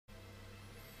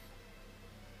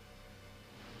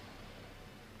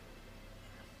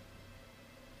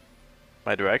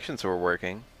My directions were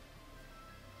working.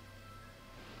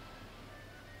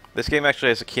 This game actually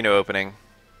has a keynote opening.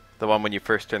 The one when you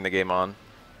first turn the game on.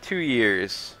 2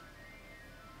 years.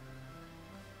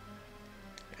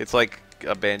 It's like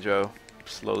a banjo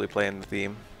slowly playing the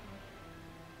theme.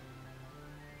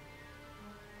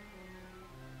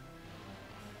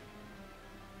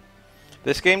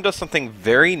 This game does something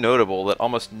very notable that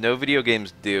almost no video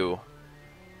games do.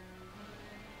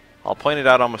 I'll point it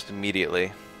out almost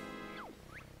immediately.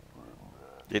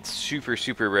 It's super,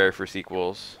 super rare for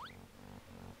sequels.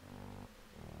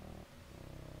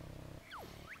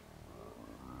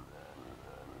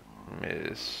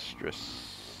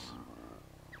 Mistress.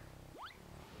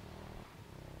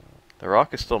 The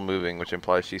rock is still moving, which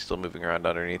implies she's still moving around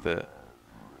underneath it.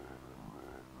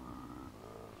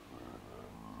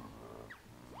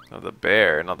 Oh, the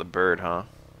bear, not the bird, huh?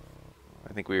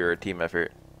 I think we were a team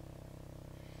effort.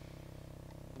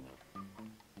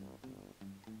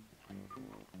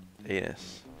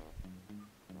 Anus.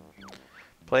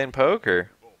 Playing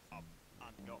poker.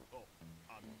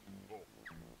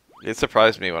 It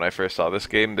surprised me when I first saw this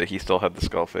game that he still had the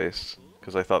skull face,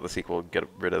 because I thought the sequel would get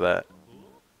rid of that.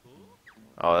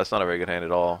 Oh, that's not a very good hand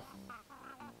at all.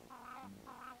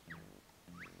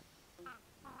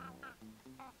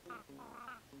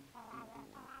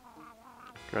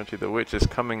 Grunchy the witch is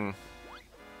coming.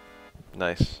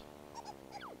 Nice.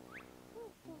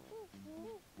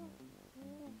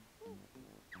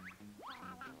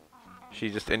 She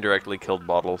just indirectly killed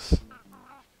Bottles.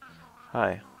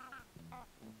 Hi.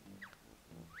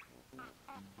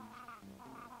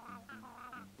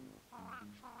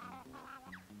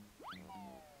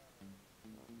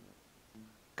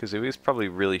 Kazooie's probably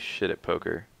really shit at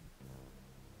poker.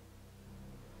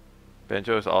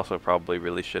 Banjo is also probably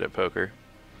really shit at poker.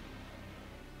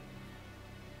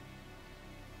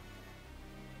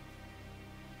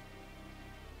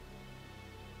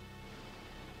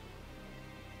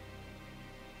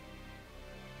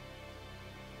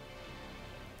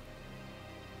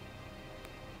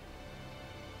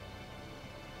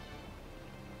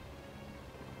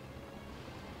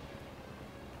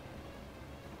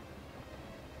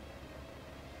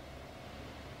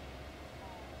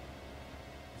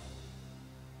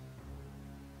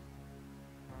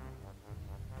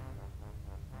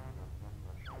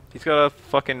 He's got a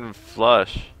fucking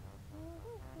flush.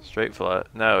 Straight flush.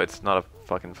 No, it's not a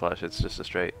fucking flush, it's just a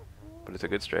straight. But it's a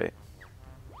good straight.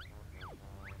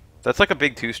 That's like a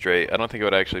big 2 straight. I don't think it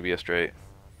would actually be a straight.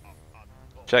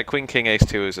 Jack, Queen, King, Ace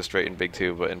 2 is a straight in big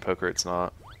 2, but in poker it's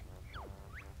not.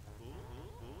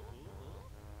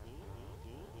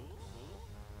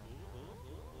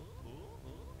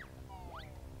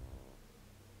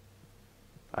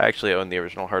 I actually own the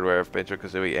original hardware of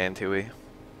Banjo-Kazooie and Tooie.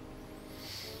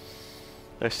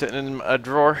 They're sitting in a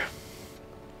drawer.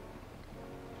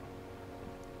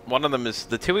 One of them is,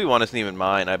 the Tooie one isn't even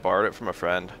mine. I borrowed it from a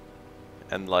friend.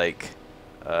 And like,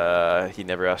 he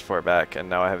never asked for it back, and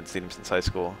now I haven't seen him since high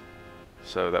school.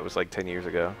 So that was like 10 years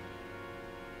ago.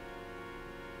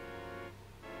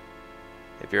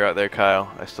 If you're out there,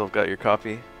 Kyle, I still got your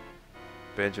copy.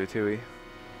 Banjo-Tooie.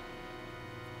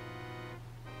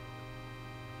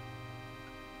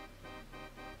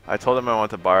 I told him I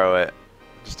wanted to borrow it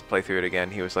just to play through it again.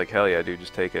 He was like, hell yeah, dude,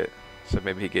 just take it. So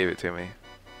maybe he gave it to me.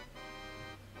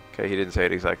 Okay, he didn't say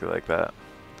it exactly like that.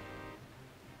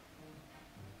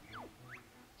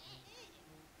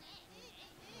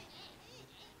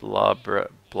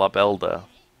 Blobelda.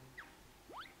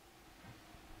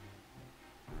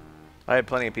 I had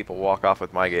plenty of people walk off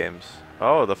with my games.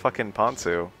 Oh, the fucking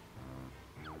Ponzu.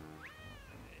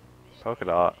 Polka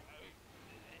dot.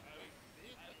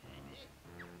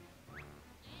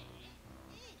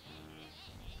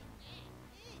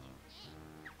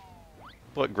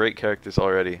 What great characters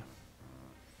already.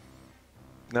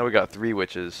 Now we got 3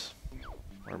 witches.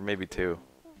 Or maybe 2.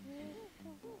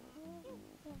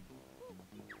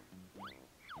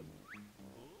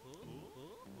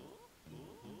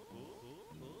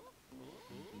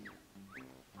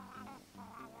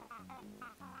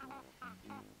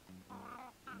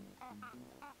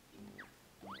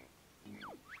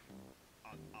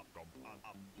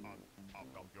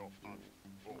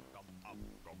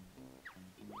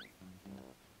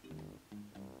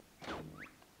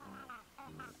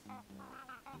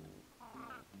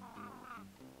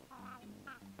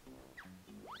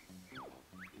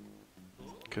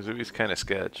 Kazooie's kind of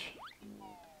sketch.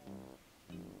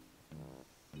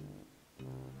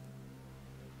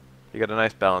 You got a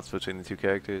nice balance between the 2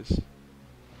 characters.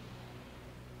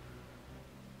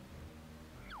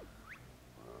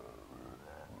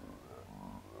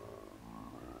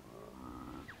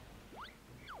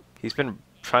 He's been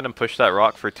trying to push that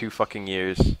rock for 2 fucking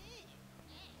years.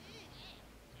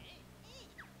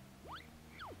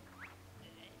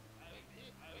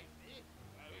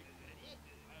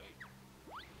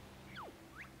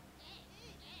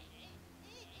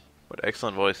 What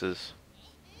excellent voices.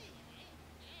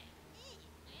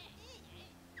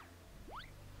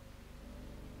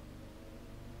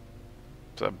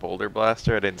 Is that Boulder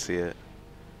Blaster? I didn't see it.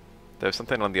 There's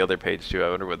something on the other page too. I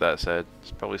wonder what that said.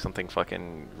 It's probably something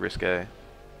fucking risque.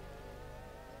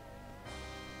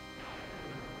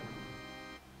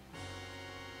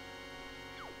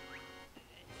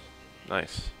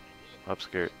 Nice.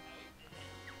 Upskirt.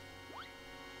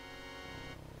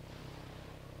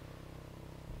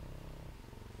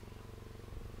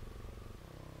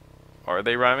 Are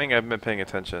they rhyming? I haven't been paying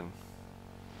attention.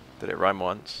 Did it rhyme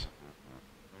once?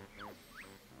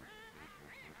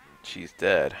 She's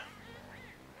dead.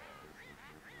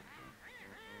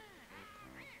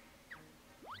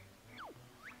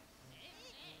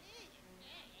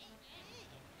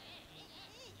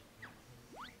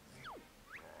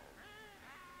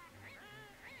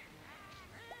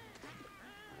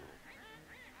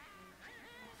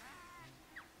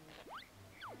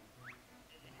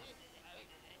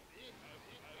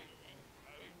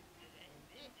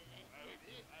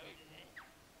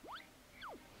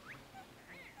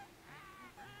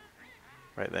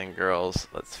 Right then, girls,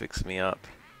 let's fix me up.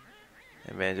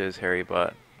 And Banjo's hairy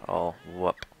butt. All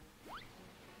whoop.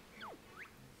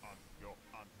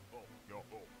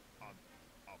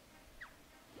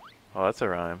 Oh, that's a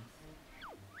rhyme.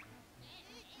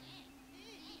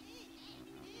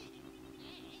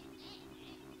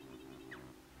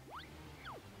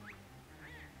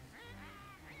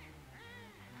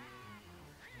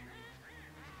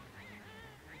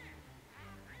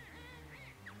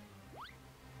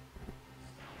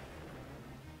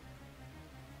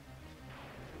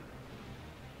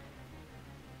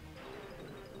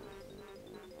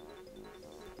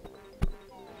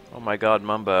 Oh my god,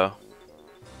 Mumbo.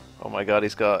 Oh my god,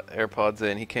 he's got AirPods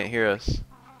in. He can't hear us.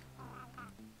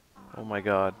 Oh my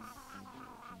god.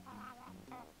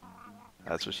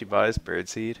 That's what she buys?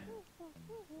 Birdseed?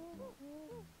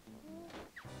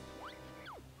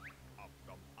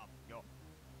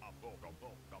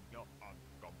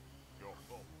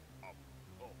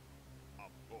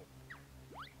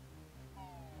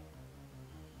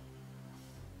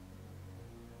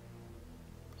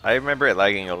 I remember it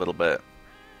lagging a little bit.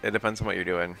 It depends on what you're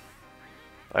doing.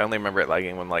 I only remember it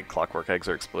lagging when like clockwork eggs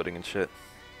are exploding and shit.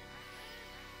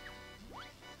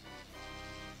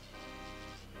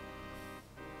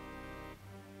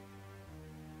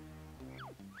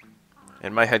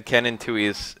 In my head, canon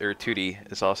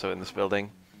Tootie is also in this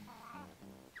building.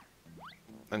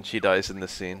 And she dies in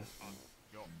this scene.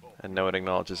 And no one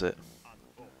acknowledges it.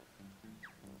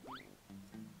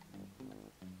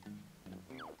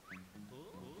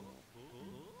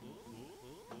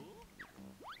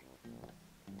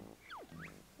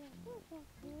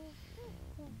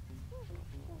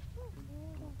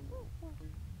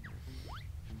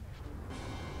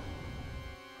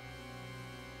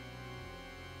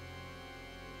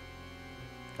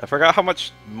 I forgot how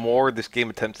much more this game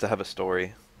attempts to have a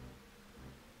story.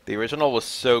 The original was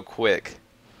so quick.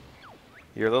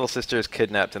 Your little sister is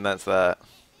kidnapped and that's that.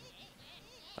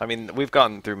 I mean, we've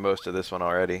gotten through most of this one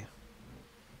already.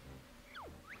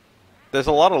 There's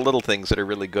a lot of little things that are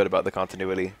really good about the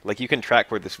continuity. Like, you can track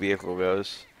where this vehicle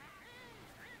goes.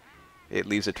 It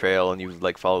leaves a trail and you,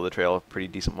 like, follow the trail a pretty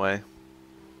decent way.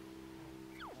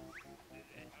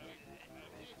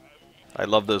 I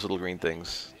love those little green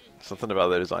things. Something about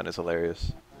their design is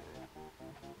hilarious.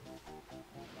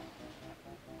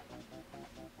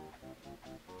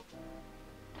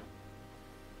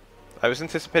 I was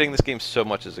anticipating this game so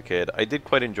much as a kid. I did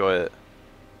quite enjoy it.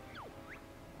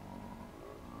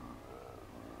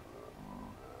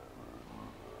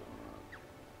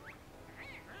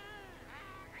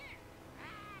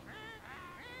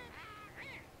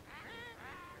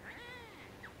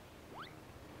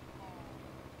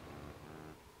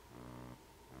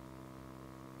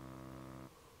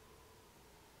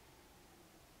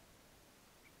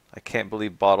 I can't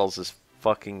believe Bottles is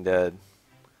fucking dead.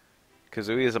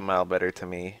 Kazooie is a mile better to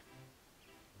me.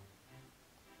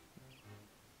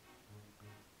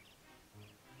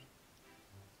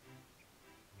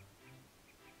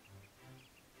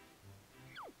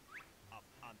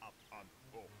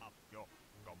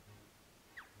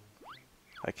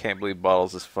 I can't believe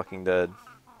Bottles is fucking dead.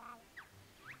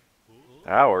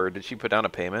 Hour? Did she put down a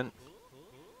payment?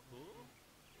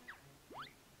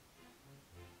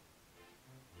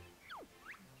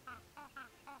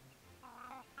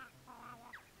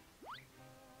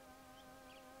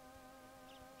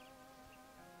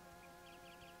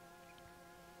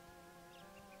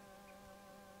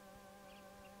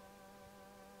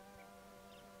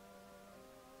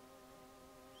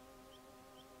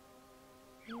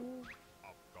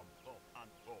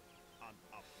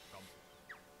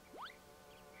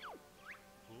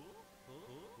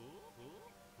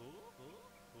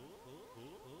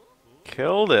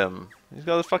 Killed him. He's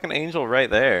got his fucking angel right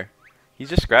there. He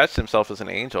just scratched himself as an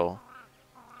angel.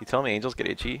 You tell me angels get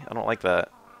itchy? I don't like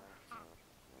that.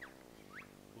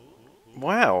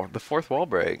 Wow, the fourth wall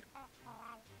break.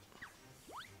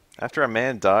 After a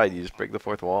man died, you just break the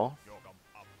fourth wall?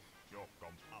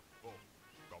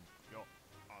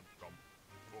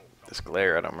 This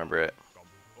glare, I don't remember it.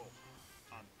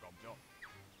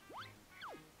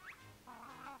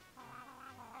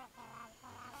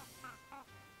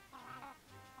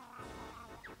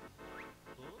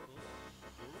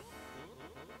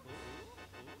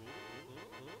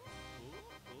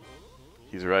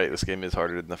 He's right, this game is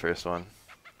harder than the first one.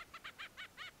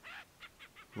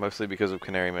 Mostly because of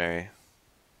Canary Mary.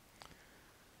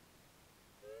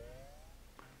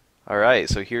 Alright,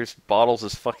 so here's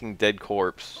Bottles' fucking dead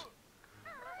corpse.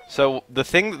 So, the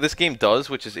thing that this game does,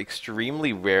 which is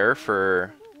extremely rare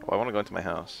for... Oh, I want to go into my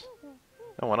house.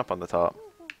 No one up on the top.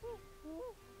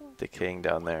 Decaying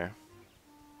down there.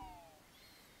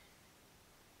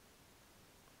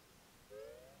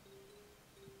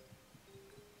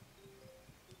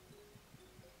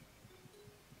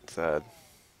 Sad.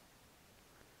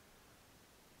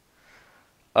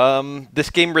 This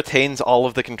game retains all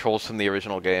of the controls from the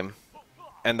original game.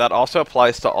 And that also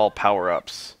applies to all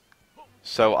power-ups.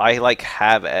 So I, like,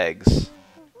 have eggs.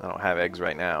 I don't have eggs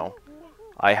right now.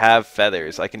 I have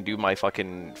feathers. I can do my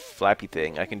fucking flappy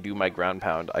thing. I can do my ground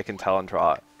pound. I can talon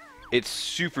trot. It's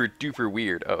super duper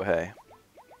weird. Oh, hey.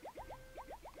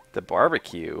 The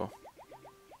barbecue.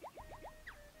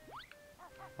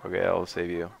 Okay, I'll save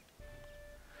you.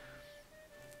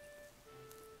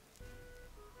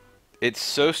 It's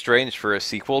so strange for a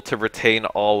sequel to retain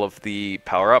all of the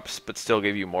power-ups, but still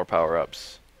give you more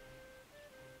power-ups.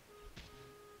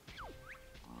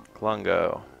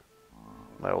 Klungo.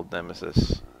 My old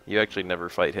nemesis. You actually never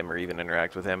fight him or even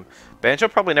interact with him. Banjo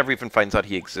probably never even finds out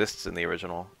he exists in the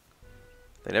original.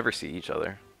 They never see each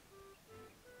other.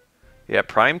 Yeah,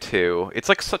 Prime 2. It's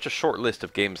like such a short list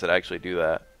of games that actually do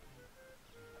that.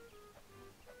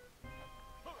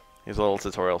 Here's a little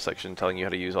tutorial section telling you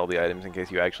how to use all the items in case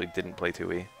you actually didn't play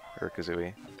Tooie or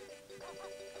Kazooie.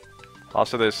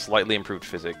 Also, there's slightly improved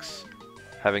physics.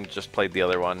 Having just played the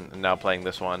other one and now playing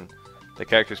this one, the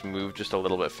characters move just a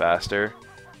little bit faster.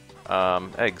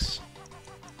 Eggs.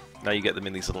 Now you get them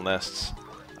in these little nests.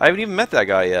 I haven't even met that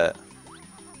guy yet.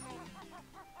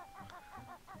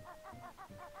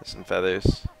 There's some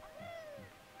feathers.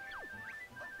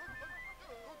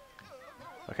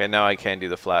 Okay, now I can do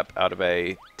the flap out of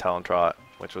a talon trot,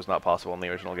 which was not possible in the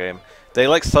original game. They,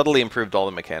 like, subtly improved all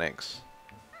the mechanics.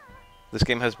 This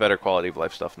game has better quality of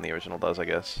life stuff than the original does, I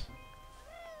guess.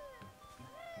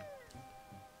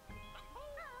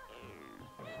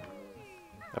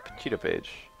 A Cheetah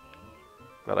page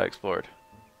that I explored.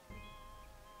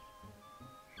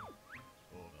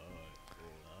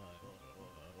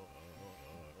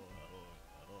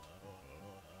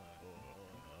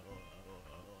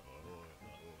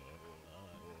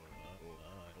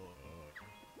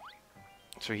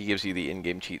 So he gives you the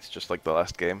in-game cheats just like the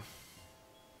last game.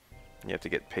 You have to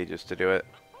get pages to do it.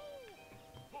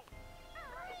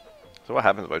 So what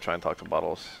happens if I try and talk to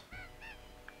Bottles?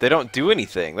 They don't do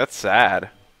anything. That's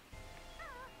sad.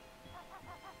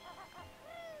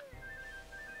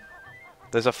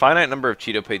 There's a finite number of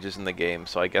Cheeto pages in the game,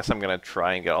 so I guess I'm going to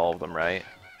try and get all of them right.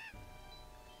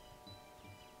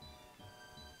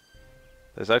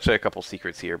 There's actually a couple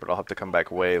secrets here, but I'll have to come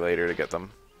back way later to get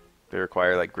them. They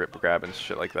require, like, grip grab and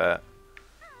shit like that.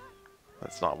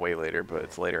 That's not way later, but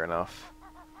it's later enough.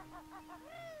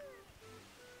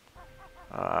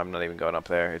 I'm not even going up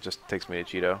there. It just takes me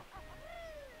to Cheeto.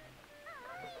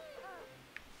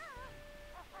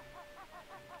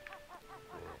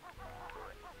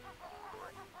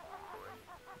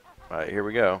 Alright, here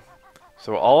we go.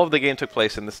 So all of the game took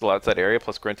place in this little outside area,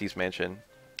 plus Grunty's mansion,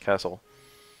 castle.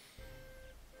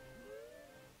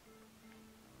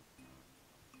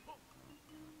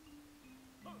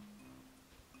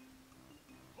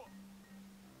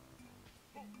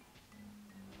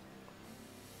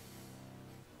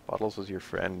 Bottles was your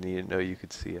friend, and you didn't know you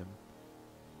could see him.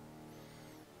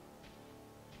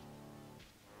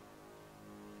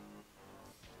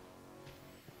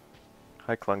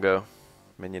 Hi, Klungo.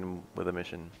 Minion with a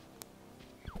mission.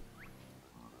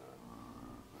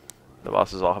 The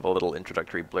bosses all have a little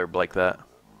introductory blurb like that.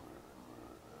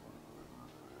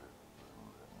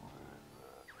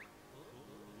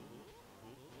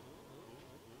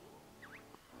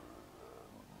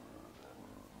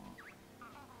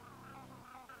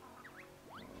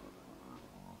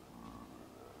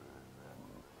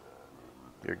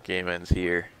 Your game ends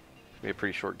here. It's gonna be a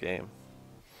pretty short game.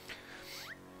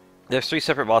 There's 3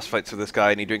 separate boss fights for this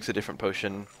guy, and he drinks a different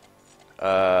potion,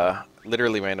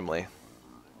 literally randomly.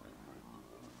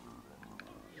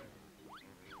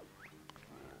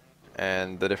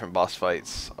 And the different boss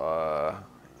fights,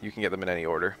 you can get them in any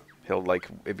order. He'll, like,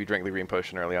 if you drink the green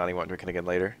potion early on, he won't drink it again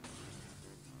later.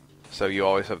 So you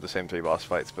always have the same 3 boss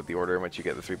fights, but the order in which you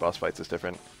get the 3 boss fights is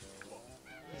different.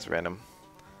 It's random.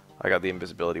 I got the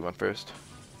invisibility one first.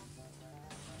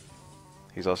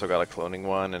 He's also got a cloning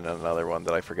one and another one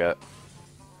that I forget.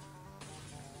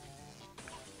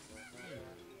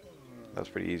 That's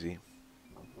pretty easy.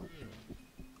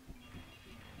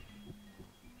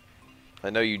 I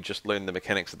know you just learned the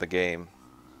mechanics of the game.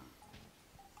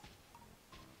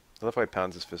 I love how he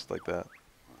pounds his fist like that.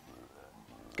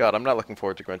 God, I'm not looking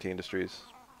forward to Grunty Industries.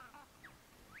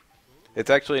 It's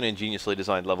actually an ingeniously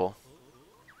designed level.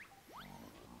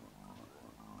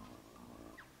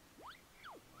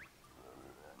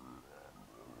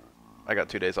 I got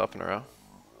 2 days off in a row.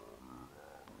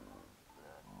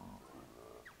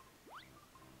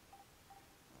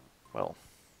 Well,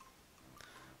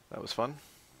 that was fun.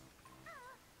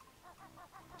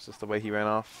 Is this the way he ran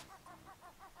off?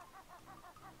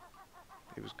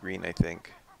 It was green, I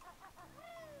think.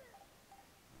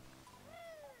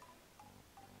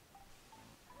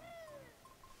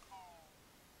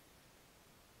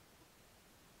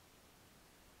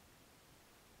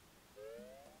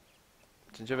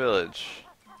 Ginger Village.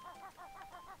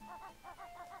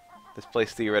 This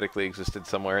place theoretically existed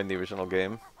somewhere in the original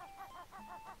game.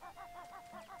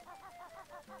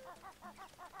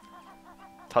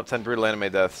 Top 10 brutal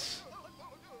anime deaths.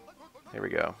 Here we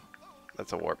go.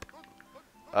 That's a warp.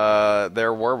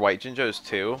 There were white Jinjos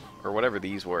too, or whatever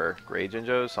these were. Gray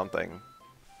Jinjos? Something.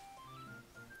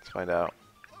 Let's find out.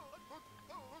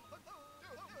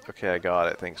 Okay, I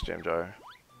got it. Thanks, Jamjar.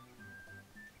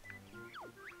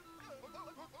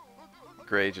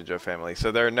 Gray Jinjo family. So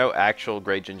there are no actual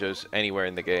Gray Jinjos anywhere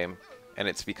in the game, and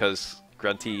it's because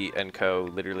Grunty and Co.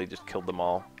 literally just killed them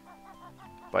all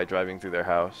by driving through their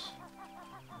house.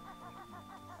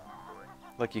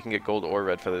 Look, you can get gold or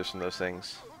red feathers from those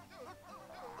things.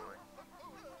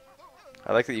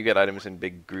 I like that you get items in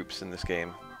big groups in this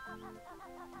game.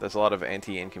 There's a lot of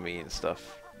anti-inconvenience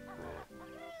stuff.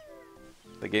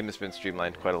 The game has been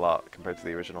streamlined quite a lot compared to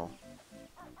the original.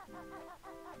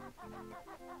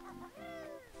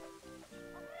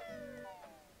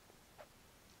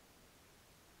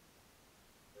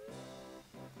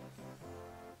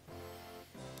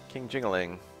 King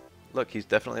Jingaling. Look, he's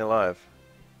definitely alive.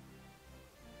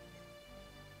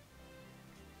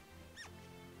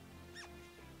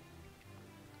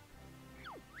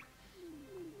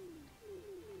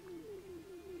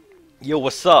 Yo,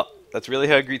 what's up? That's really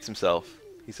how he greets himself.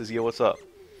 He says, yo, what's up?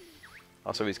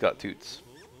 Also, he's got toots.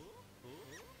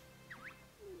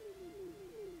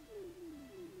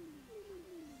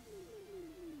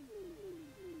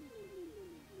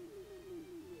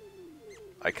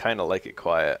 I kind of like it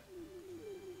quiet.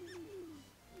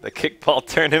 The kickball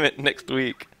tournament next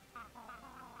week.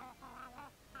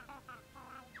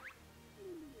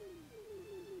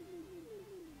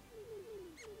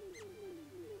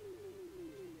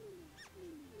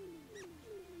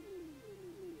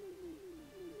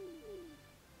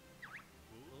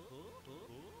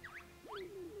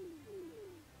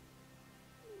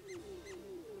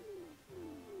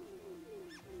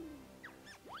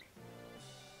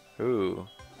 Ooh.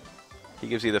 He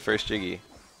gives you the first Jiggy.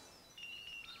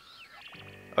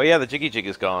 Oh yeah, the Jiggy Jig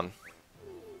is gone.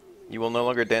 You will no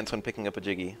longer dance when picking up a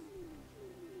Jiggy.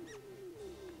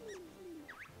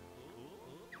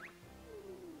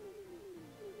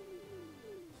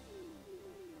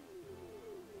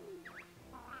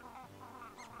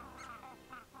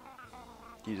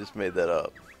 You just made that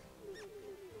up.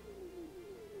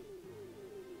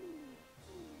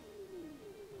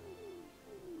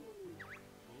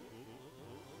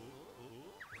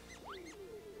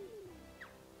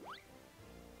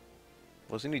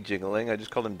 Wasn't he jingling? I just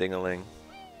called him dingaling.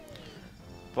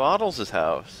 Bottles'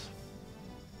 house.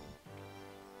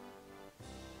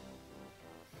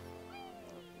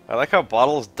 I like how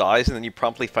Bottles dies and then you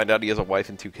promptly find out he has a wife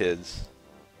and 2 kids.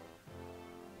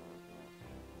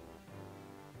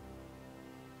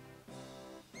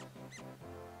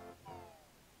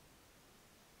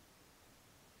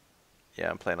 Yeah,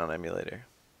 I'm playing on emulator.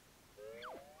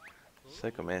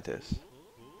 Psychomantis.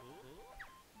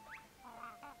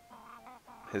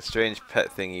 His strange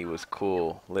pet thingy was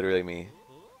cool. Literally me.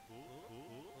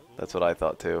 That's what I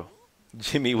thought too.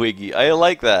 Jimmy Wiggy. I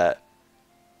like that.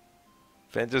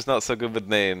 Banjo's not so good with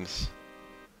names.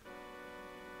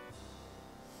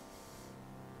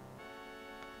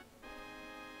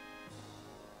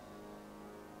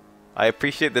 I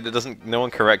appreciate that it doesn't. No one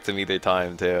corrects him either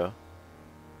time too.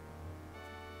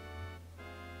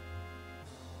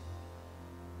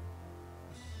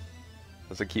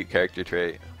 That's a cute character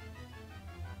trait.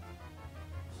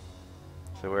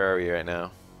 So where are we right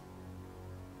now?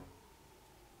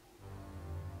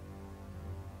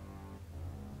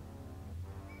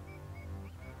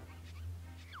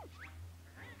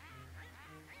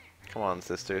 Come on,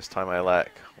 sisters, time I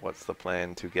lack. What's the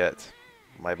plan to get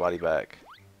my body back?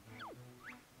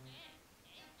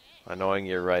 Annoying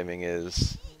your rhyming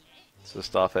is, so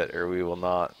stop it or we will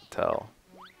not tell.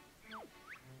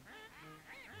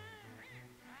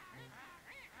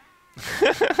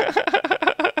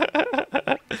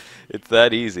 It's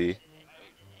that easy.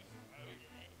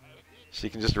 She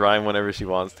can just rhyme whenever she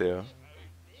wants to.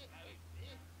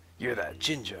 You're that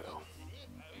Jinjo.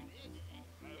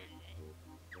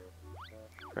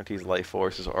 Grunty's life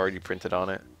force is already printed on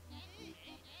it.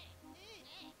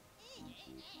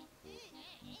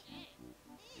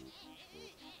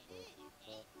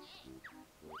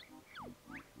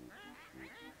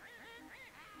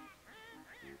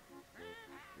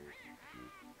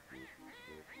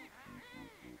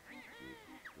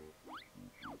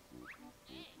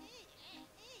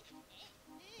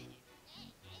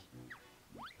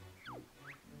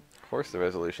 Of course the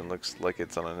resolution looks like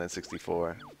it's on an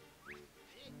N64.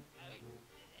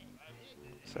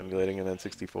 Simulating an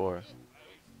N64.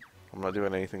 I'm not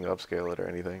doing anything to upscale it or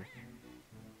anything.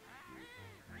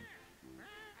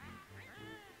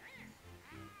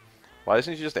 Why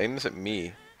doesn't you just aim this at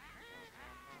me?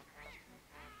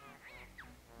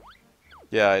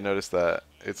 Yeah, I noticed that.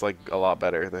 It's like a lot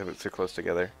better. They have it so close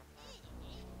together.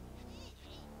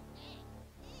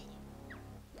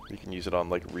 You can use it on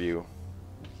like Ryu.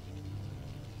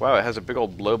 Wow, it has a big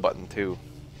old blow button too.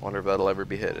 Wonder if that'll ever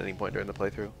be hit at any point during the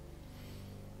playthrough.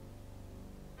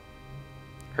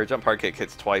 Her jump hard kick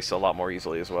hits twice a lot more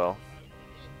easily as well.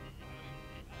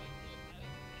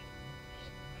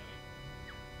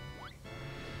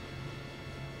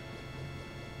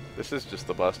 This is just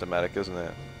the Bust-O-Matic, isn't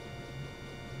it?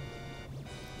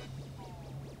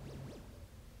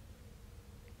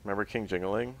 Remember King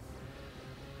Jingling?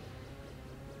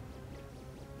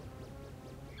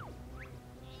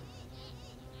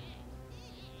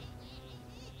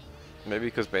 Maybe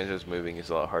because Banjo's moving, he's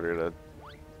a lot harder to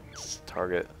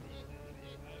target.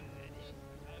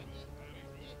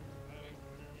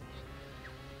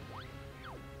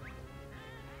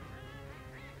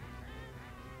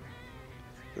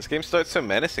 This game starts so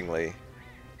menacingly.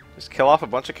 Just kill off a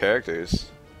bunch of characters.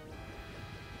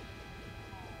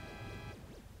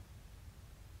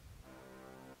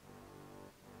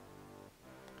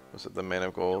 Was it the Man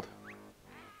of Gold?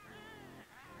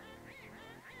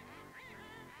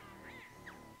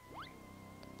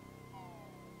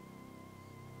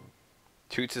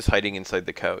 Toots is hiding inside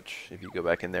the couch, if you go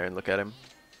back in there and look at him.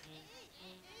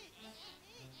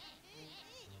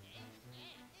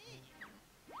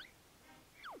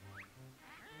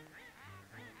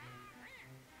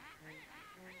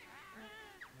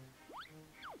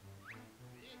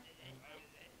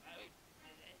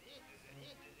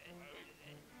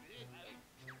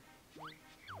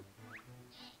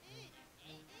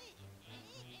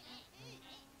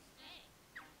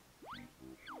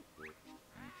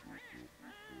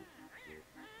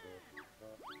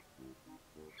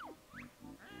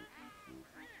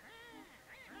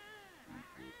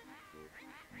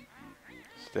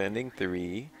 Standing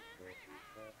 3.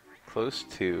 Close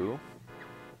 2.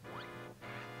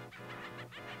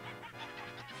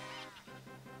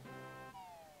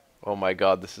 Oh my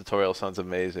god, this tutorial sounds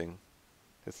amazing.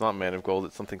 It's not Man of Gold,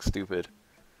 it's something stupid.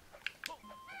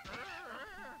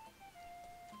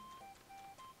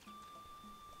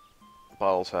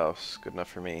 Bottle's house, good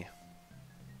enough for me.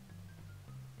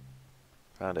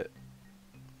 Found it.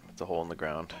 It's a hole in the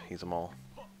ground. He's a mole.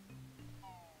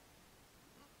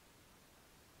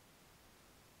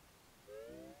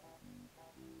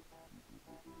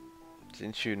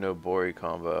 Jinshu no Bori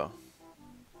combo.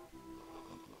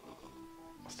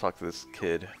 Let's talk to this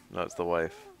kid. No, it's the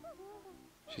wife.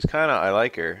 She's kinda, I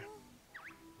like her.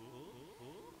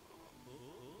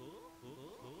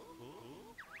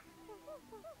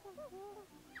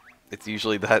 It's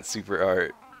usually that super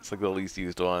art. It's like the least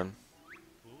used one.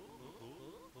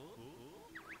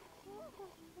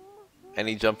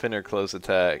 Any jump in or close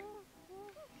attack.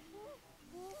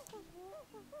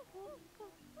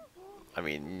 I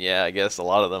mean, yeah, I guess a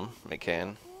lot of them it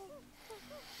can.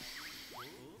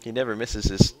 He never misses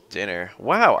his dinner.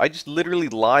 Wow, I just literally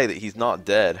lie that he's not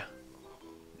dead.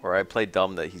 Or I play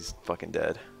dumb that he's fucking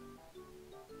dead.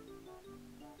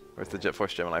 Where's the Jet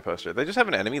Force Gemini poster? They just have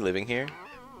an enemy living here?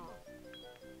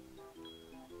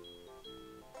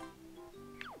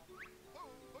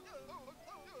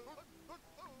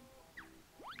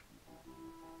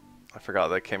 forgot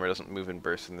that camera doesn't move in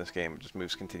bursts in this game. It just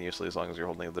moves continuously as long as you're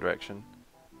holding the direction.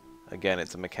 Again,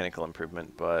 it's a mechanical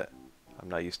improvement, but I'm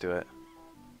not used to it.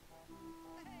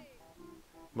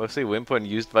 Mostly wimp when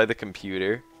used by the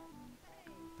computer.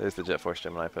 There's the Jet Force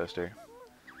Gemini poster.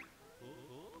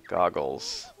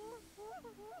 Goggles.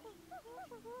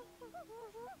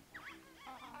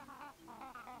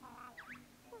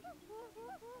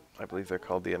 I believe they're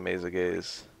called the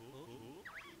Amazagaze.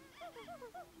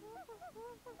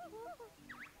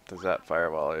 The Zap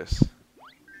Fireballers.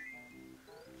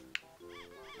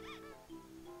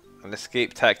 An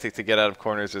escape tactic to get out of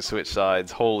corners or switch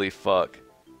sides. Holy fuck.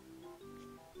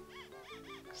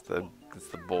 It's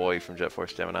the boy from Jet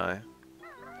Force Gemini. I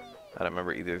don't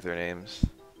remember either of their names.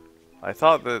 I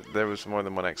thought that there was more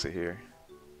than one exit here.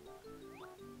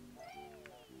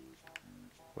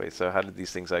 Wait, so how did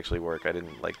these things actually work? I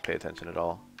didn't like pay attention at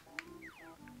all.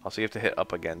 Also, you have to hit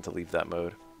up again to leave that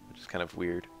mode, which is kind of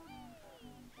weird.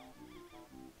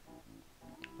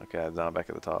 Okay, now I'm back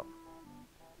at the top.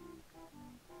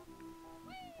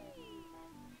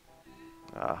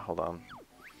 Ah, hold on.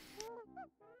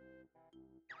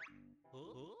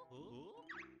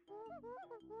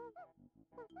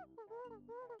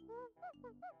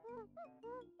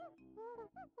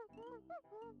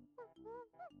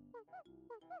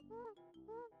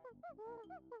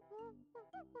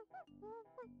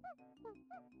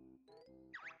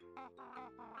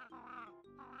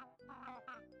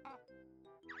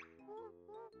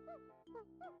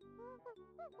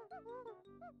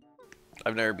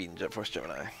 I've never beaten Jet Force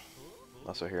Gemini.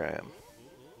 Also, here I am.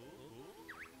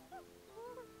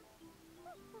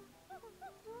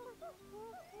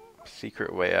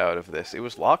 Secret way out of this. It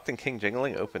was locked and King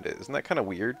Jingling opened it. Isn't that kind of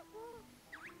weird?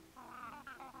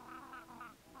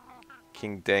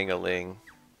 King Dangaling.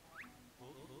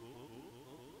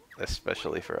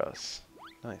 Especially for us.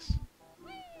 Nice.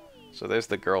 So there's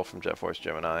the girl from Jet Force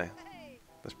Gemini.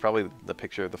 There's probably the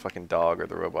picture of the fucking dog or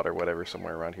the robot or whatever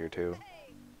somewhere around here too.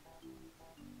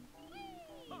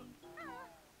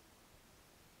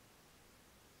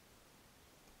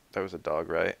 That was a dog,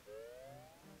 right?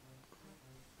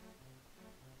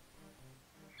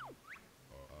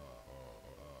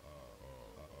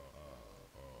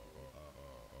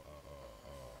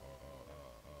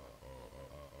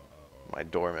 My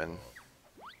doorman.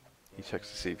 He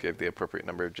checks to see if you have the appropriate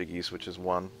number of jiggies, which is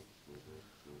 1.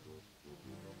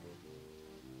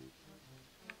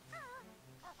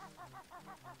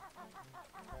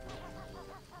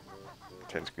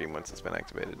 Turns green once it's been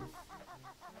activated.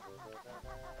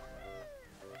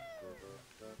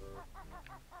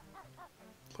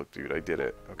 Look, dude, I did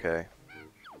it. Okay.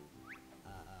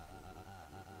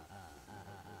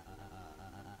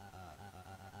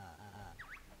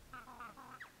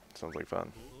 Sounds like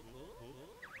fun.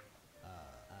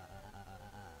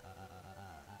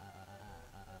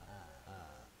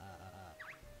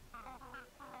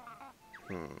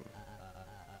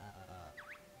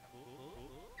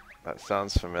 That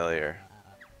sounds familiar.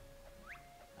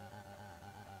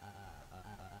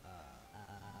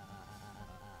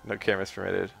 No cameras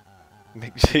permitted.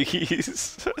 Make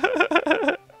jiggies.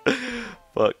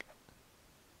 Fuck.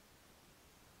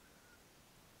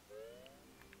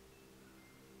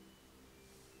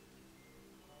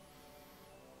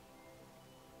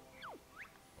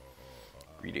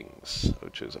 Greetings, O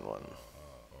Chosen One.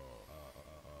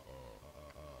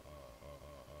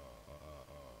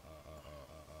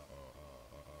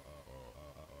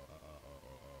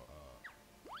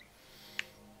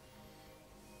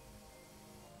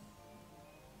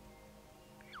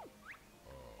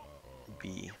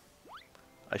 B.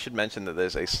 I should mention that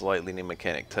there's a slightly new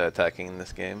mechanic to attacking in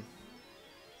this game.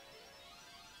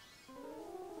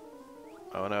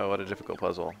 Oh no, what a difficult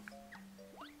puzzle.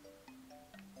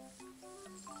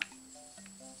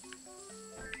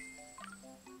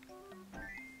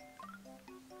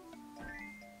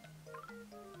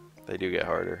 They do get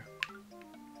harder.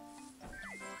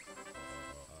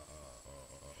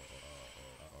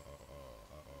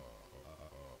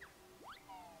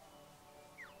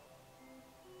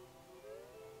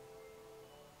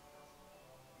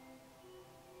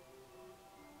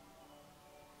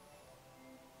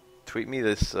 Tweet me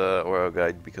this Oro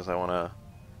guide because I want to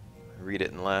read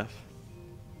it and laugh.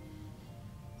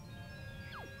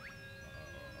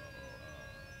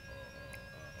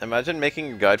 Imagine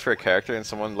making a guide for a character and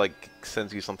someone like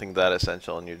sends you something that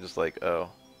essential and you're just like, oh,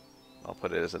 I'll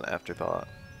put it as an afterthought.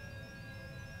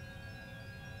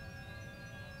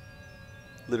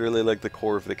 Literally like the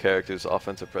core of the character's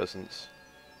offensive presence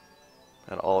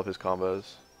and all of his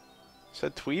combos.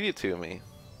 Said tweet it to me.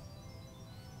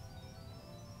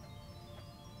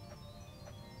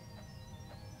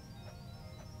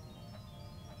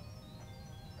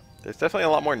 There's definitely a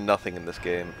lot more nothing in this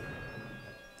game.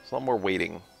 There's a lot more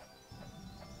waiting.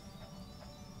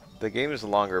 The game is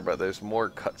longer, but there's more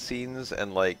cutscenes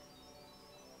and, like,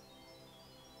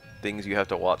 things you have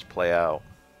to watch play out.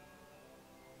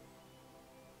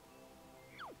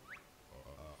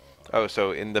 Oh,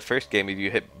 so in the first game, if you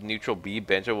hit neutral B,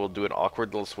 Banjo will do an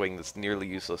awkward little swing that's nearly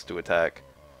useless to attack.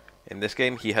 In this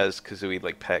game, he has Kazooie,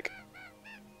 like, peck.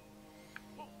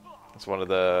 It's one of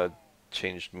the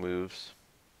changed moves.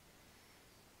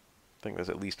 I think there's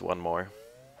at least one more.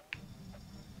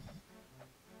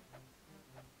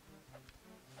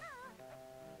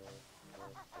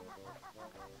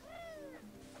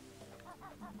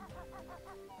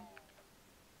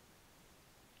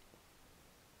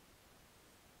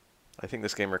 I think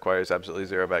this game requires absolutely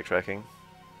zero backtracking.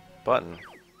 Button.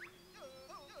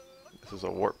 This is a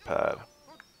warp pad.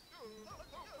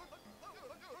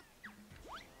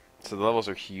 So the levels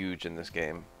are huge in this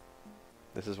game.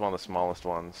 This is one of the smallest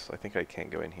ones. I think I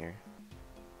can't go in here.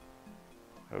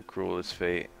 Oh, cruel is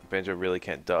fate. Banjo really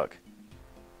can't duck.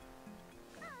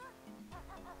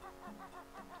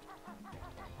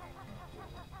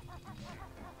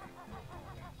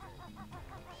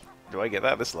 Do I get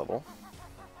that this level?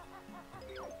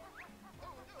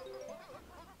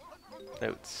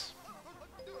 Notes.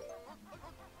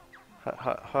 Ha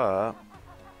ha ha.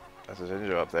 There's a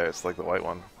Banjo up there, it's like the white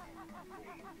one.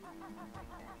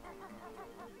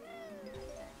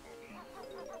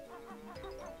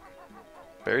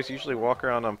 Bears usually walk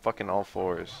around on fucking all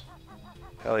fours.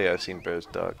 Hell yeah, I've seen bears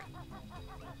duck.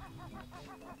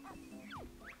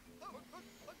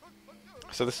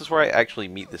 So this is where I actually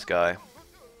meet this guy.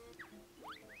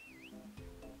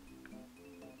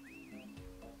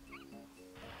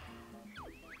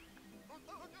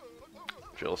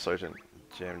 Drill Sergeant,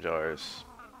 jam jars,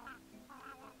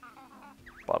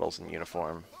 bottles in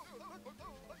uniform.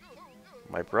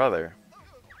 My brother,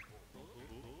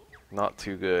 not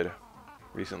too good,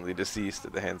 recently deceased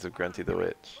at the hands of Grunty the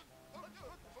Witch.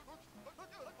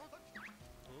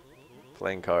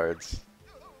 Playing cards.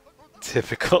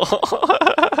 Typical.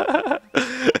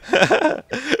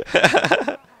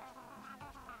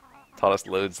 Taught us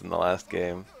loads in the last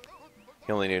game.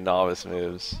 He only knew novice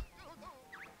moves.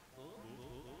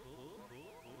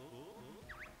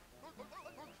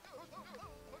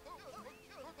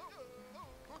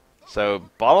 So,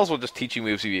 Bottles will just teach you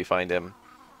moves if you find him.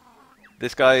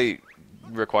 This guy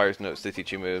requires notes to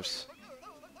teach you moves.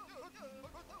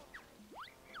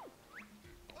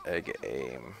 Egg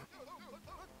aim.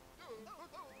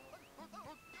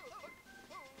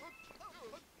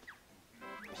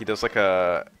 He does like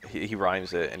a... He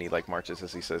rhymes it and he like marches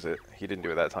as he says it. He didn't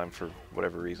do it that time for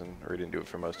whatever reason, or he didn't do it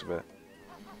for most of it.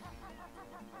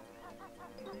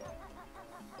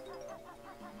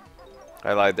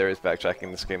 I lied, there is backtracking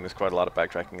in this game. There's quite a lot of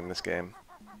backtracking in this game.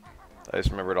 I just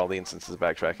remembered all the instances of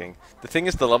backtracking. The thing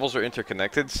is, the levels are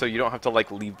interconnected, so you don't have to like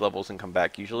leave levels and come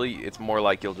back. Usually, it's more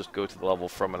like you'll just go to the level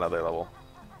from another level.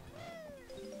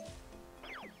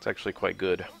 It's actually quite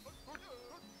good.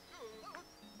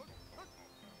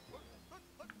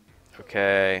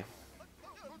 Okay.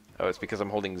 Oh, it's because I'm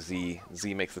holding Z.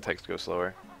 Z makes the text go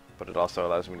slower, but it also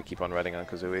allows me to keep on writing on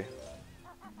Kazooie.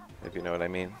 If you know what I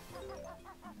mean.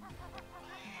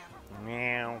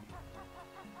 Meow.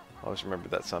 Always remember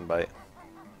that sunbite.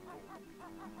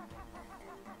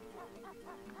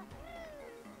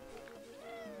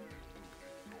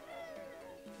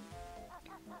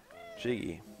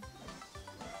 Jiggy.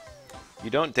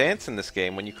 You don't dance in this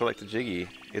game when you collect a Jiggy.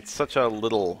 It's such a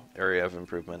little area of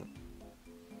improvement.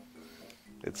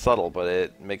 It's subtle, but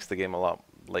it makes the game a lot,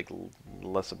 like,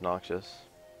 less obnoxious.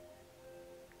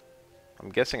 I'm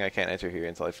guessing I can't enter here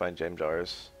until I find jam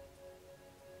jars.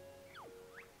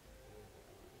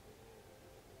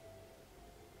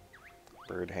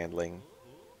 Bird handling.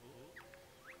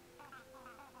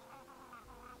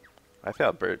 I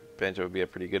thought Banjo would be a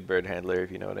pretty good bird handler,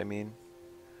 if you know what I mean.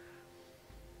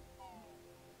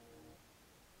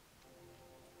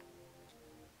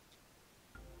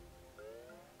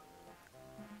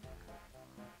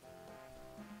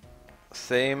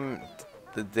 Same,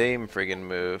 the Dame friggin'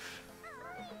 move.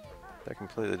 They're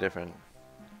completely different.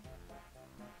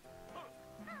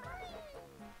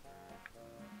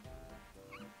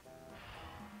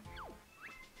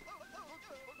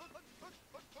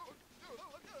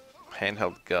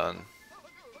 Handheld gun.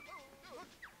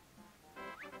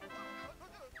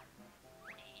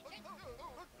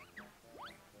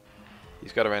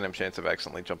 He's got a random chance of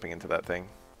accidentally jumping into that thing.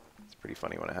 It's pretty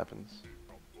funny when it happens.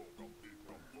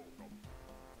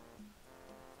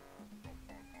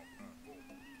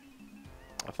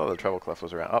 I thought the treble clef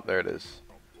was around. Oh, there it is.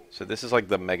 So this is like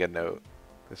the mega note.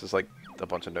 This is like a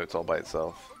bunch of notes all by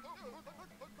itself.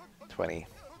 20.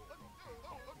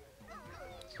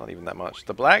 It's not even that much.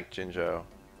 The black Jinjo.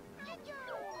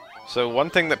 So one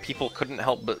thing that people couldn't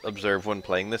help but observe when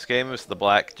playing this game is the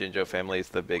black Jinjo family is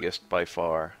the biggest by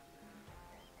far.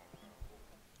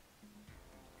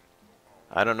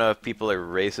 I don't know if people are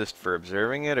racist for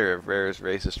observing it, or if Rare is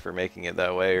racist for making it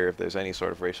that way, or if there's any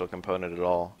sort of racial component at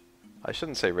all. I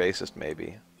shouldn't say racist,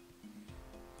 maybe.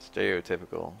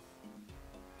 Stereotypical.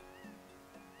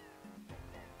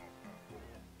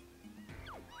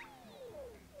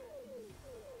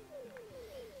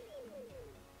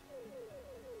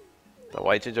 The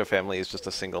white Jinjo family is just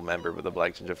a single member, but the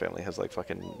black Jinjo family has like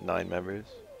fucking 9 members.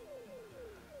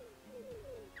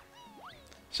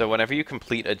 So whenever you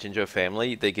complete a Jinjo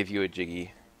family, they give you a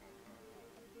Jiggy.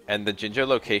 And the Jinjo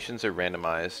locations are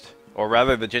randomized. Or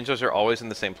rather, the Jinjos are always in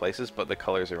the same places, but the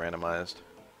colors are randomized.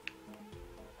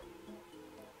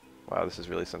 Wow, this is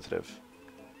really sensitive.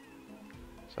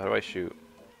 So how do I shoot?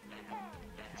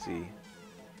 Z.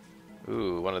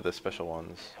 Ooh, one of the special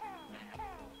ones.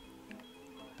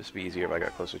 This would be easier if I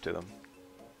got closer to them.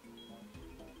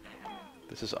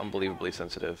 This is unbelievably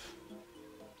sensitive.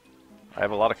 I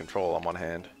have a lot of control on one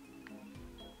hand.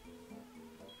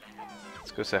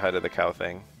 Let's go say hi to the cow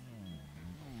thing.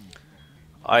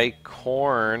 I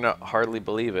corn hardly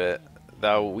believe it.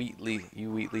 Thou Wheatley,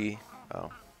 you Wheatley. Oh.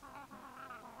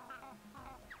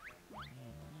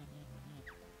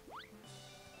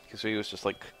 Because he was just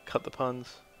like, cut the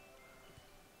puns.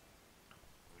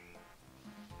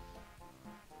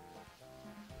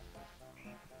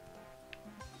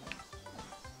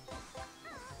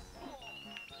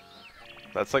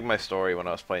 That's like my story when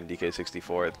I was playing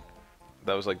DK64.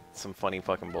 That was like some funny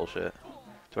fucking bullshit.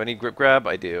 Do I need grip grab?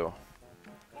 I do.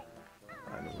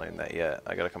 I haven't learned that yet.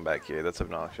 I gotta come back here. That's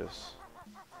obnoxious.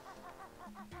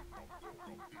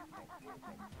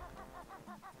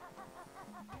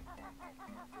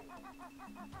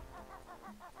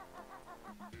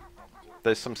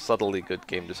 There's some subtly good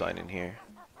game design in here.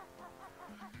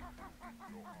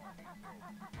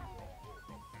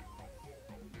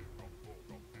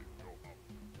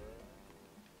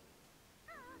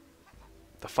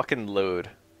 The fucking load.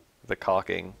 The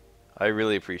cocking. I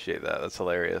really appreciate that. That's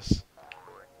hilarious.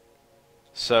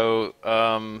 So,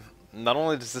 not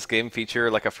only does this game feature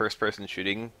like a first-person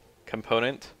shooting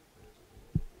component,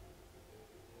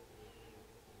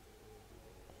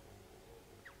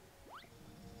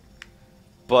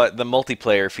 but the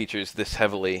multiplayer features this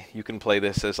heavily. You can play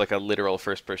this as like a literal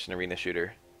first-person arena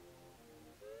shooter.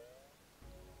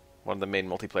 One of the main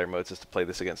multiplayer modes is to play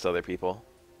this against other people.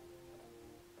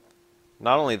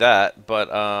 Not only that, but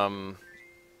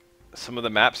some of the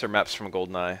maps are maps from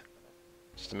GoldenEye,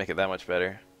 just to make it that much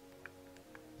better.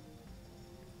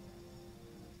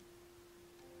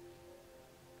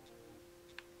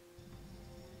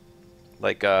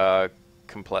 Like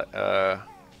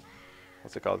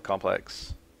what's it called?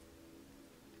 Complex.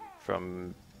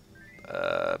 From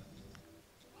where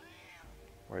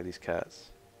are these cats?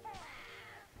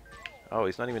 Oh,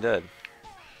 he's not even dead.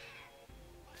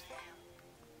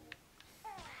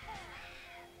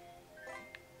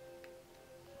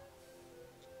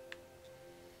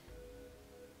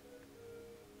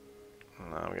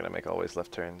 No, I'm gonna make always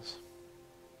left turns.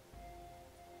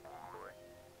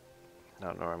 I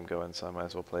don't know where I'm going, so I might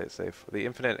as well play it safe. The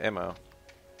infinite ammo,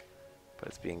 but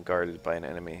it's being guarded by an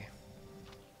enemy.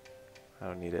 I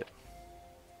don't need it.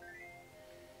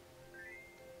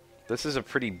 This is a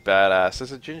pretty badass.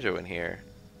 There's a Jinjo in here.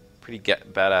 Pretty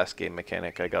badass game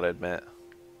mechanic, I gotta admit.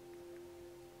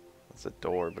 That's a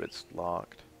door, but it's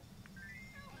locked.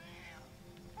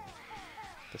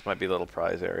 This might be a little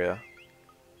prize area.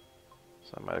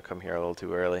 So I might have come here a little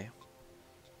too early.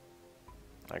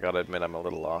 I gotta admit I'm a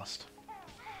little lost.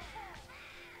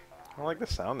 I don't like the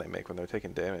sound they make when they're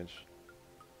taking damage.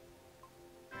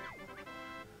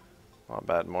 Not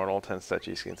bad. Mortal 10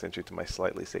 statues gains entry to my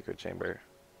slightly sacred chamber.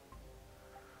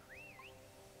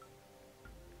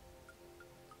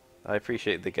 I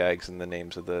appreciate the gags and the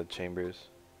names of the chambers.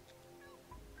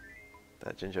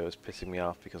 That Jinjo is pissing me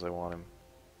off because I want him.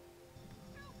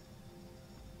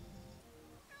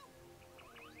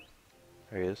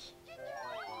 There he is.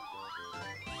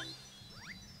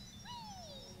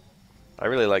 I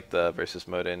really like the versus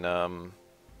mode in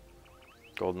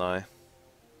GoldenEye.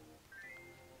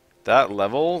 That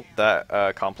level,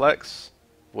 that complex,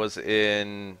 was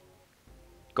in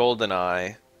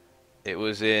GoldenEye. It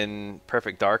was in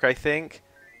Perfect Dark, I think.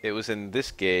 It was in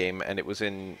this game, and it was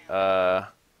in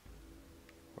where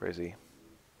is he?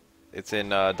 It's in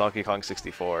Donkey Kong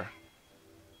 64.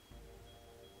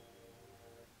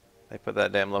 They put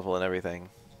that damn level in everything.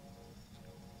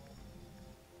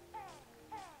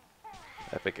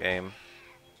 Epic aim.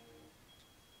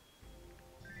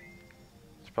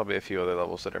 There's probably a few other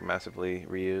levels that are massively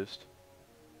reused.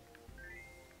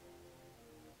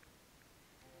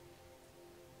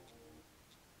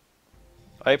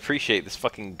 I appreciate this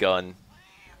fucking gun.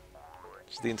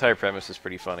 Just the entire premise is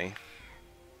pretty funny.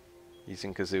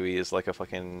 Using Kazooie as like a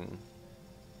fucking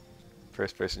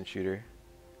first-person shooter.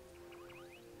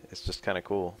 It's just kind of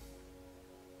cool.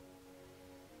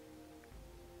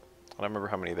 I don't remember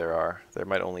how many there are. There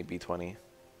might only be 20.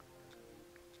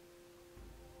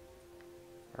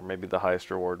 Or maybe the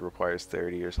highest reward requires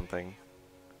 30 or something.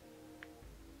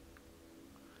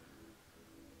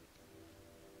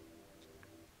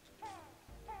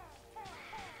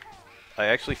 I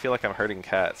actually feel like I'm hurting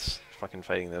cats fucking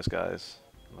fighting those guys.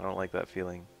 I don't like that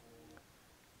feeling.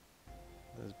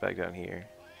 This is back down here.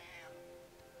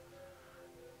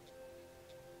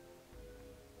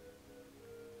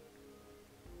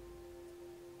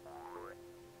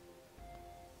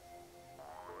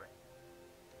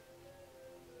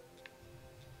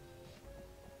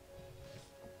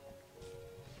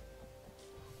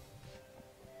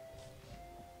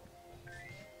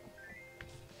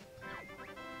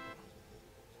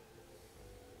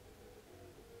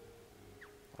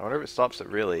 I wonder if it stops it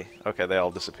really. Okay, they all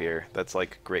disappear. That's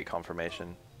like great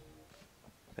confirmation.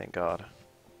 Thank God.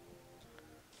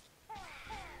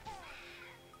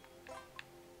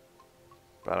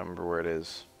 But I don't remember where it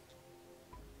is.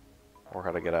 Or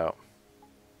how to get out.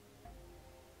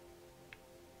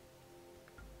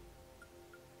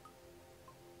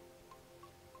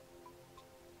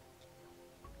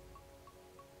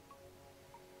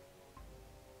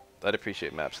 I'd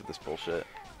appreciate maps of this bullshit.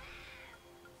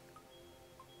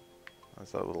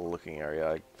 That's that little looking area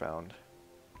I found.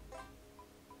 It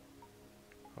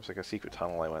was like a secret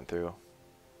tunnel I went through.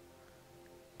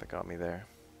 That got me there.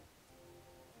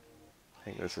 I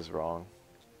think this is wrong.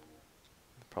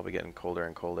 It's probably getting colder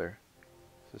and colder.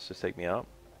 Does this just take me up?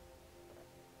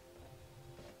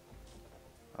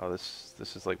 Oh, this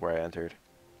is like where I entered.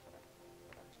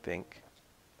 Think.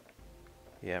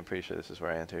 Yeah, I'm pretty sure this is where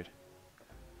I entered.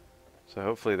 So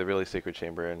hopefully the really secret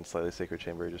chamber and slightly secret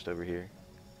chamber are just over here.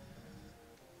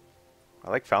 I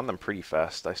like found them pretty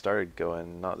fast. I started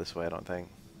going not this way, I don't think.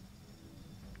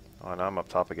 Oh, now I'm up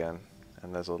top again.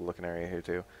 And there's a little looking area here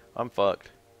too. I'm fucked.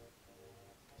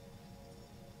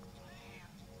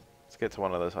 Let's get to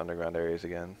one of those underground areas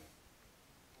again.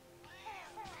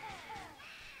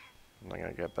 I'm not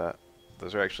gonna get that.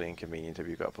 Those are actually inconvenient if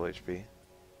you've got full HP.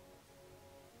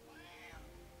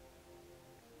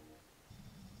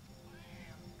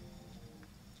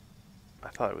 I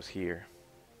thought it was here.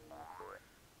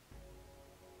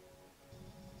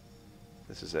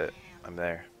 This is it. I'm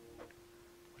there.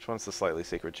 Which one's the slightly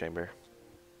secret chamber?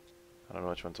 I don't know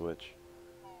which one's which.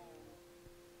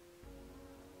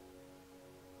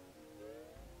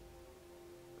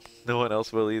 No one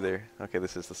else will either. Okay,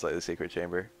 this is the slightly secret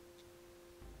chamber.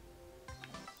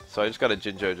 So I just got a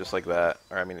Jinjo just like that.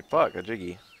 Or I mean, fuck, a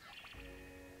Jiggy.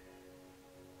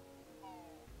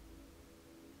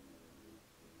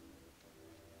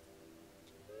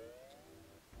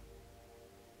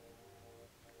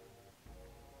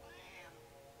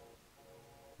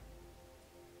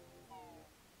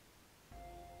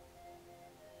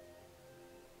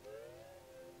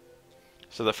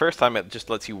 So the first time it just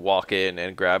lets you walk in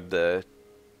and grab the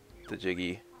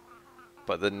Jiggy,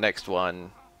 but the next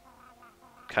one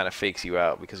kind of fakes you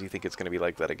out because you think it's going to be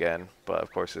like that again. But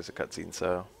of course there's a cutscene,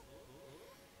 so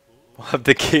we'll have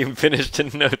the game finished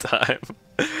in no time.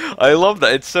 I love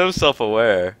that. It's so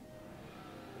self-aware.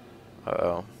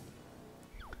 Uh-oh.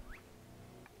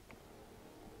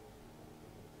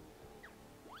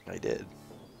 I did.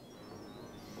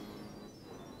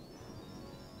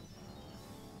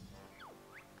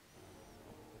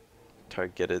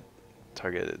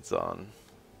 Targeted Zon.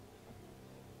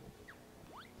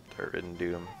 Urban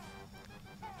Doom.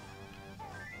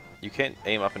 You can't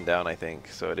aim up and down, I think,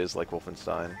 so it is like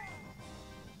Wolfenstein.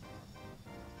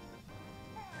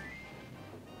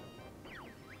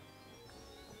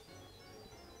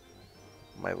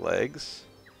 My legs?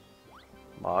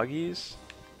 Moggies?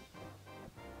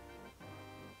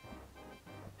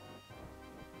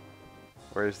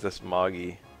 Where's this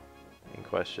Moggy in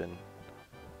question?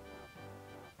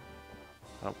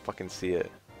 I don't fucking see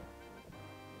it.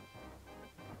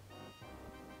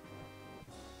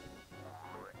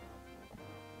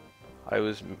 I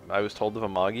was told of a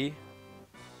Moggy.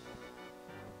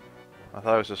 I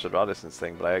thought it was just a raw distance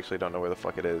thing, but I actually don't know where the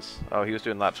fuck it is. Oh, he was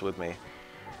doing laps with me.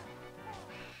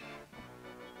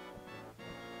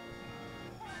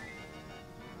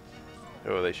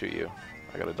 Oh, they shoot you.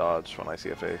 I gotta dodge when I see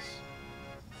a face.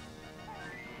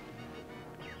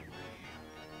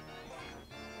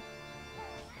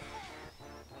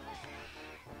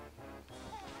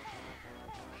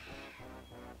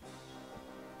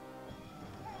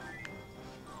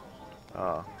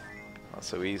 Oh, not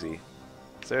so easy.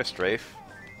 Is there a strafe?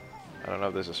 I don't know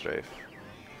if there's a strafe.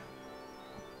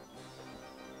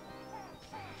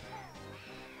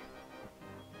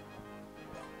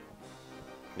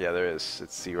 Yeah, there is.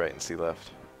 It's C right and C left.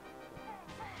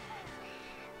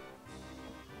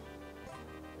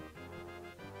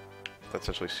 That's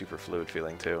actually super fluid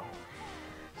feeling too.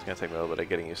 It's gonna take me a little bit of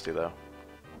getting used to though.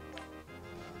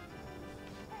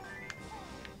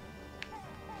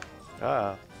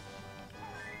 Ah.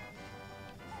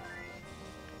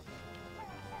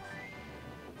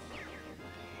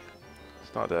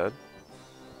 It's not dead.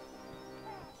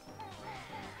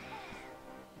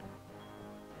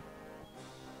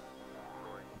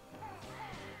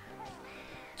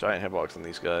 Giant hitbox on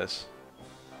these guys.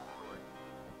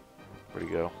 Where'd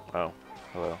he go? Oh,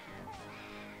 hello.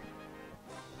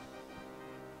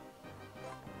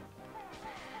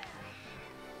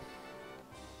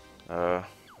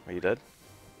 Are you dead?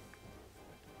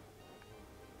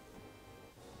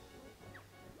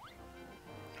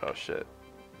 Oh shit.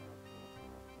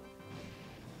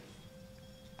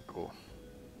 Cool.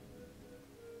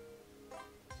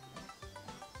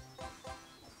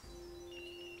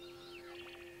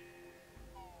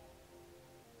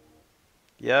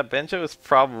 Yeah, Banjo is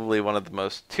probably one of the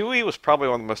most... Tooie was probably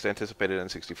one of the most anticipated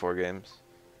N64 games.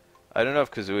 I don't know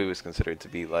if Kazooie was considered to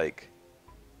be, like...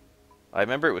 I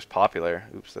remember it was popular.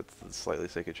 Oops, that's the slightly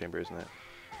sacred chamber, isn't it?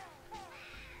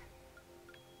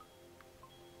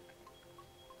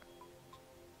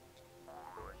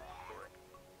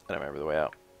 I don't remember the way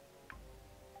out.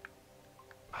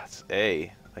 That's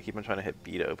A. I keep on trying to hit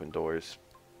B to open doors.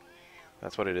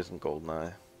 That's what it is in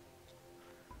GoldenEye.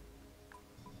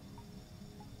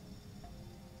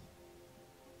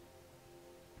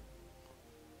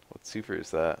 What super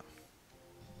is that?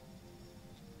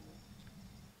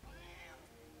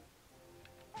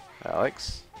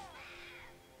 Alex?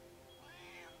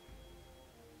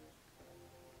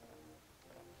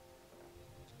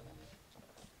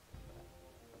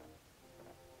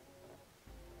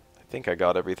 I think I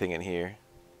got everything in here.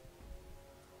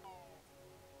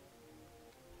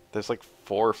 There's like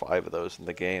 4 or 5 of those in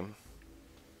the game.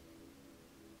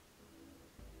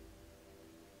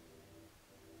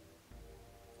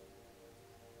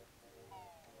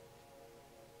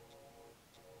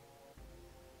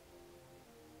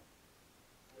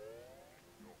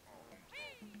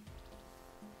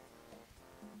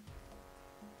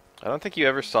 I don't think you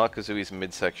ever saw Kazooie's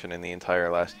midsection in the entire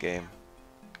last game.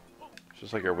 It's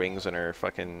just like her wings and her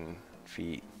fucking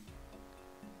feet.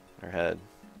 Her head.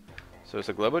 So is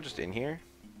the Globo just in here?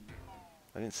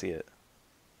 I didn't see it.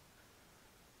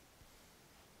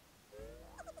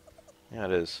 Yeah,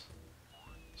 it is.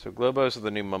 So Globos are the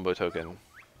new Mumbo token.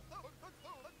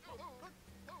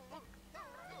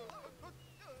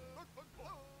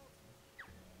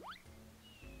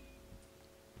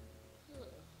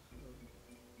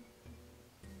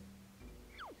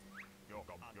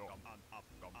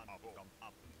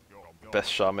 Best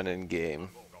shaman in game.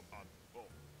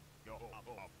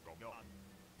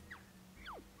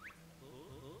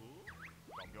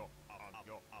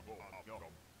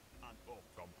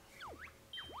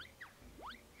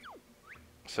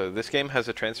 So this game has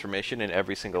a transformation in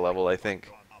every single level, I think.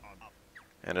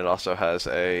 And it also has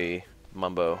a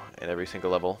Mumbo in every single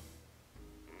level.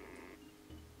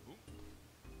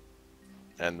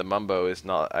 And the Mumbo is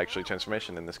not actually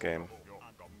transformation in this game.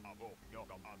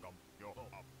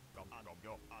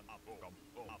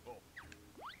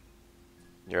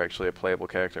 You're actually a playable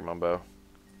character, Mumbo.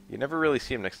 You never really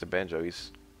see him next to Banjo.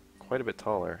 He's quite a bit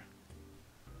taller.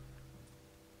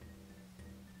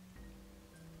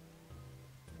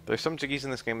 There's some jiggies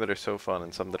in this game that are so fun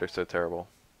and some that are so terrible.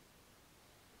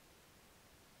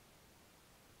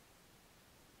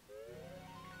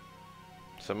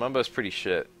 So Mumbo's pretty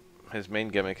shit. His main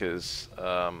gimmick is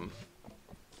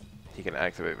he can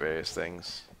activate various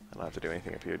things. I don't have to do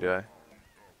anything up here, do I?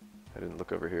 I didn't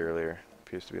look over here earlier.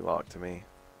 Appears to be locked to me.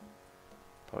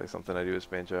 Probably something I do as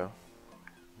Banjo.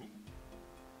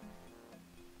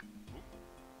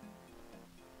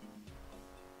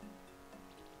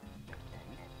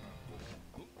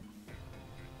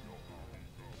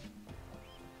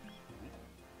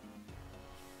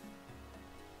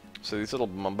 So these little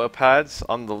Mumbo pads,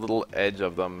 on the little edge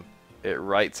of them, it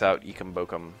writes out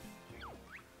Ekumbokum.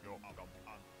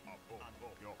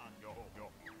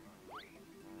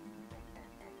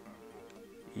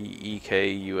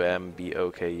 E-E-K-U-M-B-O-K-U-M.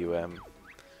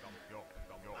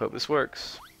 Hope this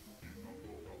works.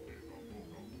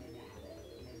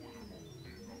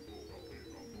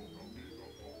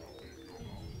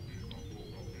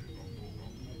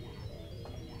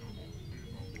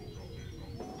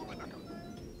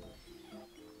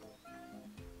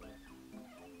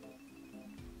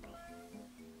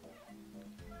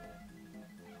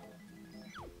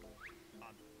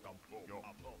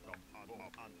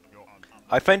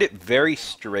 I find it very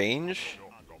strange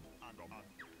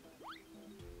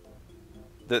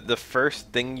that the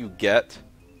first thing you get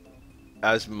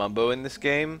as Mumbo in this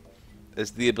game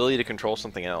is the ability to control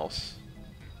something else.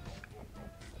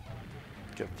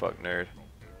 Get fucked, nerd.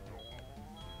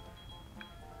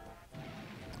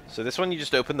 So this one you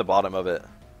just open the bottom of it.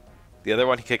 The other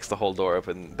one he kicks the whole door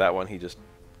open. That one he just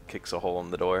kicks a hole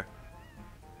in the door.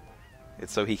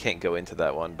 It's so he can't go into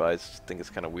that one, but I just think it's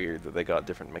kind of weird that they got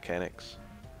different mechanics.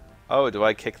 Oh, do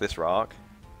I kick this rock?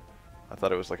 I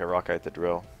thought it was like a rock I had to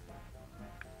drill.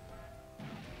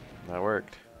 That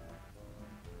worked.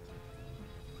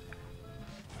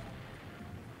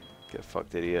 Get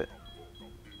fucked, idiot.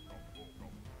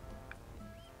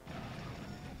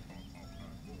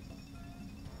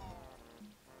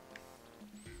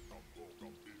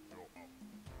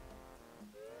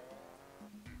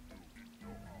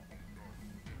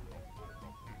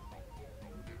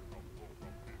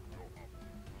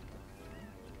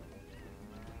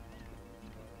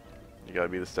 You gotta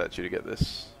be the statue to get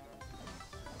this.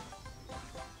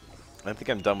 I think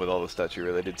I'm done with all the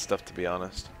statue-related stuff, to be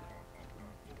honest.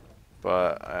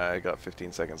 But I got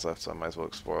 15 seconds left, so I might as well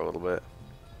explore a little bit.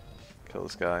 Kill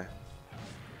this guy.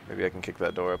 Maybe I can kick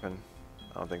that door open.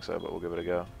 I don't think so, but we'll give it a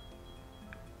go.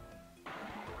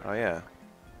 Oh yeah.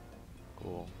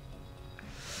 Cool.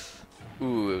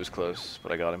 Ooh, it was close,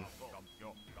 but I got him.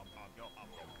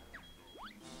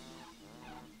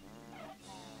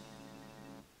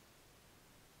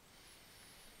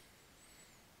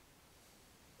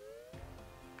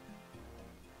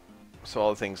 So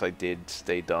all the things I did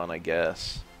stay done, I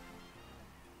guess.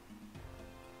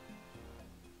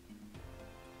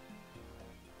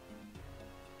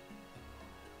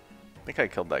 I think I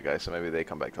killed that guy, so maybe they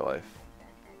come back to life.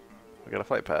 We got a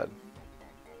flight pad.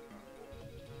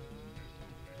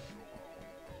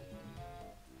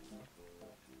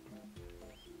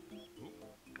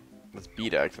 Let's B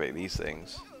to activate these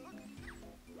things.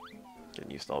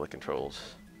 Getting used to all the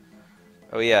controls.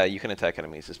 Oh yeah, you can attack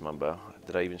enemies as Mumbo.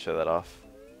 Did I even show that off?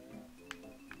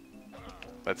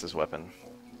 That's his weapon.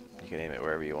 You can aim it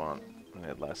wherever you want. And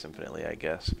it lasts infinitely, I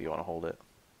guess, if you want to hold it.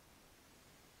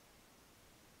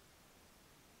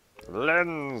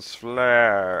 Lens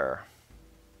flare!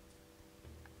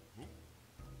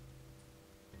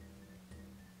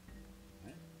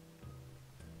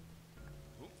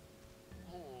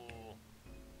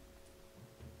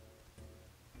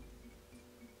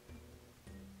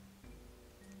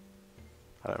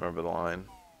 I don't remember the line.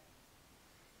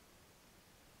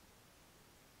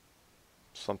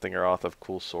 Something or off of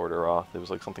cool sword or off. It was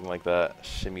like something like that.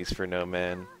 Shimmies for no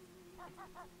man.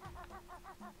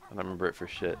 I don't remember it for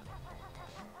shit.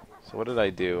 So what did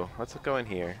I do? Let's go in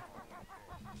here.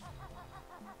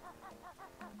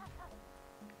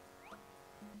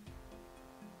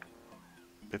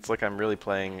 It's like I'm really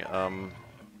playing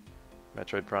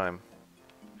Metroid Prime.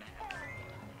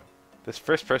 This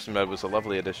first person mode was a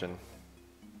lovely addition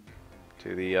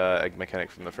to the egg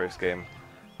mechanic from the first game.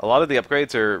 A lot of the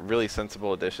upgrades are really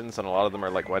sensible additions, and a lot of them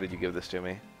are like, why did you give this to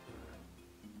me?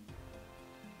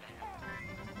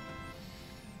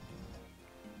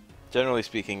 Generally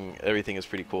speaking, everything is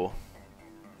pretty cool.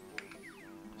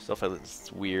 Stuff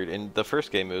is weird. In the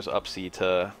first game, it was up C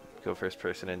to go first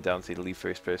person and down C to leave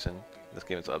first person. In this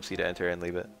game, it's up C to enter and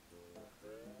leave it.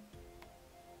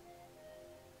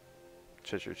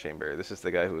 Treasure chamber. This is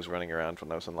the guy who was running around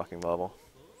when I was unlocking the level.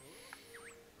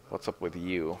 What's up with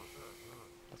you?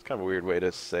 That's kind of a weird way to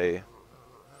say.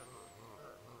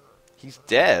 He's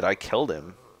dead. I killed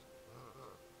him.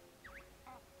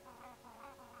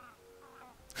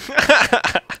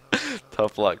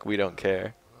 Tough luck. We don't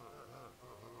care.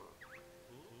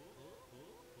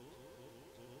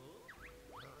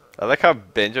 I like how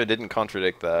Banjo didn't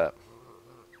contradict that.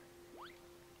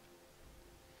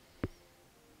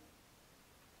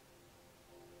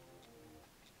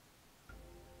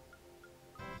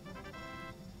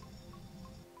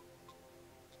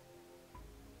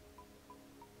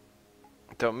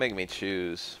 Don't make me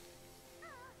choose.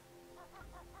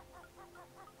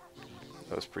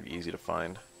 That was pretty easy to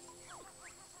find.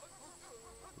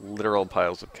 Literal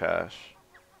piles of cash.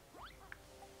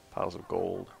 Piles of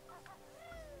gold.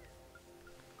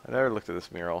 I never looked at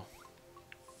this mural.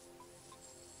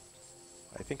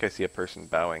 I think I see a person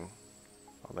bowing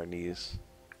on their knees.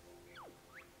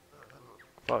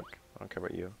 Fuck, I don't care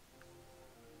about you.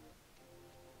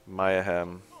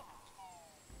 Mayahem.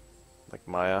 Like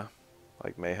Maya.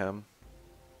 Like mayhem.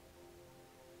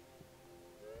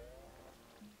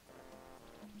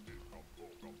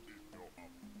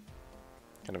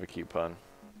 Kind of a cute pun.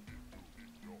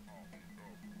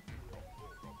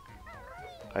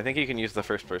 I think you can use the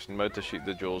first person mode to shoot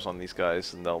the jewels on these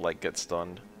guys and they'll like get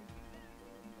stunned.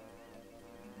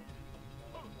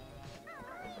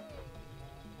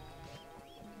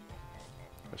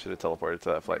 I should have teleported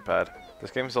to that flight pad.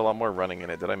 This game has a lot more running in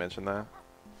it, did I mention that?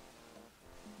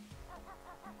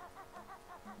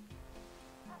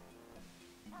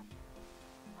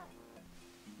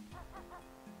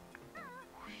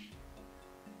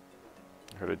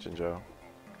 I heard a Jinjo.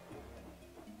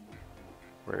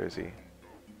 Where is he?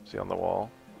 Is he on the wall?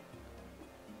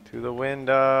 To the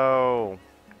window!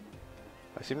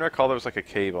 I seem to recall there was like a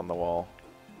cave on the wall.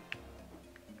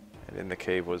 And in the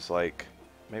cave was like...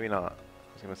 Maybe not.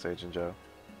 I was gonna say Jinjo.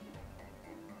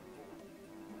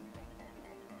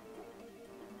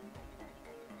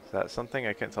 Is that something?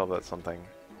 I can't tell if that's something.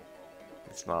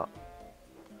 It's not.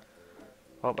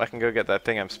 Well, I can go get that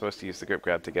thing I'm supposed to use the grip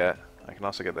grab to get. I can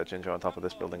also get that Jinjo on top of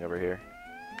this building over here.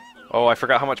 Oh, I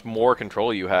forgot how much more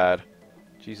control you had.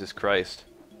 Jesus Christ.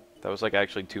 That was like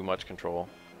actually too much control.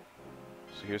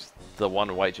 So here's the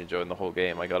one white Jinjo in the whole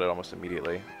game. I got it almost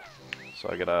immediately. So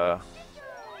I get a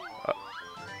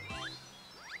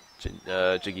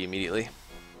Jiggy immediately.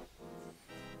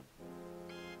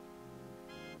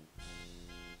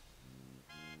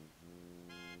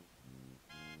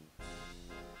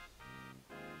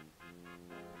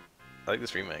 I like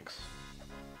this remix.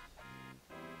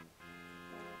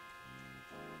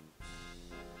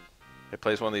 It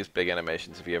plays one of these big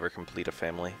animations if you ever complete a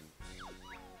family.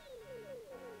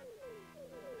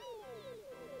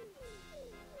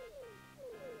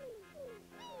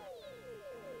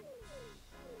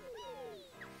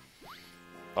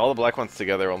 All the black ones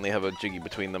together only have a Jiggy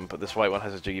between them, but this white one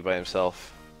has a Jiggy by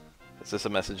himself. Is this a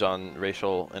message on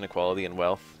racial inequality and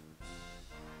wealth?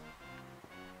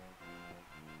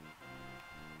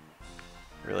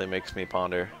 Really makes me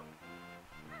ponder.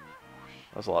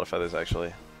 That was a lot of feathers,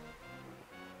 actually.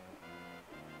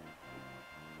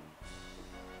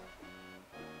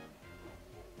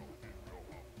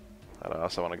 I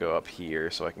also want to go up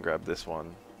here so I can grab this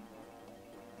one.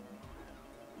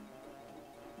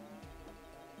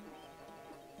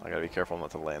 I gotta be careful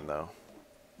not to land, though.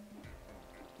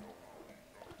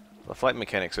 The flight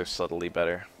mechanics are subtly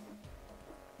better.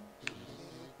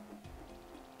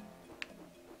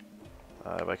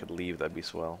 If I could leave, that'd be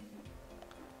swell.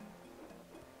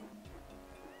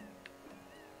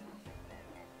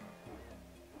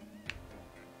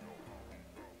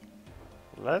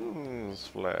 Lens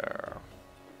flare.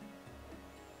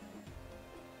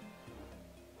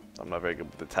 I'm not very good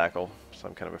with the tackle, so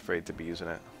I'm kind of afraid to be using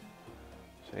it.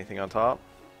 Is there anything on top?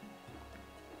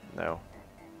 No.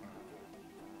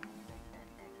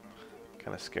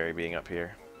 Kind of scary being up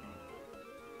here.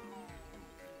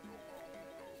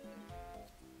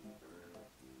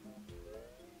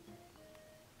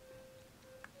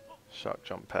 Shock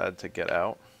jump pad to get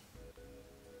out.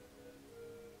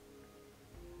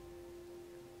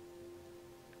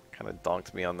 Kind of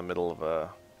donked me on the middle of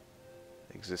a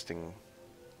existing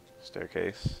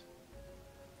staircase.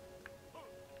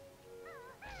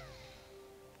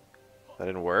 That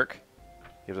didn't work.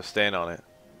 You have to stand on it.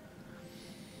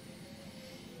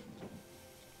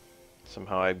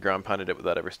 Somehow I ground pounded it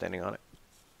without ever standing on it.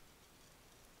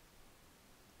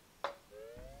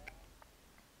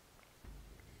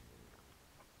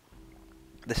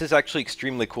 This is actually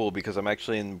extremely cool because I'm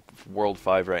actually in World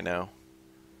 5 right now.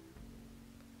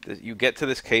 You get to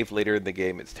this cave later in the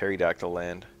game, it's Pterodactyl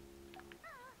Land.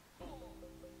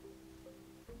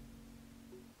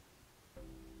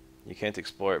 You can't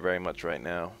explore it very much right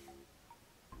now.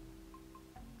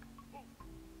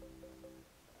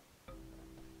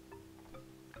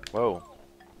 Whoa.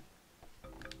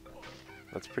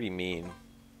 That's pretty mean.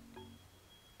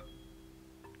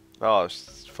 Oh,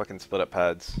 it's fucking split up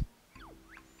pads.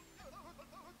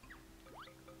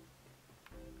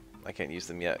 I can't use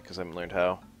them yet because I haven't learned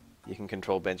how. You can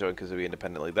control Banjo and Kazooie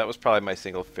independently. That was probably my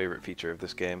single favorite feature of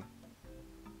this game.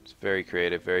 It's very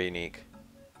creative, very unique.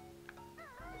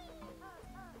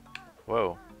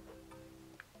 Whoa.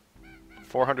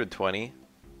 420?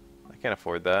 I can't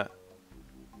afford that.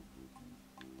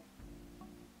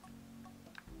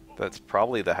 That's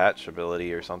probably the hatch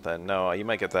ability or something. No, you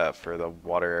might get that for the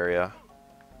water area.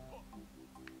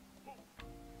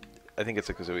 I think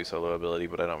it's a Kazooie solo ability,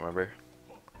 but I don't remember.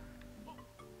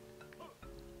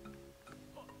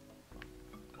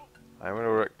 I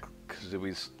wonder what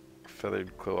Kazooie's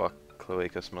feathered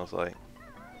cloaca smells like.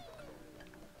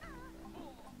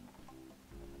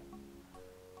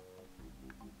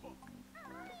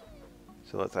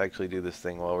 So let's actually do this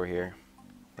thing while we're here.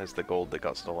 There's the gold that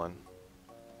got stolen.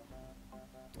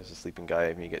 There's a sleeping guy.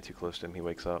 If you get too close to him, he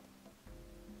wakes up.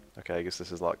 Okay, I guess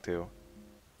this is locked too.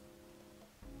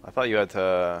 I thought you had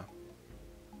to...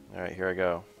 Alright, here I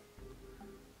go.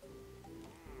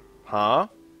 Huh?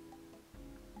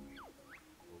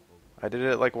 I did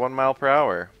it at like 1 mile per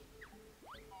hour.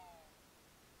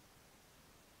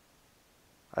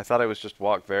 I thought I was just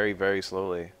walk very, very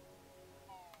slowly.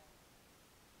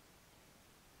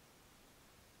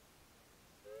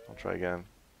 I'll try again.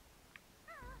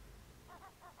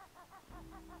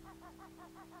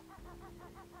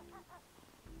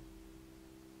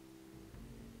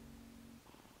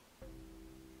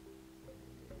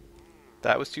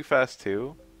 That was too fast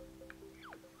too.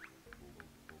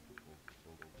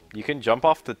 You can jump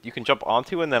off the, you can jump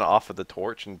onto and then off of the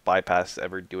torch and bypass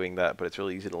ever doing that, but it's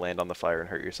really easy to land on the fire and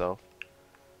hurt yourself.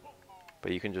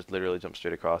 But you can just literally jump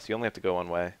straight across. You only have to go one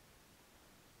way.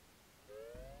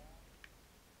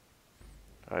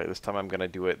 Alright, this time I'm gonna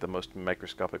do it the most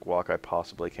microscopic walk I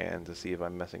possibly can to see if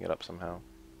I'm messing it up somehow.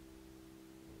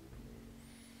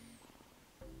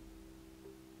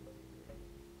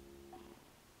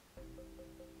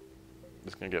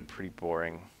 It's gonna get pretty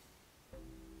boring.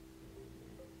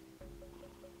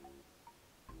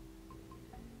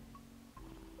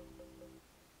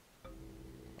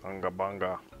 Bunga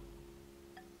bunga.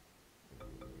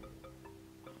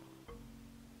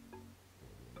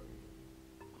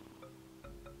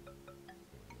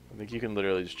 I think you can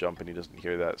literally just jump and he doesn't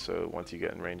hear that, so once you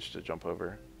get in range to jump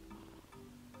over.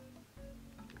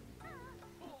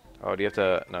 Oh, do you have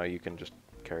to... No, you can just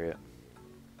carry it.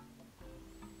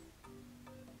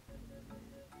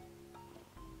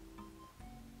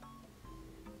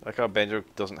 I like how Banjo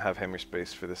doesn't have hammer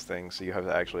space for this thing, so you have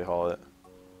to actually haul it.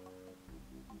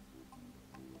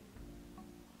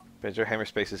 Banjo hammer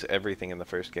space is everything in the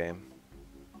first game.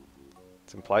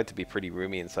 It's implied to be pretty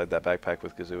roomy inside that backpack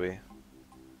with Kazooie.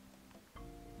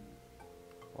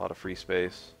 A lot of free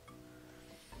space.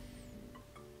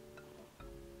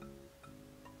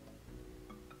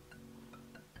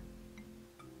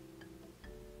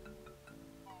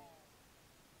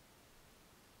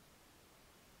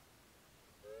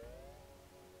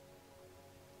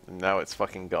 And now it's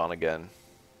fucking gone again.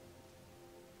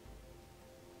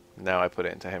 Now I put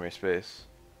it into hammer space.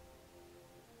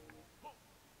 I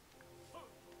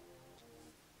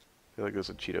feel like there's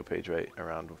a Cheeto page right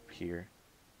around here.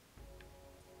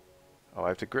 Oh, I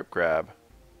have to grip grab.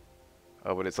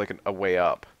 Oh, but it's like a way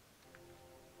up.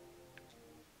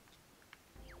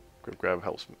 Grip grab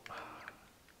helps me.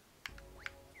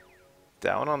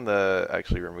 Down on the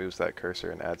actually removes that cursor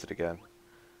and adds it again.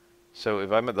 So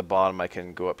if I'm at the bottom, I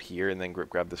can go up here and then grip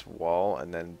grab this wall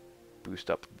and then boost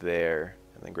up there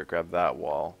and then grip grab that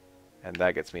wall. And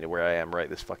that gets me to where I am right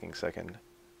this fucking second.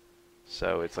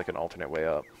 So it's like an alternate way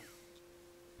up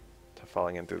to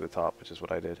falling in through the top, which is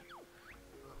what I did.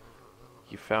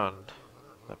 You found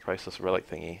that priceless relic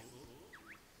thingy.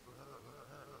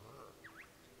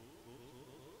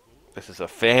 This is a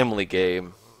family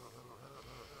game.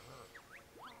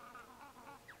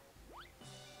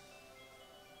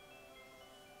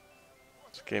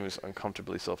 This game is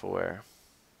uncomfortably self-aware.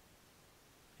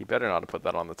 You better not have put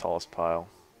that on the tallest pile.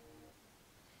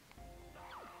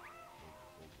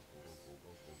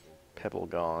 Pebble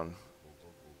gone.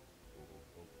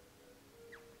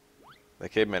 The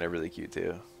cavemen are really cute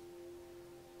too.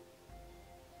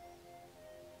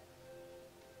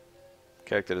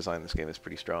 Character design in this game is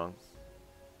pretty strong.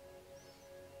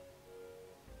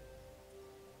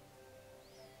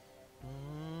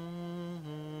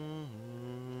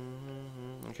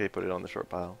 Okay, put it on the short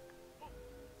pile.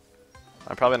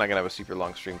 I'm probably not gonna have a super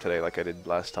long stream today like I did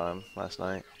last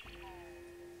night.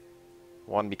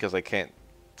 One, because I can't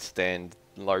stand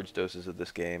large doses of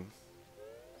this game.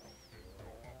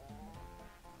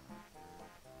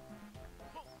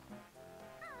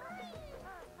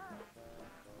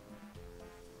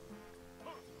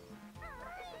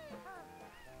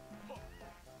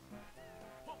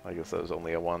 I guess that was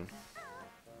only a 1.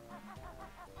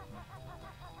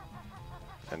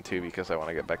 And 2, because I want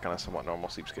to get back on a somewhat normal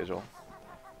sleep schedule.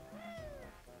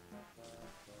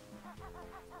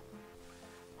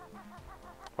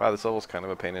 Wow, this level's kind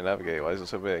of a pain to navigate. Why is it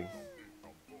so big?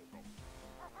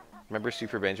 Remember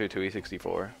Super Banjo Tooie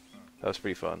 64? That was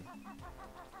pretty fun.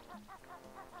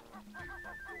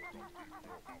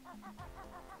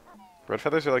 Red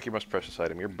feathers are like your most precious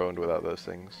item. You're boned without those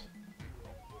things.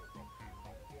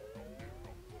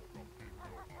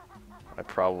 I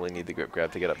probably need the grip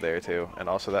grab to get up there too, and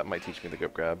also that might teach me the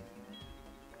grip grab.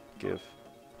 Give.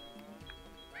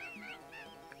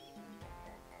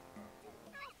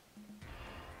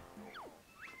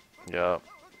 Yup.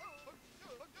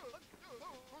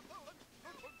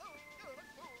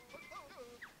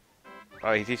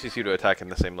 Oh, he teaches you to attack in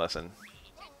the same lesson.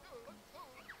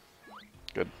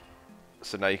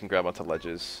 so now you can grab onto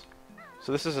ledges.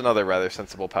 So this is another rather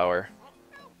sensible power.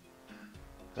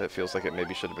 It feels like it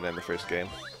maybe should have been in the first game.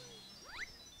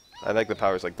 I like the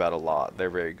powers like that a lot. They're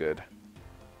very good.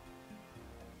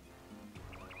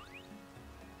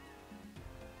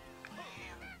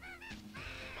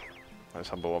 There's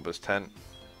Humbawamba's tent.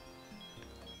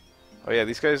 Oh yeah,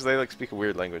 these guys, they like speak a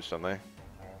weird language, don't they?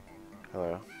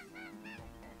 Hello.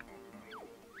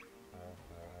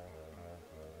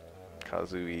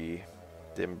 Kazooie.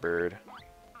 Dimbird.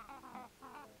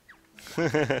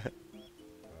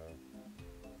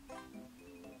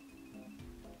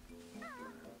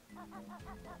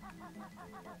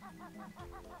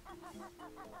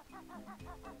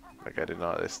 Like I did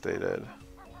not stay dead.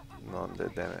 None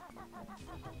did, damn it.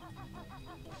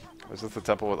 Was this the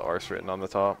temple with Arse written on the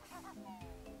top?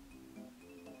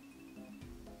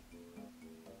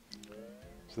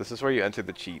 So this is where you enter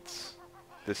the cheats.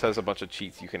 This has a bunch of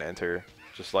cheats you can enter,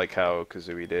 just like how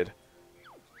Kazooie did.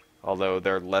 Although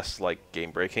they're less like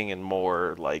game-breaking and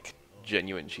more like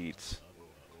genuine cheats.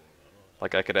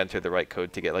 Like I could enter the right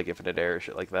code to get like infinite air or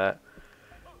shit like that.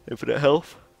 Infinite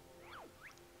health.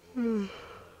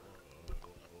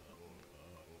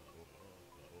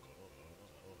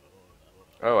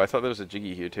 Oh, I thought there was a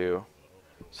Jiggy here too.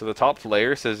 So the top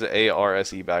layer says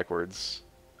A-R-S-E backwards.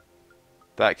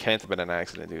 That can't have been an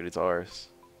accident, dude. It's ours.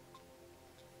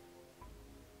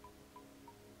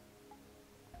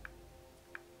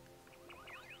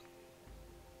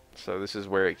 So this is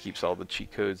where it keeps all the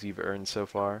cheat codes you've earned so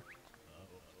far.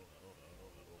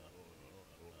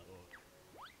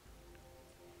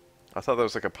 I thought that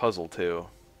was like a puzzle too.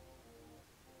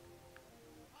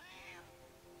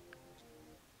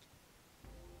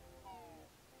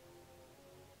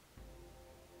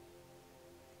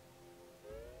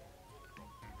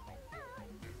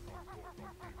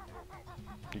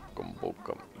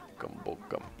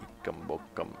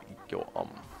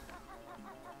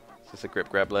 Is this a grip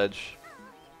grab ledge?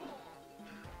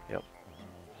 Yep.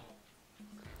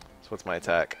 So what's my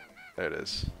attack? There it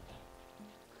is.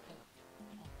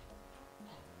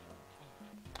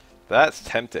 That's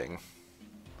tempting.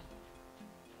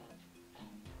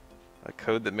 A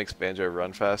code that makes Banjo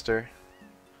run faster?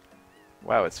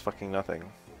 Wow, it's fucking nothing.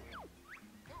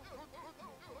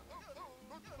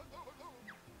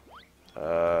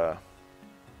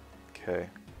 Okay.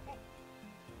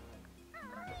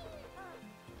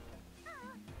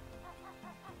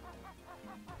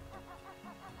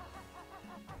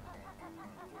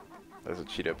 There's a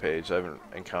Cheeto page. I haven't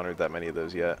encountered that many of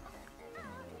those yet.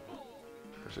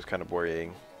 Which is kind of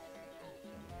worrying.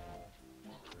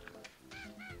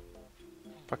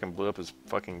 Fucking blew up his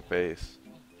fucking face.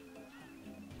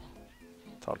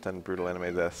 Top 10 brutal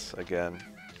anime deaths again.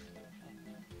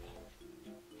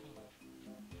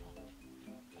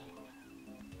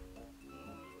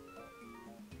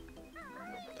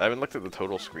 I haven't looked at the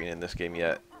total screen in this game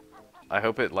yet. I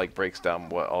hope it like breaks down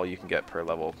what all you can get per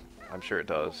level. I'm sure it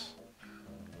does.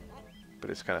 But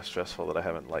it's kind of stressful that I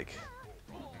haven't like,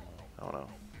 I don't know.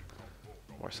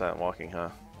 More silent walking, huh?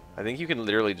 I think you can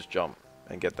literally just jump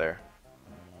and get there.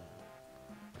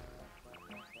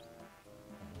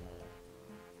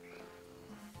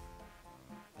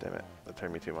 Damn it, that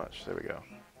turned me too much. There we go.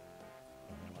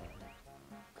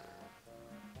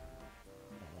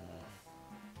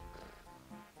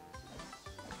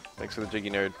 Thanks for the Jiggy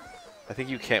nerd. I think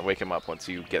you can't wake him up once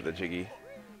you get the Jiggy.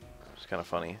 Which is kind of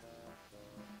funny.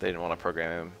 They didn't want to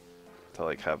program him to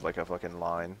like have like a fucking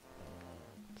line.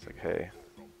 It's like, hey,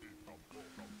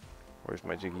 where's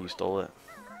my Jiggy? You stole it.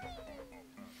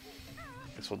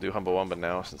 Guess we'll do Humbawamba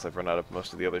now since I've run out of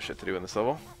most of the other shit to do in this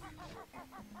level.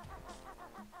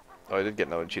 Oh, I did get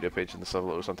another Cheeto page in this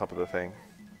level. It was on top of the thing.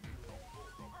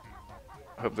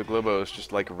 I hope the Globo is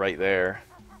just like right there.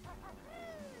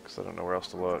 Because I don't know where else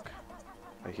to look.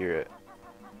 I hear it.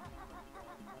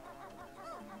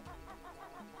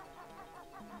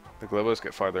 The Globos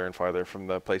get farther and farther from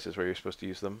the places where you're supposed to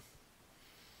use them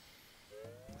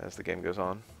as the game goes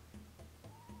on.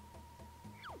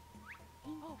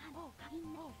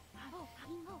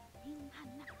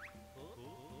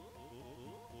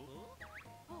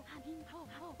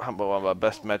 Humbawamba,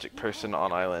 best magic person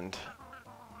on island.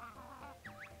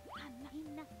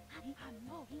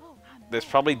 There's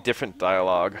probably different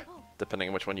dialogue depending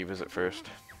on which one you visit first.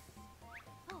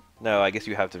 No, I guess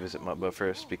you have to visit Mumbo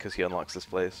first because he unlocks this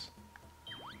place.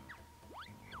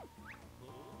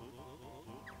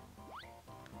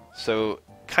 So,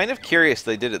 kind of curious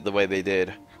they did it the way they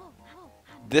did.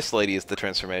 This lady is the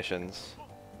transformations.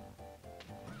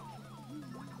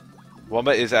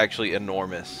 Wamba is actually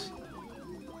enormous.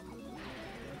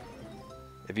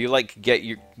 If you like get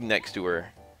your next to her,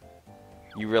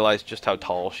 you realize just how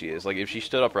tall she is. Like, if she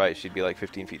stood upright, she'd be like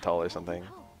 15 feet tall or something.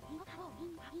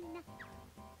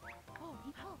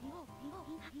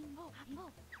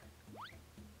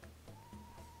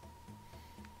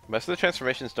 Most of the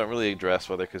transformations don't really address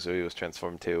whether Kazooie was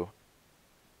transformed too.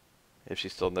 If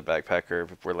she's still in the backpack or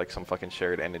if we're like some fucking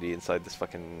shared entity inside this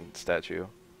fucking statue.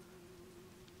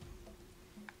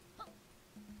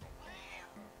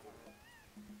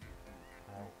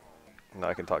 Now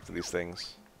I can talk to these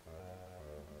things.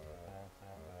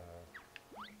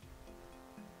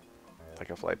 Like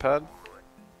a flight pad?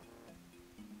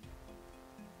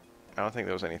 I don't think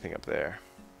there was anything up there.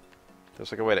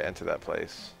 There's like a way to enter that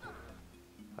place.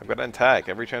 I've got an attack.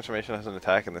 Every transformation has an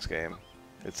attack in this game.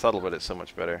 It's subtle, but it's so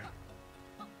much better.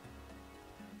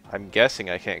 I'm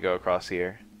guessing I can't go across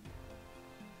here.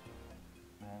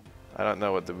 I don't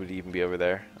know what would even be over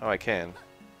there. Oh, I can.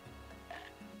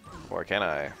 Or can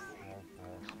I?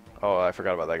 Oh, I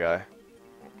forgot about that guy.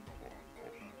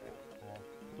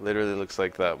 Literally looks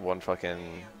like that one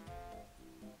fucking...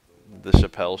 The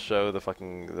Chappelle Show,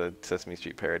 the Sesame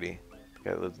Street parody. The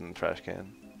guy that lives in the trash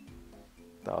can.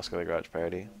 The Oscar the Grouch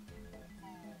parody.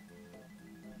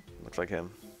 Looks like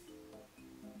him.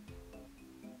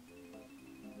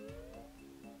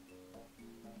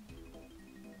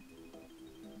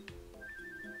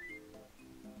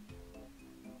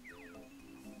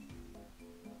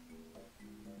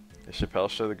 Is Chappelle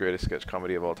Show the greatest sketch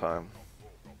comedy of all time?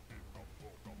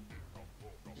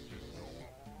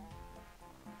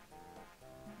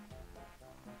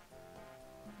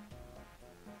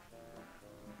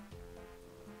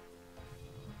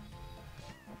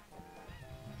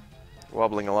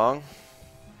 Wobbling along.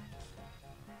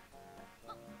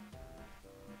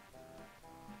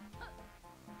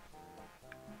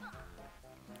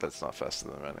 That's not faster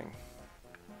than running.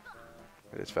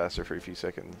 It is faster for a few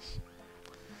seconds.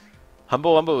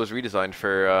 Humble Wumbo was redesigned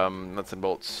for Nuts and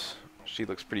Bolts. She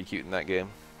looks pretty cute in that game.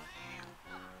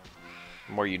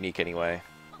 More unique anyway.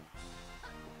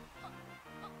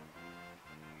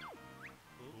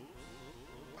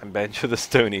 I'm Banjo the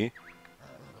Stony.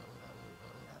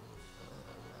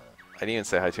 I didn't even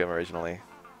say hi to him originally.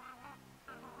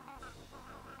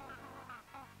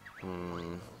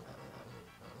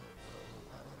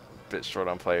 Bit short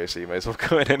on players, so you might as well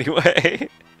go in anyway.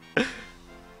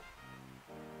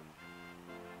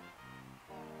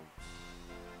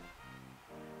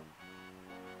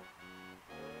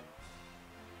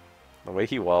 The way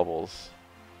he wobbles.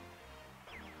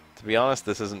 To be honest,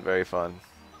 this isn't very fun.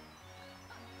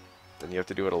 Then you have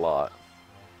to do it a lot.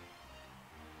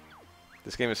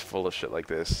 This game is full of shit like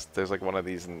this. There's like one of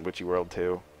these in Witchy World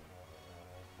too.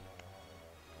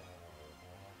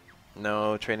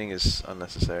 No, training is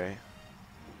unnecessary.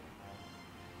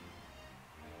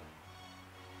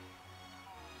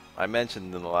 I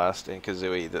mentioned in the last in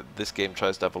Kazooie that this game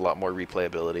tries to have a lot more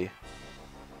replayability.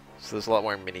 So there's a lot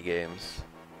more mini games.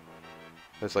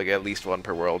 There's like at least one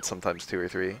per world, sometimes 2 or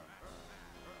 3.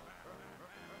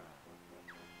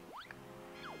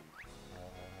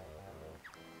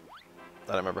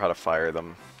 I don't remember how to fire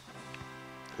them.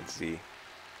 Let's see.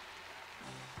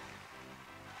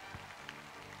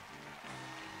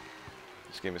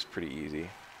 This game is pretty easy.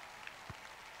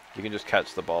 You can just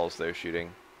catch the balls they're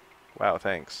shooting. Wow,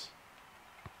 thanks.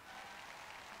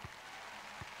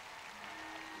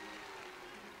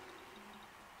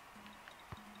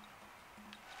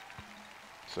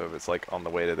 So if it's like on the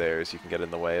way to theirs, you can get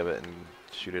in the way of it and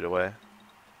shoot it away.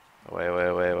 Away, away,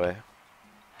 away, away.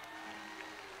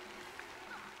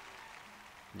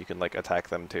 You can like attack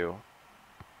them too.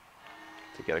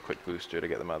 To get a quick booster to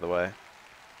get them out of the way.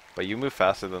 But you move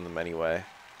faster than them anyway.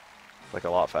 Like a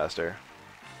lot faster.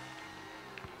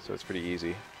 So it's pretty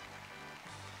easy.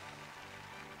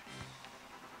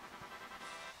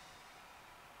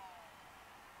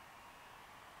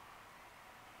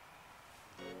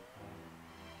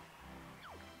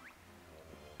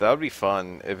 That would be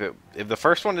fun if the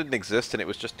first one didn't exist and it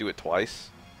was just do it twice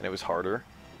and it was harder.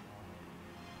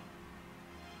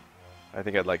 I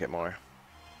think I'd like it more.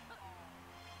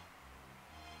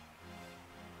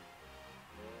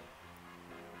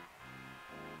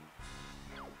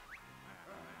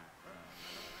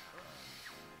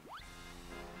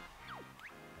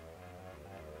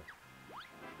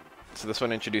 So this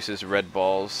one introduces red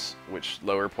balls, which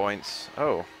lower points.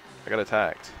 Oh, I got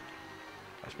attacked.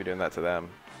 I should be doing that to them.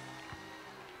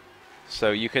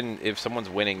 So you can, if someone's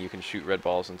winning, you can shoot red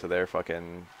balls into their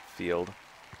fucking field.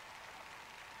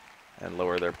 And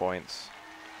lower their points.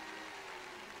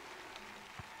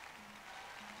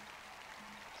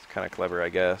 It's kind of clever, I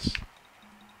guess.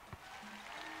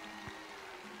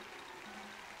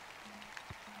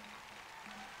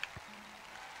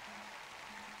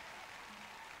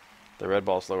 red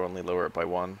balls only lower it by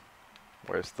 1,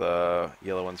 whereas the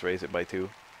yellow ones raise it by 2.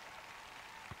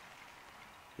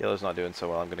 Yellow's not doing so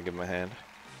well. I'm going to give him a hand.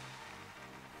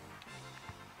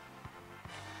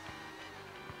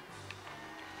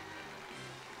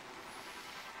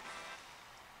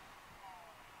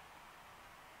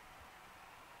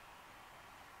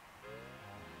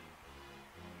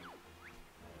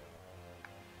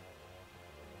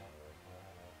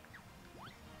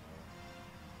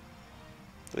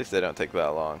 At least they don't take that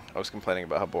long. I was complaining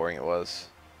about how boring it was.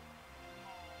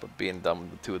 But being done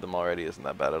with the 2 of them already isn't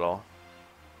that bad at all.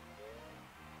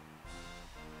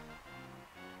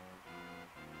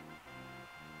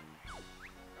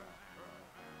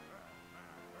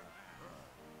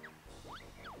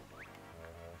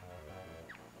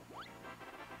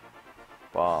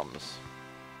 Bombs.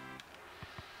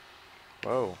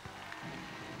 Whoa.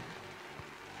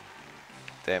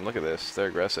 Damn, look at this. They're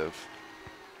aggressive.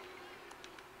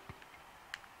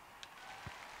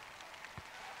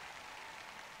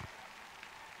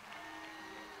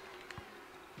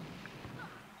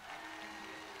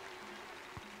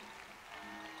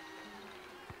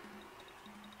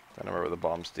 I don't remember what the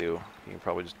bombs do. You can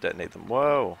probably just detonate them.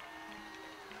 Whoa!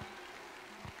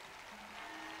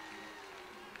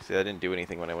 See, I didn't do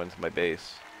anything when I went to my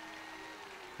base.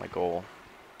 My goal.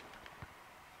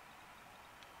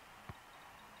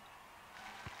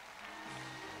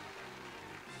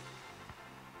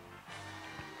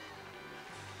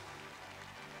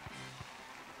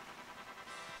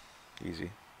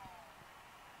 Easy.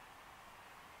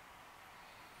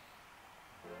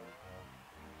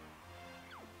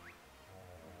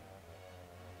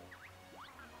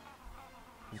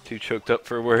 I'm too choked up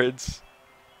for words.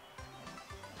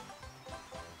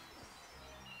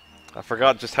 I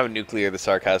forgot just how nuclear the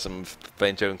sarcasm of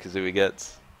Banjo and Kazooie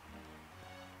gets.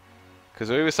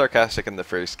 Kazooie was sarcastic in the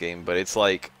first game, but it's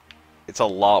like, it's a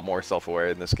lot more self-aware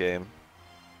in this game.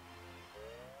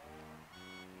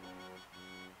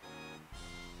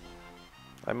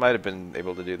 I might have been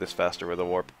able to do this faster with a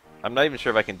warp. I'm not even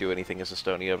sure if I can do anything as a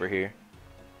Stony over here.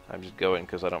 I'm just going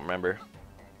because I don't remember.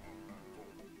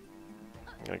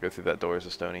 I'm gonna go through that door as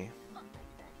a Stony.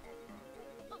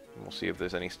 And we'll see if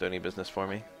there's any Stony business for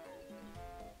me.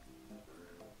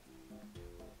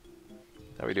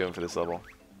 How are we doing for this level?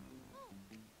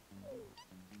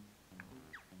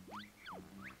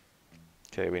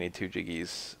 Okay, we need 2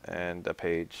 Jiggies and a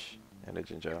Page and a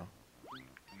Jinjo.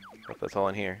 Hope that's all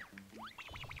in here.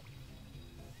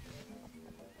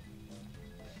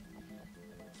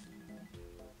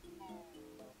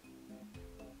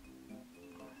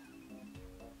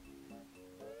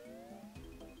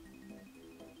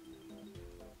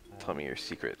 Tell me your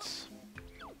secrets.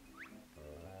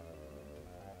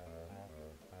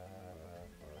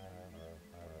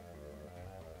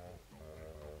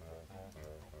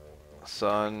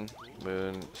 Sun,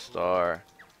 moon, star,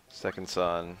 second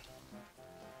sun.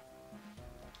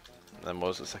 And then what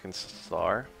was the second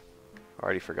star? I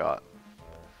already forgot.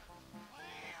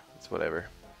 It's whatever.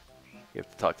 You have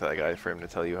to talk to that guy for him to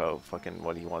tell you how fucking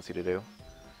what he wants you to do.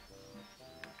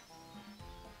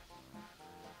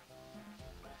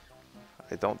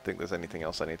 I don't think there's anything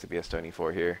else I need to be a Stony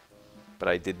for here, but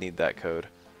I did need that code.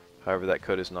 However, that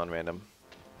code is non-random.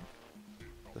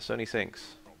 The Stony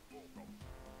sinks.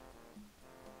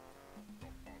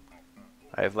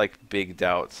 I have like big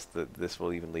doubts that this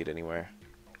will even lead anywhere.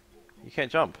 You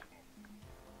can't jump.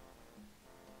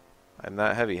 I'm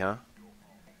that heavy, huh?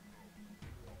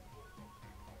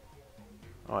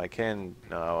 Oh, I can.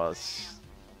 No, well,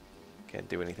 can't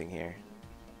do anything here.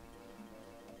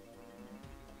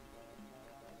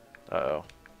 Uh-oh.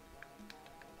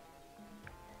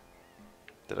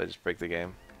 Did I just break the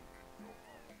game?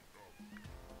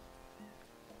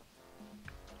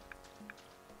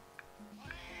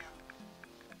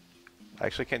 I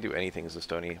actually can't do anything as a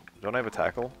Stony. Don't I have a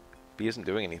tackle? B isn't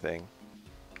doing anything.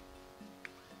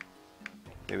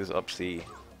 Maybe there's up C.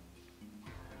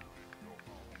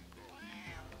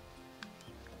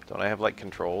 Don't I have like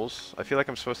controls? I feel like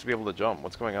I'm supposed to be able to jump.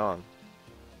 What's going on?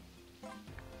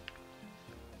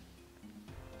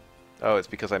 Oh, it's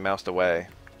because I moused away.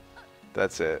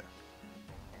 That's it.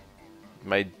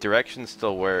 My directions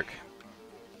still work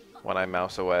when I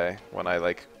mouse away, when I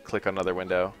like click on another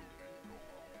window.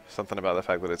 Something about the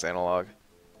fact that it's analog,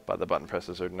 but the button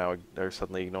presses are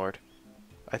suddenly ignored.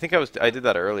 I think I did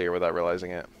that earlier without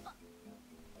realizing it.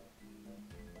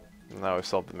 And now I've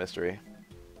solved the mystery.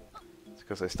 It's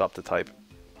because I stopped to type.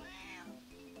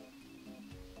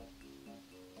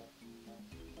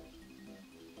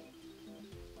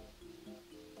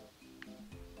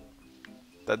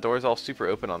 That door is all super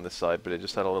open on this side, but it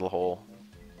just had a little hole.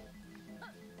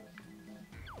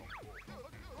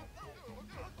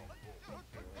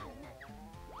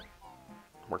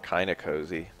 We're kind of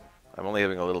cozy. I'm only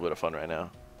having a little bit of fun right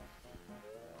now.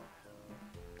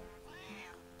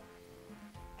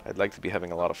 I'd like to be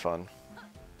having a lot of fun,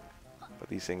 but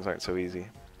these things aren't so easy.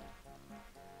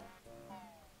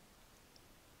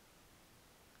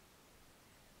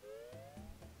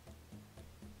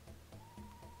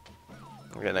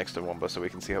 We'll get next to Wumba so we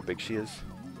can see how big she is.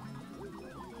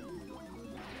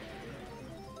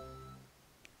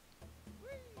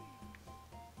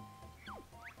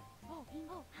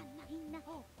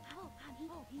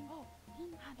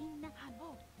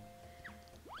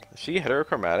 Is she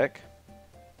heterochromatic?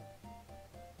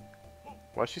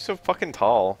 Why is she so fucking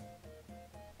tall?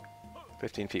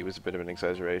 15 feet was a bit of an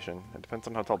exaggeration. It depends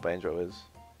on how tall Banjo is.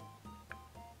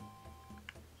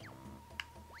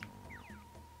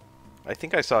 I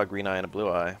think I saw a green eye and a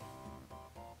blue eye.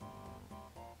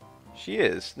 She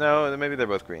is. No, maybe they're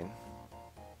both green.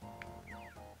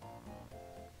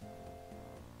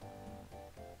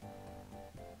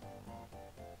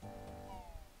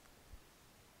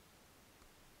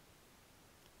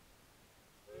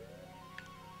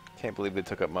 Can't believe they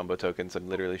took up Mumbo tokens. I'm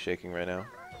literally shaking right now.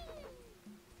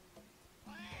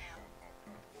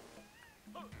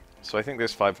 So I think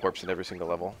there's 5 warps in every single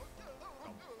level.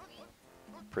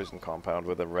 Prison compound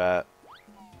with a rat.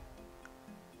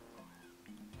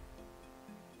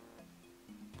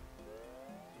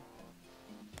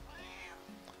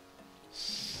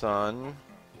 Sun.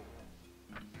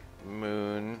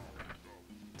 Moon.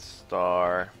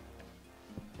 Star.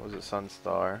 What was it? Sun,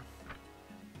 star.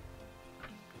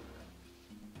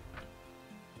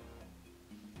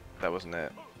 That wasn't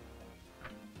it.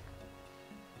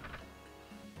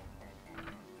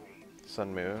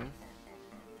 Sun, moon.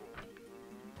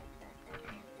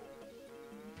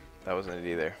 That wasn't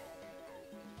it either.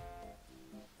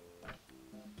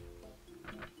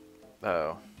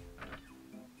 Oh.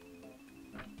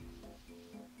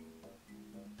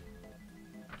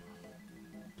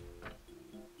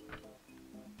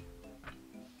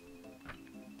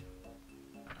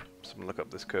 Someone look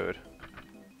up this code.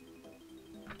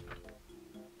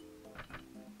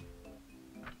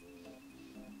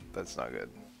 That's not good.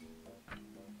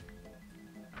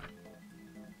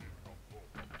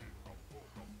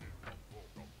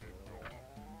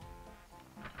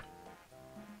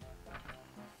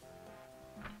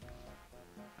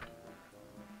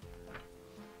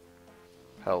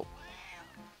 Help.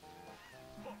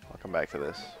 I'll come back to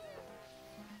this.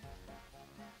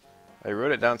 I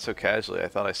wrote it down so casually, I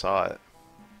thought I saw it.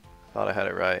 Thought I had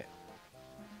it right.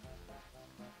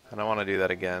 I don't want to do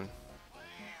that again.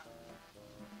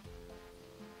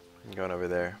 I'm going over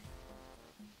there.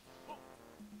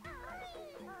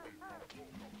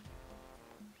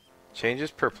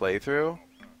 Changes per playthrough?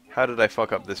 How did I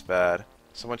fuck up this bad?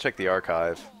 Someone check the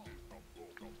archive.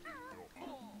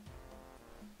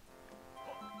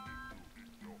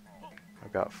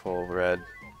 I've got full red.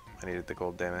 I needed the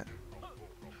gold, damn it.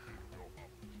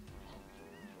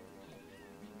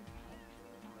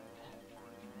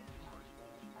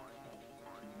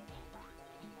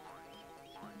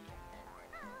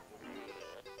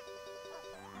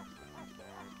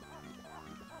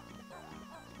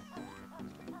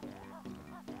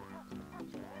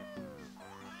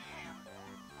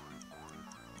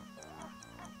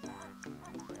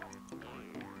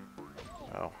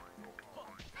 Oh.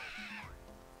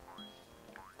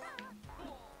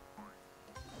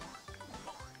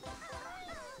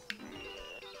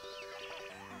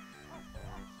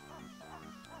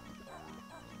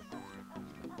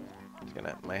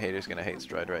 My hater's gonna hate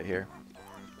Stride right here.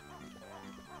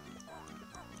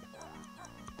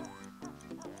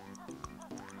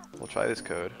 We'll try this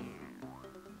code.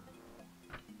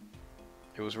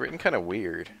 It was written kind of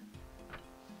weird.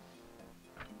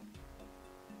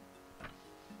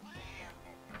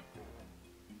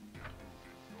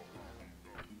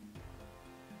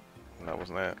 That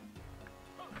wasn't it.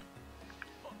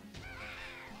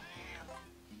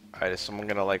 Alright, is someone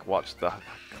gonna like watch the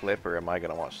clip or am I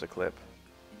gonna watch the clip?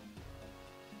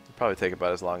 It'll probably take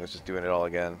about as long as just doing it all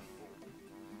again.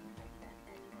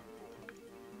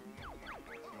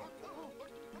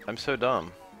 I'm so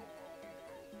dumb.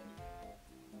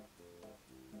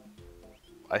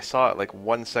 I saw it like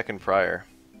 1 second prior.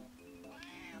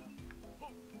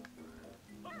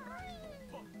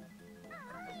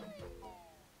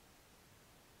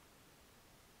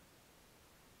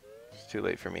 It's too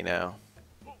late for me now.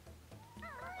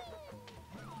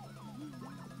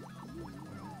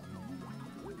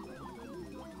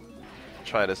 I'll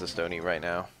try it as a Stony right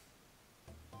now.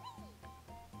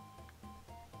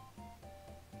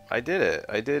 I did it.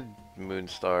 I did Moon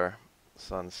Star,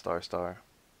 Sun Star Star.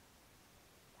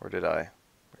 Or did I?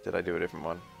 Or did I do a different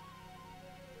one?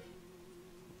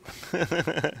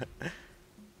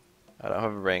 I don't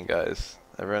have a brain, guys.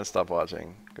 Everyone stop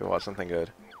watching. Go watch something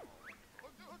good.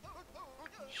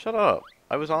 Shut up.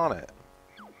 I was on it.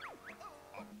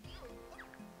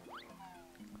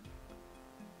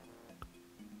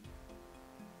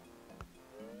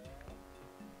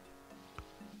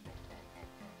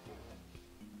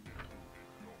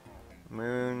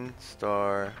 Moon,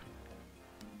 star,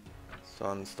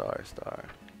 sun, star, star.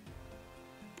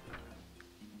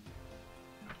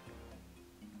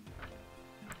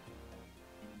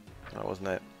 That wasn't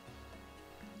it.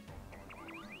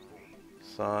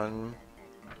 Sun,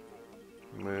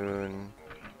 moon.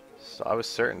 So I was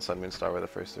certain sun, moon, star were the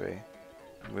first three.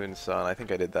 Moon, sun. I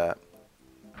think I did that.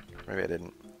 Maybe I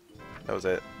didn't. That was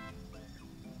it.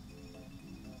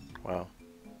 Wow.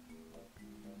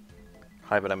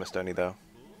 Hi, but I'm a Stony though.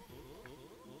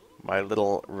 My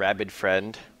little rabid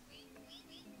friend,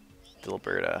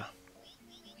 Dilberta.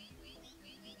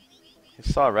 He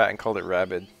saw a rat and called it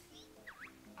rabid.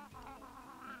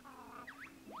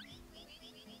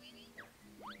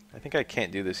 I think I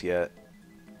can't do this yet.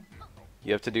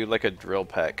 You have to do like a drill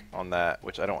peck on that,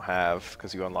 which I don't have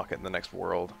because you unlock it in the next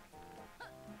world.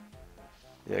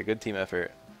 Yeah, good team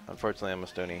effort. Unfortunately, I'm a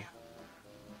Stony.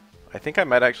 I think I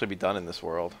might actually be done in this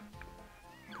world.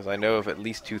 Because I know of at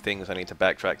least 2 things I need to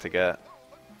backtrack to get.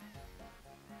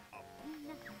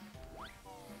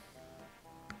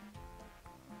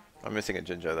 I'm missing a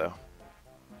Jinjo though.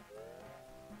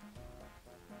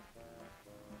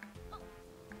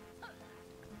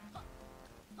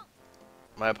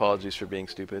 My apologies for being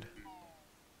stupid.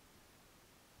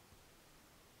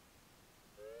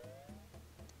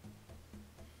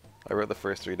 I wrote the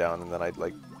first 3 down and then I'd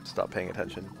like stopped paying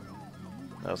attention.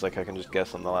 I was like, I can just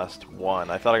guess on the last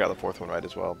one. I thought I got the 4th one right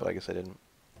as well, but I guess I didn't.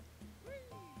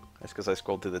 That's because I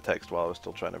scrolled through the text while I was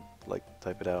still trying to like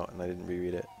type it out and I didn't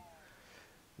reread it.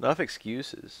 Enough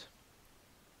excuses.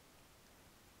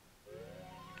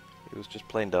 It was just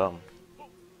plain dumb.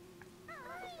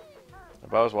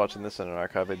 If I was watching this in an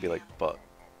archive, I'd be like, but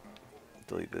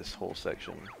delete this whole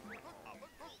section.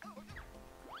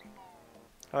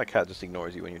 How that cat just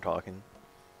ignores you when you're talking.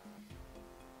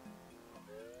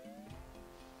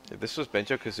 If this was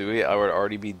Banjo Kazooie, I would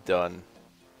already be done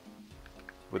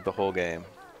with the whole game.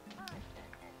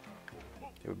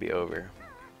 It would be over.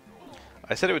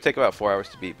 I said it would take about 4 hours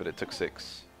to beat, but it took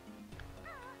 6.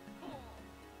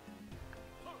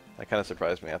 That kind of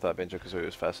surprised me. I thought Banjo Kazooie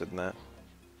was faster than that.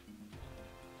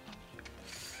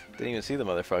 Didn't even see the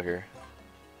motherfucker.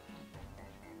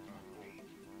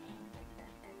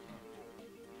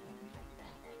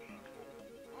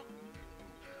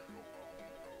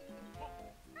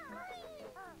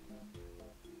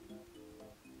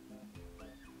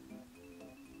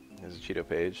 There's a Cheeto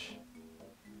page.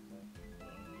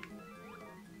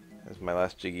 There's my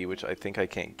last Jiggy, which I think I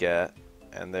can't get.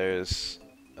 And there's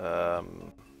a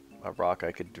rock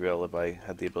I could drill if I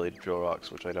had the ability to drill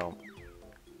rocks, which I don't.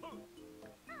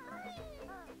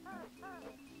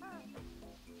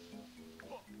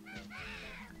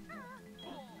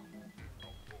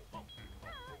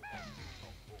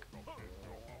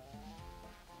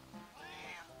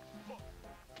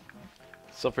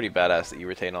 Still pretty badass that you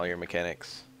retain all your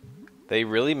mechanics. They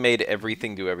really made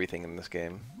everything do everything in this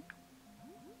game.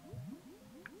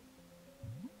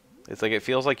 It's like it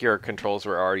feels like your controls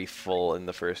were already full in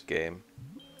the first game.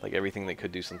 Like everything that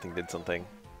could do something did something.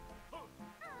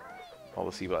 All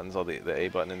the C buttons, all the A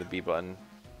button and the B button.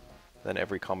 Then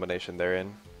every combination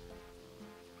therein.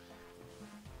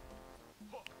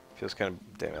 Feels kind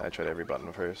of... Damn it, I tried every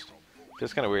button first.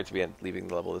 Feels kind of weird to be leaving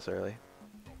the level this early.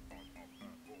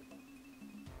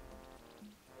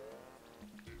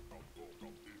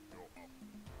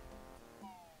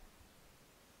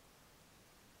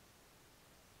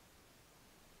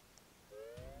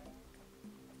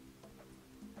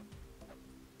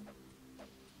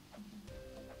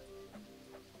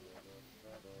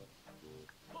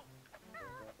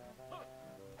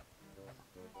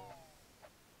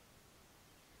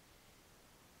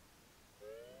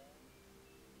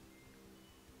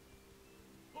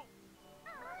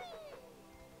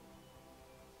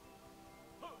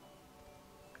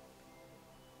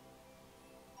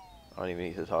 I don't even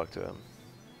need to talk to him.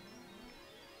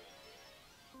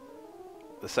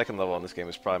 The second level in this game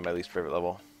is probably my least favorite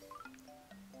level.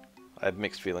 I have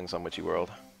mixed feelings on Witchy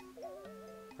World.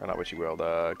 Or not Witchy World,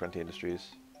 Grunty Industries.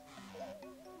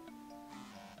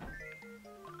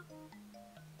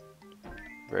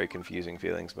 Very confusing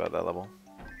feelings about that level.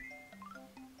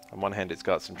 On one hand, it's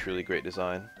got some truly great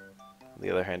design. On the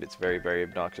other hand, it's very, very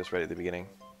obnoxious right at the beginning.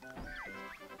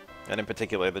 And in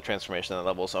particular, the transformation of that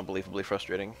level is unbelievably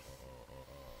frustrating.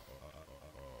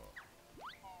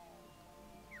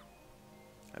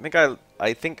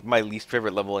 I think my least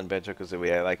favorite level in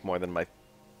Banjo-Kazooie I like more than my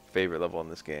favorite level in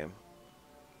this game.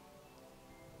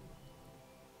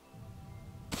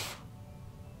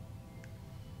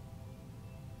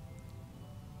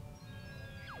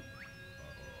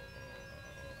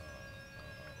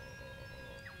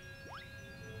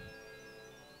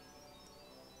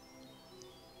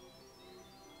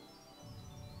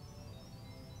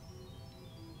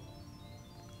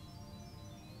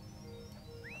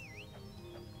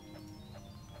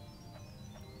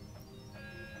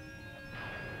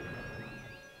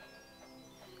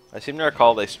 I seem to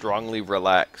recall they strongly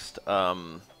relaxed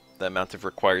the amount of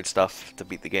required stuff to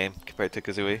beat the game compared to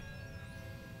Kazooie,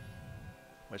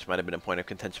 which might have been a point of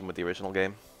contention with the original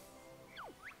game.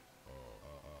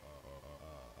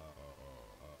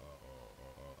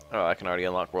 Oh, I can already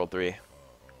unlock World 3.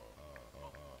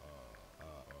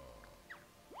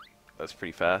 That's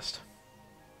pretty fast.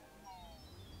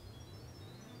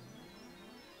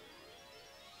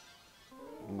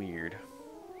 Weird.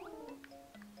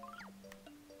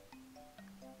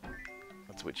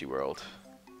 That's Witchy World.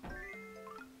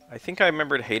 I think I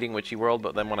remembered hating Witchy World,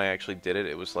 but then when I actually did it,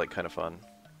 it was like kind of fun.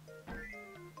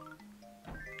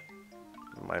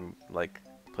 My like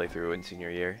playthrough in senior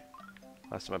year.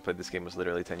 Last time I played this game was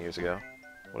literally 10 years ago.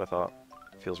 What I thought.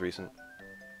 Feels recent.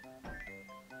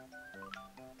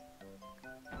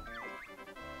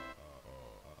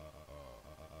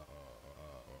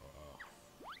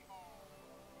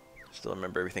 Still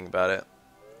remember everything about it.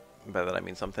 By that I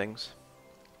mean some things.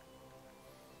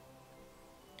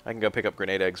 I can go pick up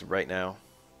grenade eggs right now.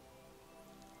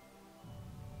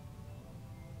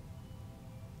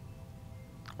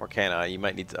 Or can I? You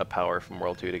might need a power from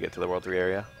World 2 to get to the World 3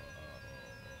 area.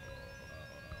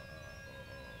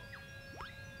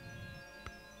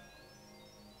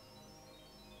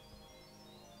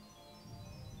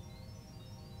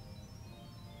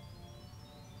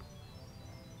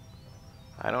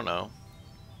 I don't know.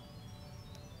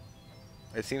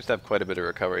 It seems to have quite a bit of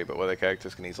recovery, but whether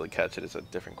characters can easily catch it is a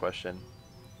different question.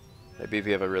 Maybe if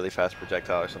you have a really fast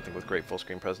projectile or something with great full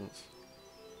screen presence.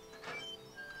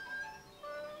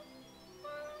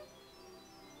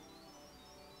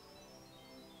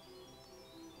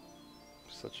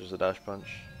 Such as a dash punch.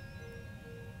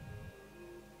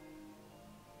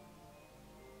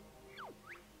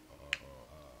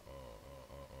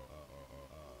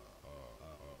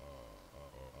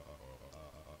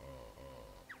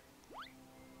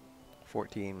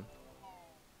 $14.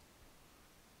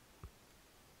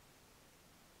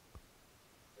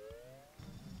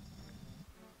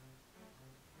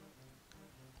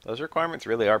 Those requirements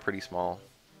really are pretty small.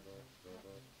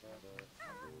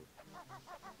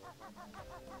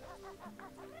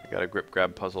 I got a grip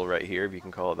grab puzzle right here, if you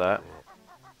can call it that.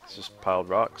 It's just piled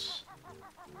rocks.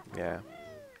 Yeah.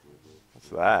 What's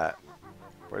that?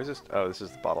 Where is this? Oh, this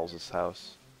is the Bottles'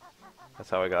 house. That's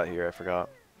how I got here, I forgot.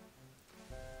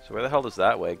 So where the hell does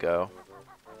that way go?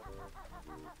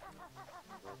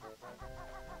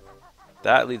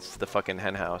 That leads to the fucking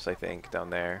hen house, I think, down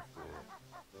there.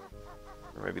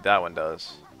 Or maybe that one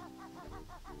does.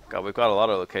 God, we've got a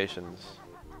lot of locations.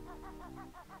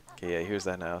 Okay, yeah, here's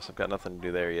the hen house. I've got nothing to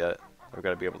do there yet. I've got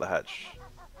to be able to hatch.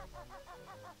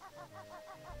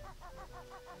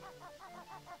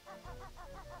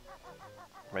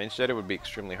 Range data would be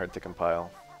extremely hard to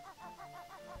compile.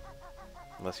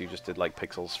 Unless you just did like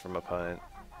pixels from opponent.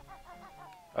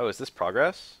 Oh, is this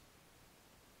progress?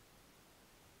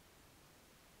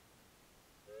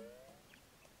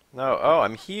 No, oh,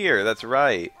 I'm here, that's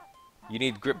right. You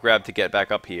need grip grab to get back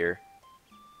up here.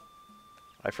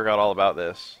 I forgot all about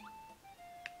this.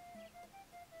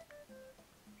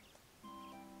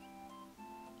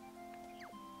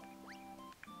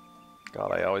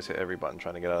 God, I always hit every button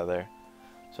trying to get out of there.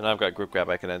 So now I've got grip grab,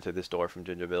 I can enter this door from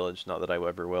Ginger Village, not that I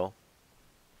ever will.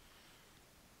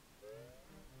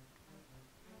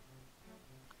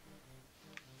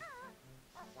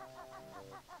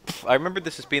 I remember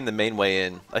this as being the main way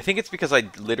in. I think it's because I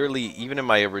literally, even in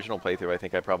my original playthrough, I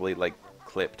think I probably, like,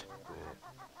 clipped.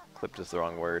 Clipped is the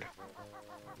wrong word.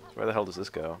 So where the hell does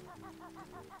this go?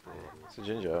 It's a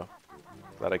Jinjo.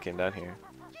 Glad I came down here.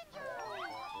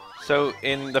 So,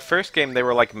 in the first game, they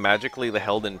were, like, magically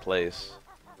held in place.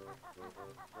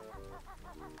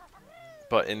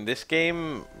 But in this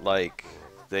game, like,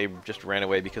 they just ran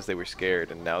away because they were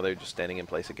scared, and now they're just standing in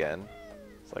place again.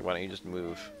 It's like, why don't you just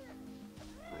move?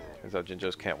 Turns out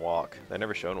Jinjos can't walk. They're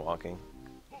never shown walking.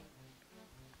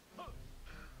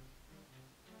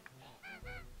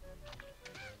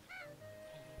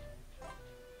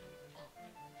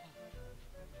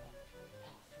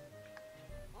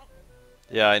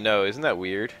 Yeah, I know. Isn't that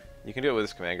weird? You can do it with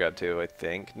his command grab too, I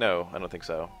think. No, I don't think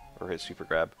so. Or his super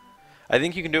grab. I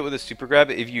think you can do it with his super grab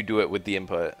if you do it with the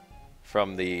input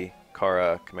from the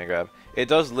Kara command grab. It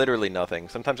does literally nothing.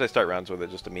 Sometimes I start rounds with it,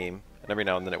 just a meme. And every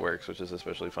now and then it works, which is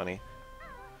especially funny.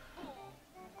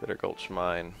 Glitter Gulch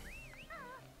Mine.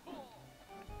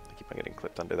 I keep on getting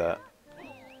clipped under that.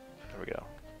 There we go.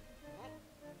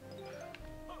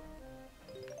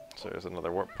 So there's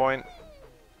another warp point.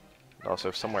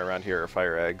 Also, somewhere around here are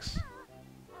fire eggs.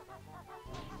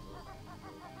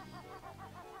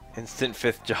 Instant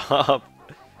 5th job.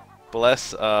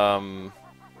 Bless,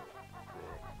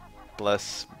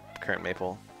 bless current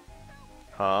maple.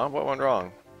 Huh? What went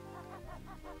wrong?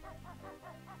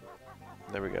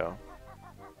 There we go.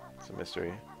 It's a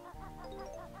mystery.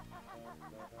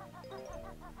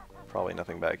 Probably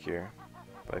nothing back here,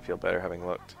 but I feel better having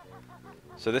looked.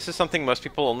 So this is something most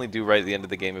people only do right at the end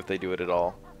of the game if they do it at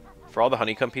all. For all the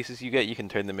honeycomb pieces you get, you can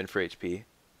turn them in for HP.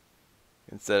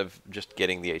 Instead of just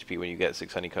getting the HP when you get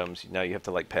 6 honeycombs, now you have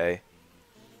to like pay.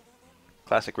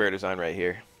 Classic rare design right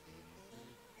here.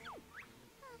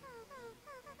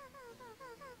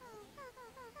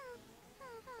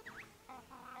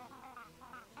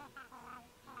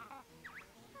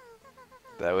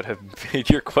 That would have made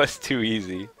your quest too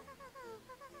easy.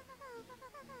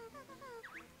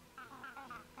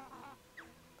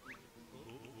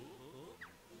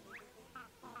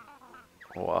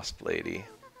 Wasp lady.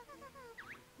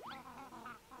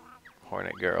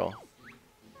 Hornet girl.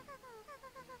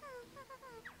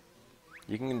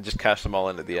 You can just cash them all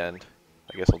in at the end.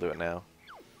 I guess I'll do it now.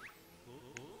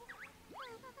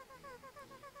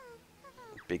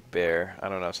 Big bear. I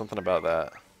don't know, something about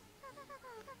that.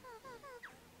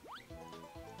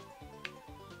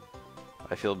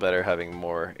 I feel better having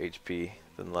more HP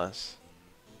than less.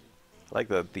 I like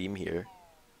the theme here.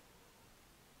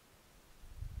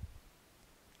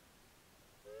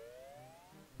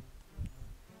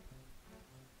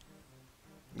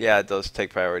 Yeah, it does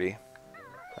take priority.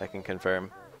 I can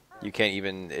confirm. You can't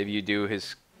even if you do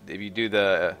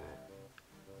the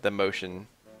motion.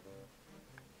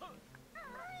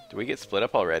 Do we get split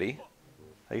up already?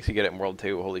 I guess you get it in World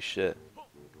 2. Holy shit.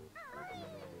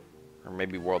 Or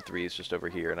maybe World 3 is just over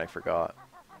here and I forgot.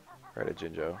 Right at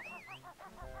Jinjo.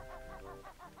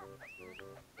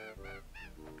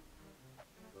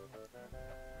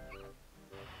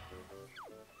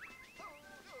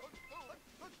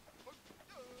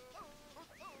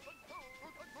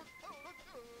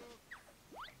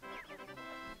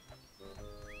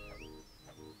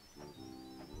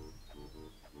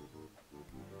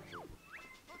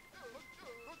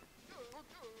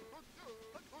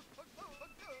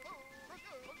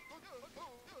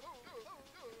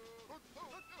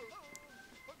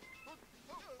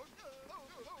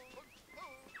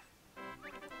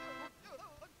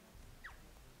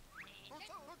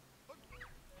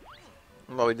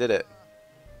 Well, we did it.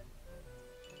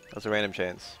 That's a random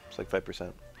chance. It's like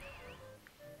 5%.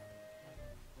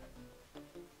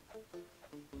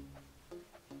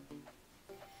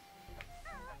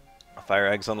 Fire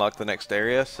eggs unlock the next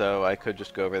area, so I could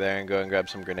just go over there and go and grab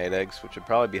some grenade eggs, which would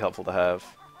probably be helpful to have.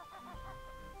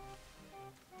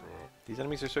 These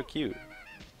enemies are so cute.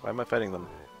 Why am I fighting them?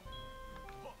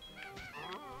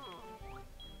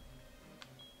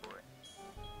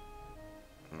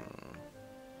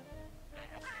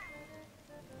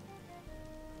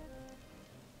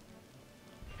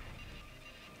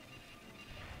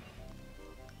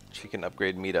 She can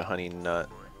upgrade me to honey nut.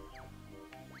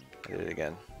 I did it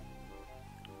again.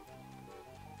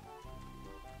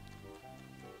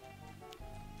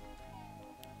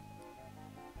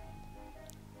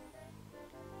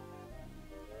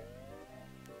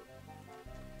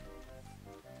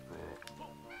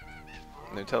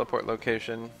 New teleport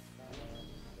location.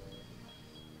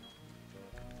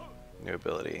 New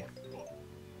ability.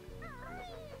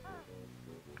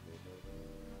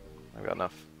 I've got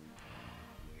enough.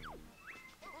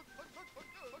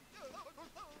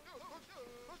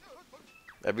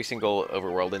 Every single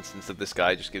overworld instance of this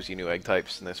guy just gives you new egg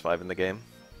types, and there's 5 in the game.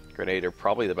 Grenade are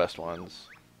probably the best ones.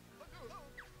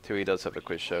 Tooie does have a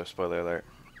quiz show, spoiler alert.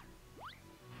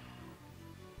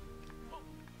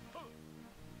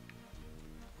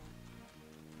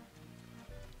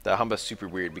 That Humba's super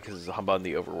weird because it's a Humba in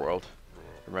the overworld.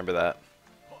 Remember that.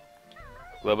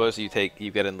 Globos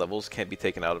you get in levels can't be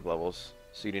taken out of levels,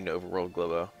 so you need an overworld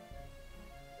Globo.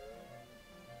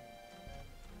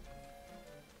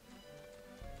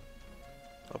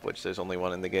 Of which there's only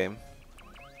one in the game.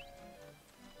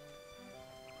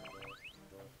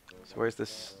 So where's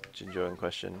this Jinjo in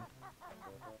question?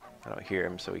 I don't hear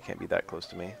him, so he can't be that close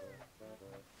to me.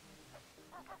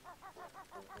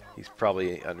 He's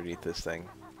probably underneath this thing.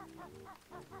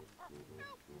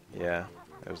 Yeah,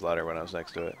 it was louder when I was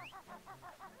next to it.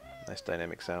 Nice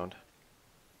dynamic sound.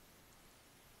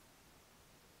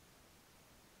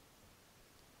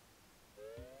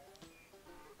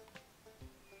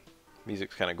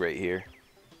 Music's kind of great here.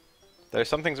 There's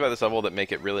some things about this level that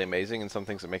make it really amazing and some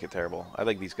things that make it terrible. I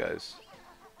like these guys.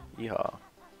 Yeehaw.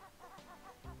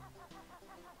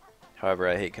 However,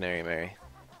 I hate Canary Mary.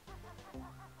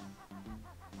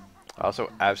 I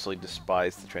also absolutely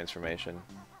despise the transformation.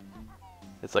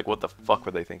 It's like, what the fuck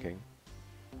were they thinking?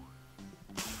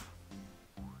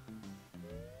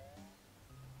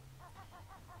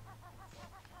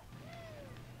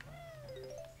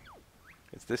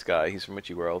 It's this guy, he's from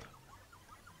Witchy World.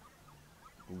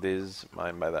 Viz,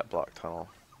 mine by that block tunnel.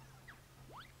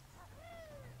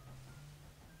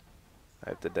 I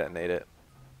have to detonate it.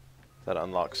 That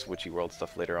unlocks Witchy World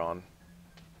stuff later on.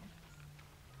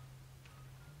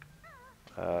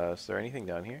 Is there anything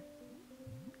down here?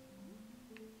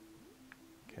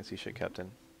 Can't see shit, Captain.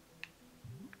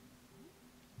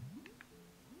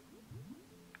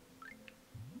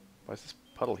 Why is this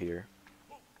puddle here?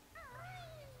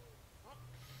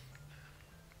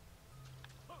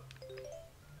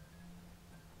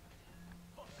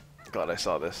 God, I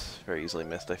saw this. Very easily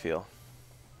missed, I feel.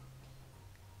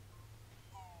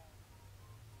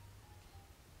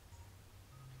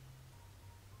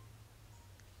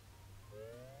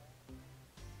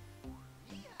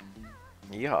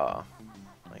 Yeah.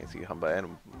 I can see Humba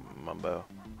and Mumbo.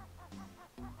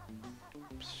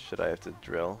 Should I have to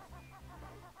drill?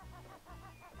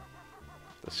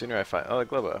 The sooner I find... Oh, the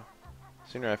Globo.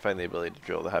 The sooner I find the ability to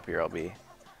drill, the happier I'll be.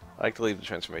 I like to leave the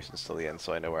transformations till the end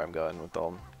so I know where I'm going with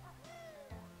them.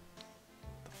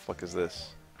 The fuck is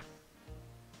this?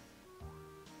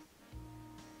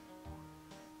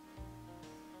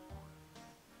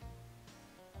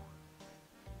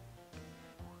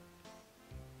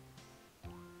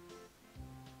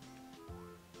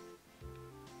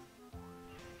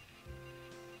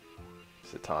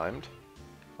 Is it timed?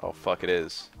 Oh fuck, it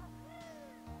is.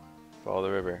 Follow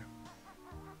the river.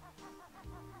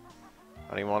 I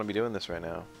don't even want to be doing this right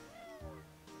now.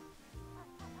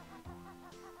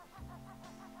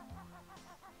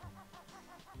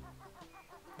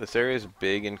 This area is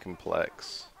big and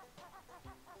complex.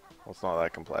 Well, it's not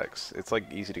that complex. It's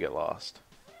like easy to get lost.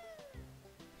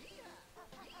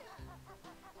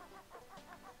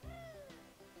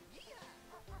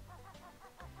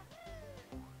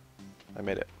 I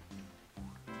made it.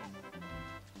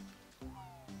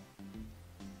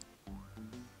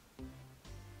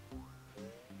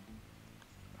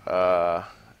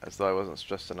 As though I wasn't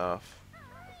stressed enough.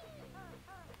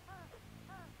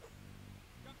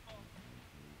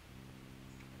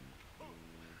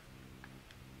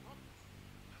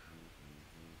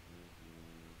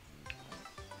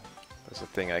 There's a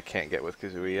thing I can't get with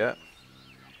Kazooie yet.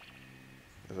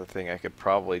 There's a thing I could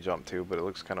probably jump to, but it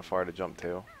looks kind of far to jump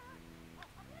to.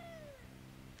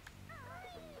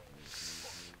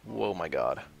 Whoa, my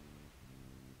god.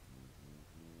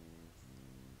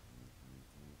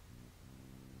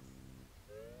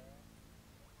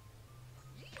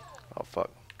 Oh,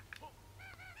 fuck.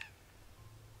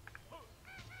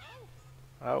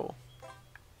 Oh.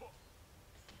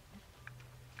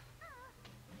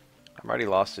 I'm already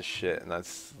lost as shit, and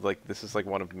that's like, this is like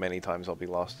one of many times I'll be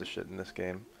lost as shit in this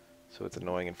game. So it's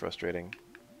annoying and frustrating.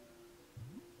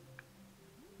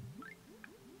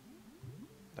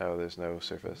 Oh, there's no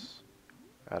surface.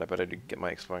 God, I better get my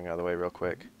exploring out of the way real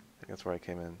quick. I think that's where I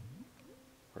came in.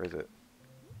 Where is it?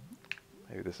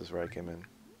 Maybe this is where I came in.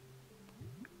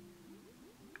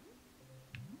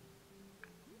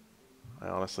 I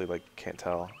honestly, like, can't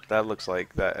tell. That looks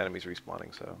like that enemy's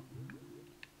respawning, so...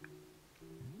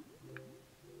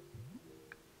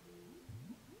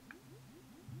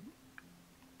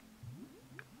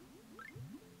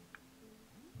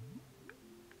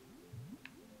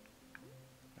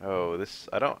 Oh, this...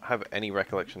 I don't have any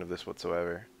recollection of this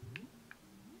whatsoever.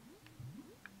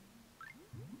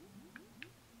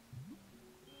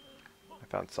 I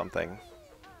found something.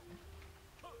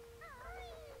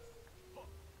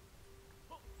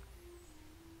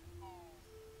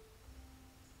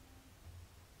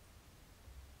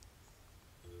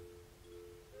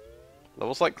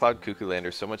 Levels like Cloud Cuckoo Land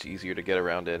are so much easier to get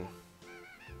around in.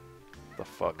 The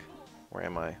fuck? Where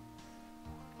am I?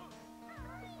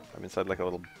 I'm inside like a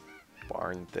little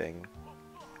barn thing.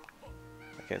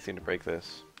 I can't seem to break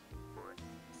this.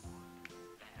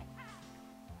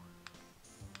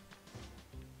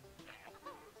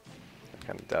 I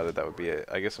kind of doubted that would be it.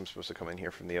 I guess I'm supposed to come in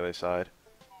here from the other side.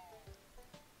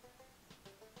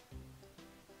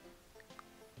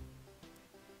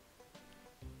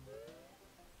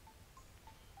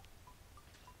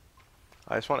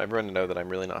 I just want everyone to know that I'm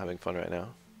really not having fun right now.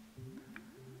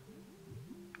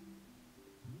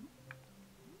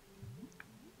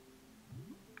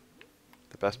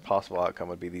 The best possible outcome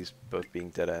would be these both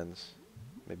being dead ends.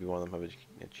 Maybe one of them have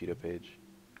a Cheeto page.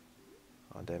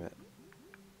 Aw, damn it.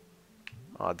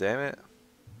 Aw, damn it.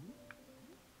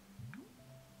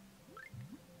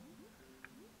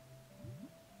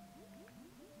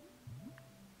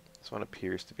 This one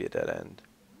appears to be a dead end.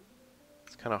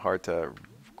 It's kind of hard to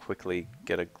quickly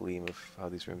get a gleam of how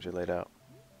these rooms are laid out.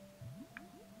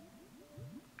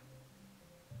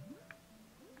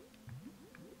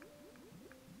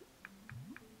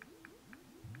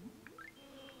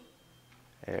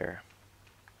 Air.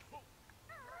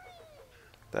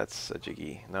 That's a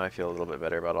jiggy. Now I feel a little bit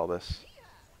better about all this.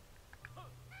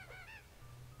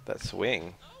 That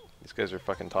swing. These guys are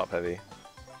fucking top heavy.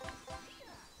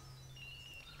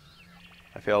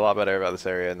 I feel a lot better about this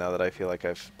area now that I feel like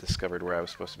I've discovered where I was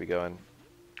supposed to be going.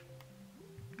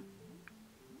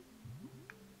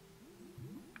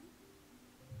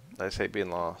 I just hate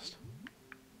being lost.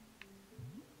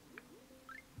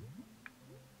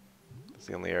 That's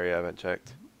the only area I haven't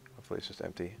checked. Hopefully it's just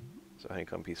empty. So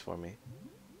honeycomb piece for me.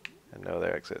 And no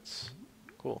other exits.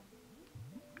 Cool.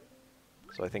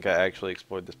 So I think I actually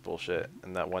explored this bullshit,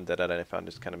 and that one dead end I found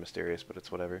is kind of mysterious, but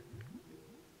it's whatever.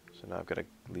 So now I've got to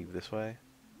leave this way.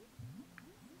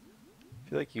 I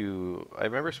feel like I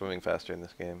remember swimming faster in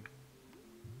this game.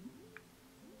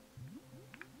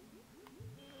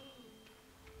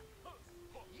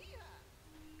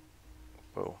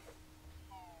 Whoa.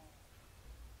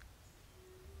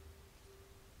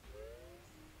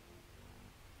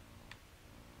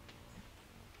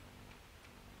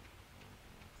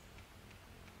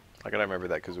 I gotta remember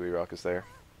that because Kazooie Rock is there.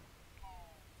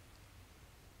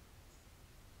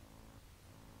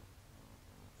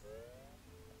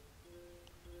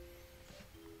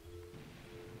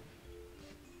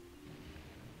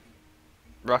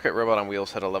 Rocket Robot on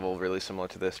Wheels had a level really similar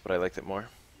to this, but I liked it more.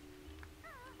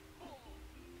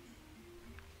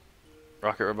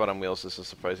 Rocket Robot on Wheels is a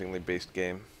surprisingly based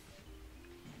game.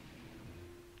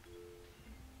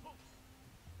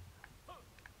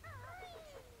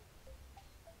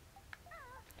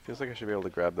 Feels like I should be able to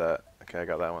grab that. Okay, I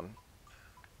got that one.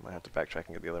 Might have to backtrack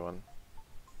and get the other one.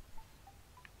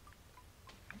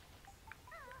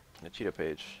 A Cheeto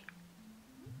page.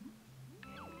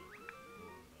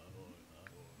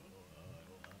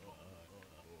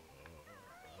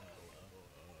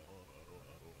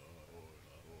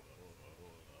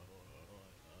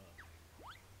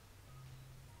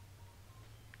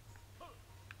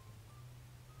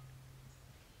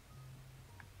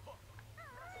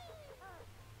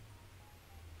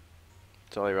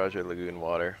 Jolly Roger Lagoon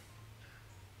water.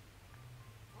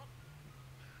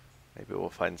 Maybe we'll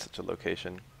find such a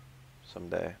location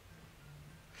someday.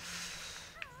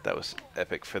 That was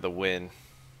epic for the win.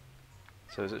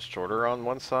 So is it shorter on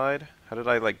one side? How did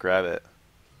I like grab it?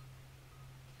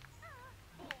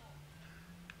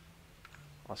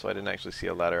 Also, I didn't actually see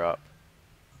a ladder up.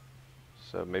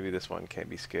 So maybe this one can't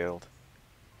be scaled.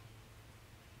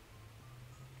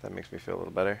 That makes me feel a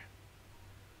little better.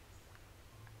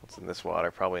 What's in this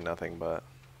water? Probably nothing, but...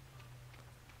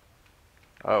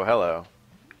 Oh, hello.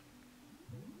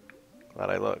 Glad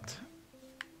I looked.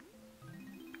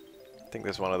 I think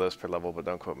there's one of those per level, but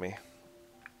don't quote me.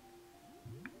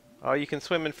 Oh, you can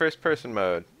swim in first-person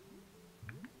mode.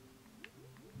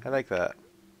 I like that.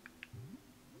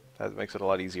 That makes it a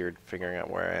lot easier figuring out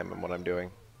where I am and what I'm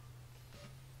doing.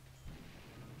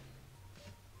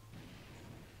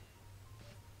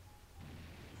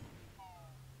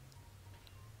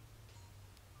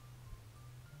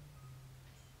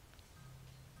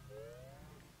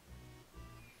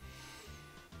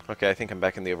 Okay, I think I'm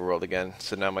back in the overworld again,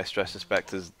 so now my stress is back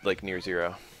to like near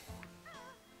zero.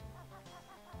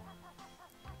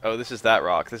 Oh, this is that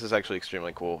rock. This is actually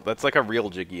extremely cool. That's like a real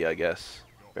Jiggy, I guess,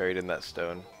 buried in that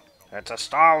stone. It's a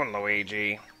stone,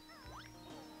 Luigi.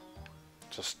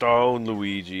 It's a stone,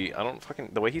 Luigi. I don't fucking...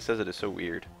 The way he says it is so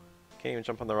weird. Can't even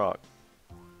jump on the rock.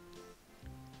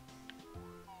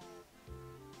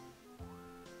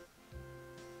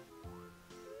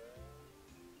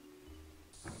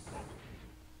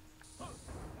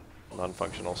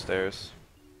 Non-functional stairs.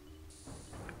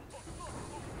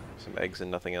 Some eggs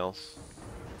and nothing else.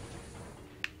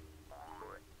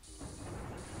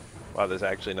 Wow, there's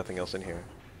actually nothing else in here.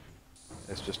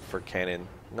 It's just for cannon.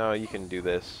 No, you can do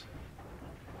this.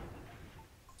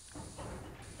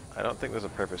 I don't think there's a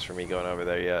purpose for me going over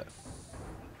there yet.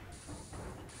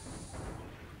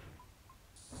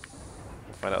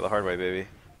 We'll find out the hard way, baby.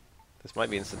 This might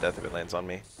be instant death if it lands on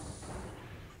me.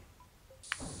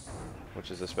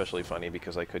 which is especially funny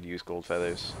because I could use gold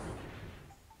feathers.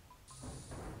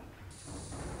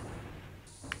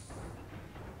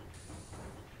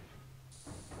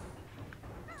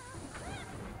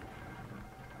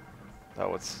 Oh,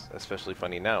 what's especially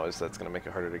funny now is that's going to make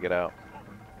it harder to get out.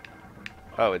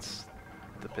 Oh, it's...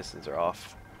 the pistons are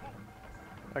off.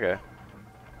 Okay.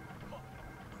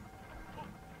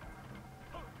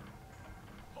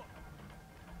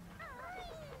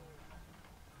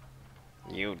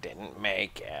 You didn't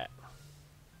make it.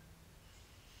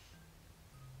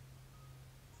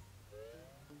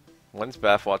 Once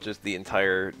Bath watches the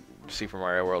entire Super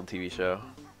Mario World TV show,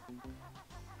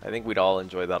 I think we'd all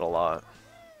enjoy that a lot.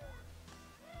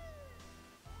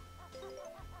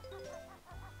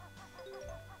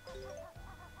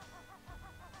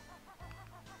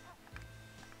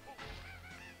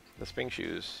 The Sping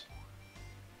shoes.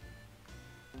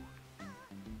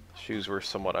 Shoes were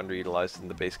somewhat underutilized in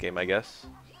the base game, I guess.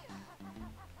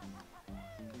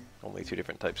 Only 2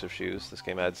 different types of shoes. This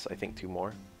game adds, I think, 2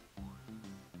 more.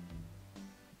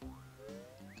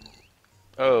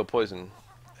 Oh, poison.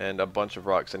 And a bunch of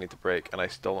rocks I need to break, and I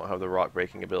still don't have the rock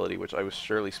breaking ability, which I was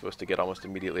surely supposed to get almost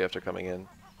immediately after coming in.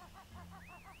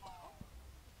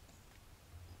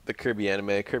 The Kirby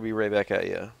anime, Kirby right back at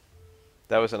ya.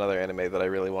 That was another anime that I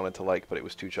really wanted to like, but it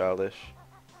was too childish.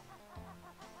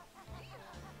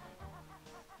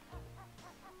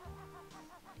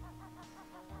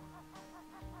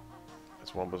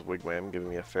 This one was Wigwam, giving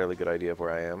me a fairly good idea of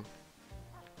where I am.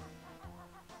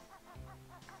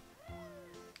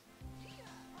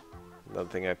 Another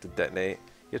thing I have to detonate.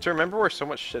 You have to remember where so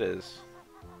much shit is.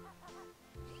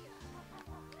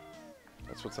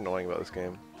 That's what's annoying about this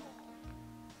game.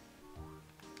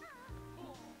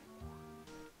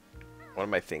 What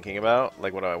am I thinking about?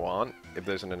 Like, what do I want? If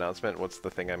there's an announcement, what's the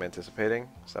thing I'm anticipating?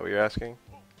 Is that what you're asking?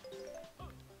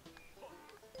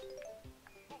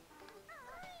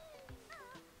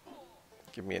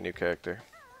 Give me a new character.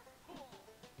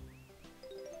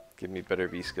 Give me better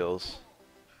V skills.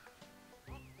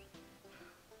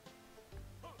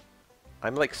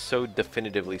 I'm like so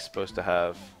definitively supposed to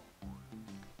have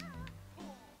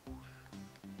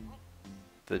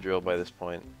the drill by this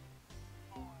point.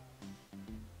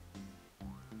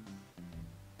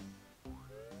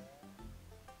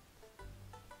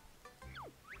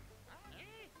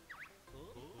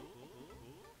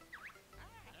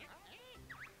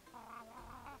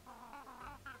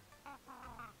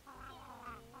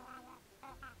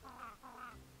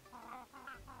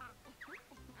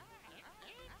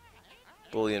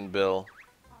 Bullion Bill.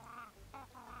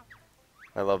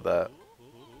 I love that.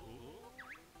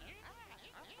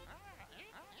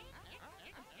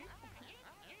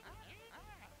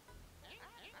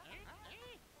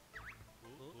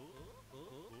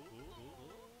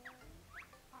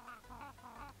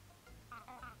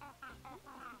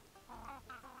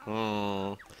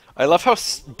 I love how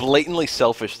blatantly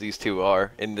selfish these two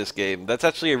are in this game. That's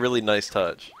actually a really nice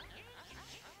touch.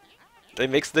 It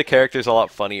makes the characters a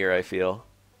lot funnier, I feel.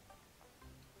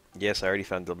 Yes, I already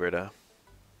found Dilberta.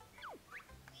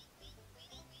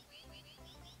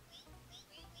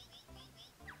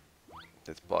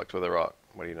 It's blocked with a rock.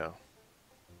 What do you know?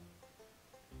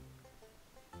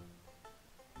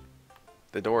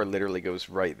 The door literally goes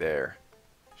right there.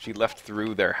 She left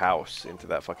through their house into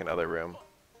that fucking other room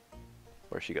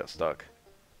where she got stuck.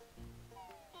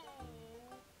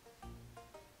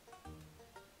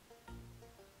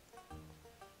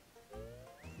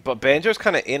 But Banjo's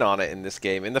kind of in on it in this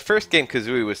game. In the first game,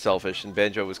 Kazooie was selfish and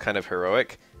Banjo was kind of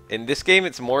heroic. In this game,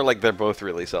 it's more like they're both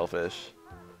really selfish.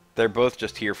 They're both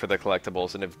just here for the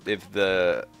collectibles, and if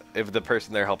the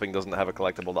person they're helping doesn't have a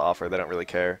collectible to offer, they don't really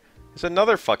care. There's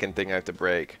another fucking thing I have to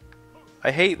break.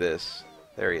 I hate this.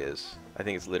 There he is. I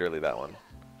think it's literally that one.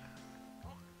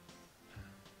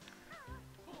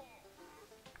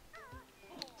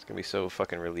 It's gonna be so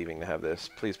fucking relieving to have this.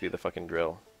 Please be the fucking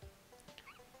drill.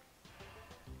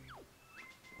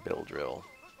 Bill drill.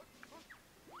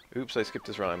 Oops, I skipped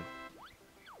his rhyme.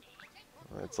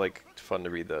 It's like fun to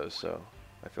read those, so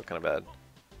I feel kind of bad.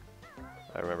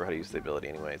 I remember how to use the ability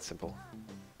anyway, it's simple.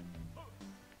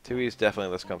 Tooie is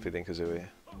definitely less comfy than Kazooie.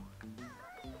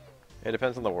 It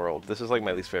depends on the world. This is like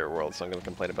my least favorite world, so I'm going to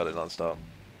complain about it non-stop.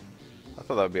 I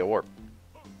thought that would be a warp.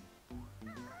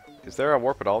 Is there a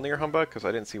warp at all near Humbug? Because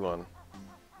I didn't see one.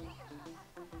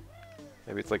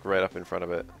 Maybe it's like right up in front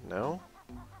of it. No?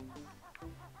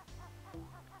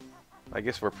 I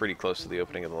guess we're pretty close to the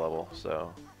opening of the level,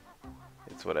 so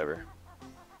it's whatever.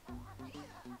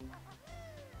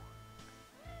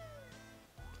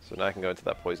 So now I can go into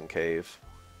that poison cave.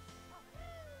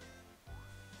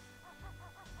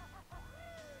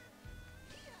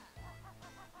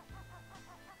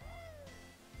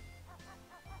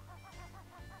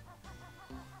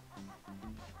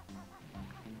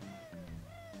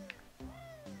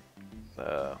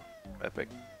 Epic.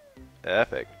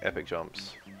 Epic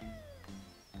jumps.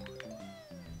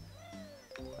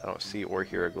 I don't see or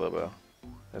hear a Globo.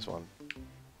 There's one.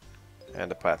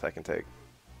 And a path I can take.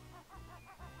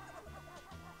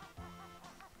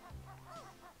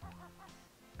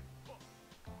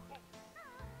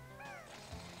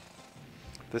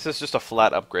 This is just a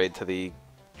flat upgrade to the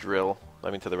drill,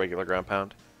 to the regular ground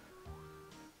pound.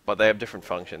 But they have different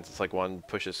functions. It's like one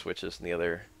pushes switches and the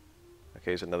other...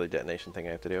 Okay, here's another detonation thing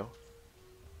I have to do.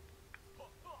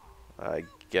 I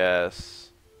guess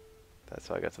that's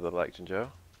how I got to the Black Joe.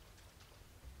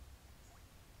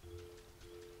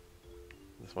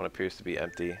 This one appears to be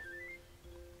empty.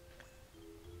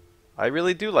 I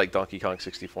really do like Donkey Kong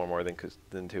 64 more than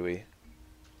Tooie.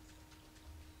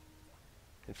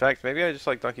 In fact, maybe I just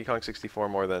like Donkey Kong 64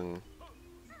 more than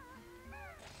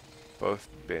both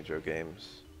Banjo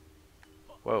games.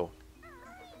 Whoa.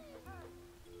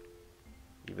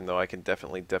 Even though I can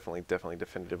definitely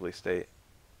definitively state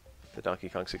that Donkey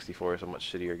Kong 64 is a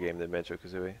much shittier game than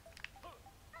Banjo-Kazooie.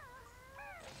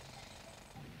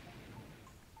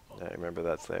 I remember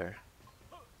that's there.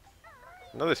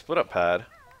 Another split-up pad.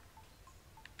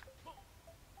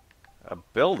 A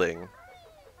building.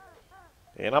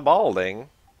 In a balding.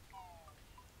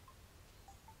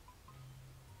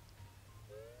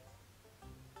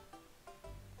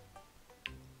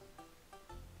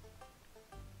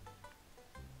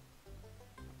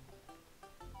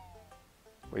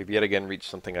 We've yet again reached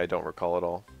something I don't recall at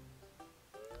all.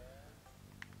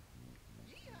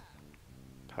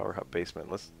 Power hub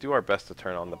basement. Let's do our best to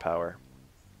turn on the power.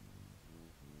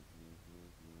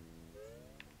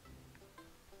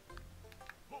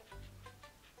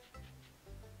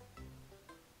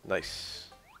 Nice.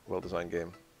 Well-designed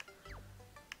game.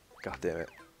 God damn it.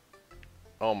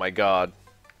 Oh my god.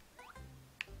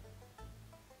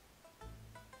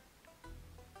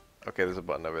 Okay, there's a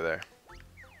button over there.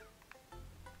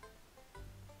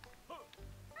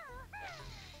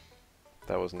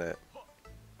 That wasn't it.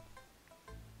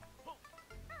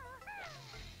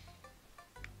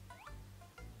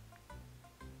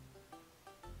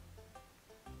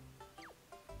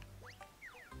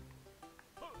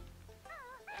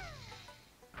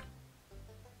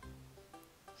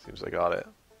 Seems I got it.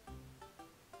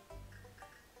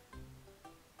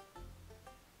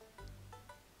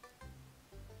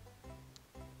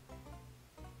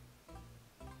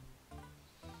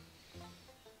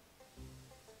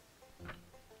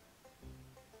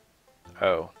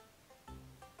 Oh.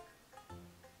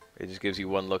 It just gives you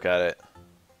one look at it.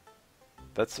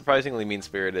 That's surprisingly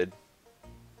mean-spirited.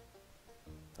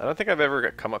 I don't think I've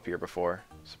ever come up here before,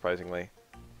 surprisingly.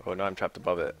 Oh, no, I'm trapped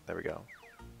above it. There we go.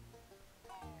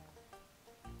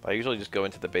 I usually just go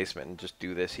into the basement and just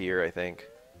do this here, I think.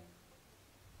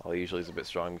 All usually is a bit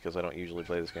strong because I don't usually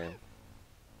play this game.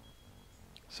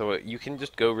 So you can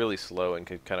just go really slow and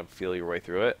can kind of feel your way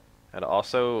through it. And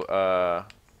also,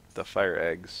 the fire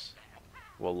eggs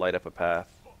will light up a path.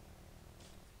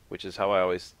 Which is how I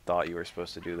always thought you were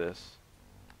supposed to do this.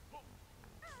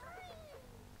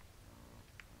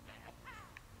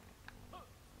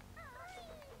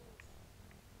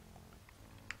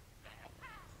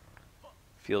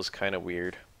 Feels kind of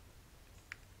weird.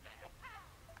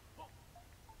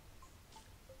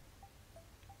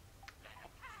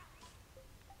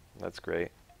 That's great.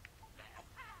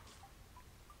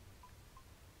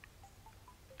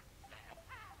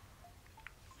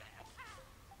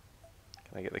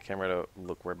 Can I get the camera to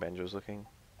look where Banjo's looking?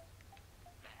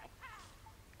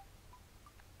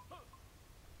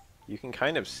 You can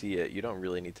kind of see it. You don't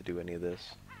really need to do any of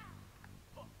this.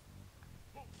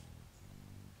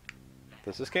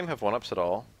 Does this game have one-ups at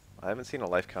all? I haven't seen a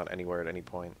life count anywhere at any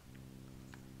point.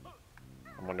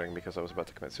 I'm wondering because I was about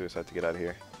to commit suicide to get out of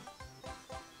here.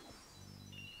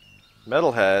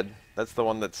 Metalhead. That's the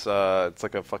one that's, it's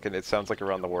like a fucking, it sounds like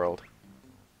Around the World.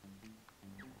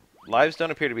 Lives don't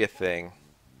appear to be a thing.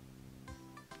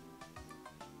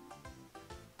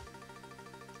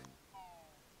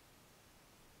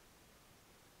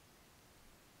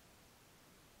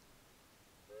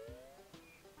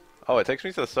 Oh, it takes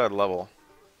me to the start of the level.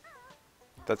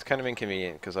 That's kind of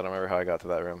inconvenient, because I don't remember how I got to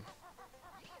that room.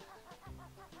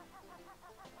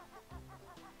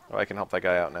 Oh, I can help that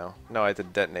guy out now. No, I had to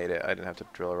detonate it. I didn't have to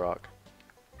drill a rock.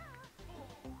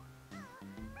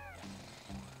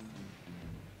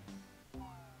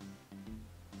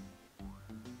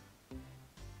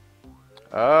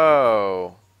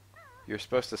 Oh! You're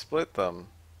supposed to split them.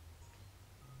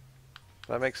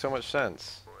 That makes so much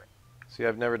sense. See,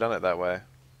 I've never done it that way.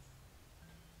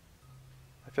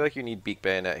 I feel like you need beak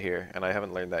bayonet here, and I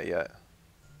haven't learned that yet.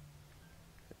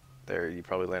 There, you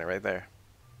probably learn it right there.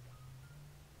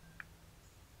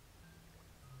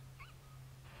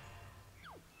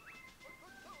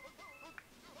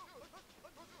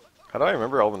 How do I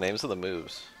remember all the names of the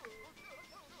moves?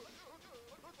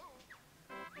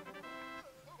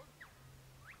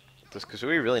 Does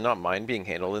Kazooie really not mind being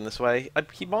handled in this way?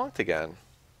 He bonked again.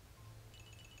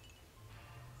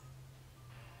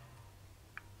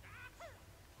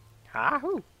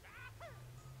 Ahoo!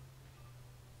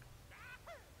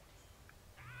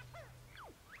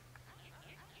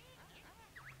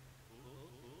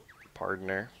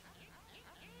 Partner.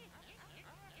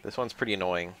 This one's pretty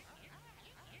annoying.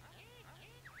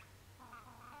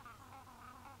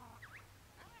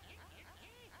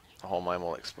 The whole mine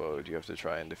will explode. You have to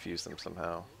try and defuse them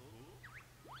somehow.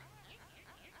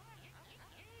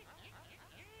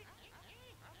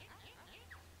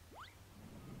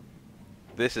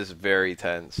 This is very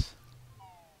tense.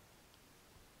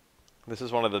 This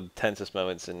is one of the tensest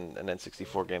moments in an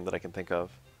N64 game that I can think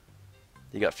of.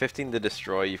 You got 15 to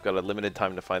destroy, you've got a limited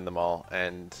time to find them all,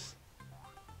 and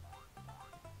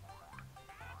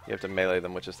you have to melee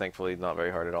them, which is thankfully not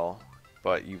very hard at all.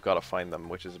 But you've got to find them,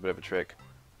 which is a bit of a trick.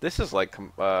 This is like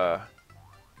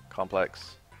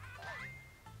complex.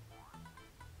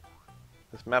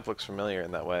 This map looks familiar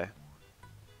in that way.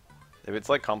 If it's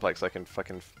like complex, I can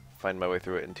fucking find my way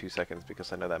through it in 2 seconds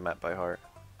because I know that map by heart.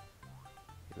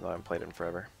 Even though I haven't played it in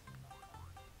forever.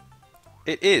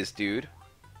 It is, dude.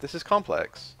 This is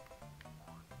complex.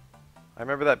 I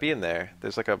remember that being there.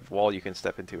 There's like a wall you can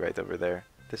step into right over there.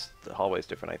 The hallway's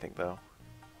different, I think, though.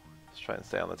 Let's try and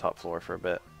stay on the top floor for a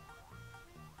bit.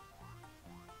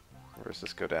 Or does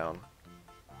this go down?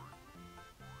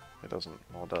 It doesn't.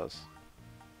 Well, it does.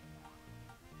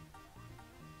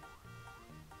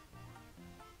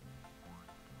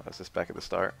 Oh, is this back at the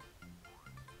start?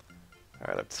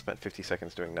 Alright, I've spent 50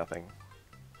 seconds doing nothing.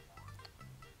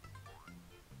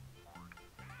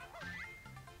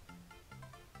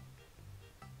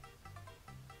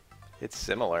 It's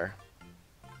similar.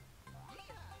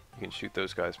 You can shoot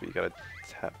those guys, but you gotta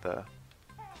tap the...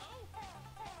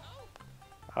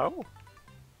 Oh!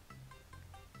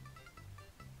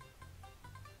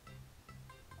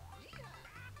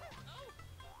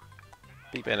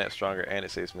 Beat Bayonet stronger, and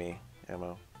it saves me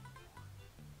ammo.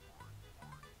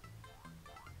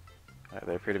 Alright,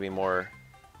 they appear to be more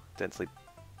densely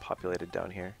populated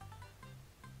down here.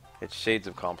 It's shades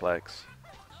of complex.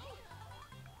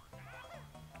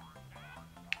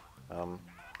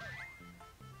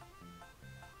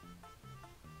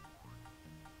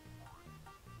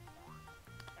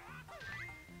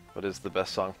 What is the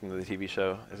best song from the TV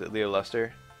show? Is it Leo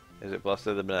Lester? Is it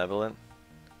Bluster the Benevolent?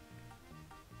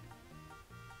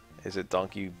 Is it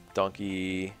Donkey...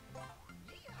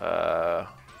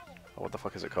 what the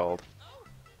fuck is it called?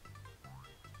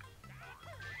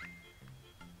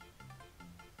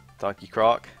 Donkey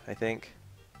Croc, I think.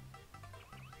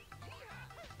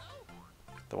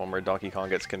 The one where Donkey Kong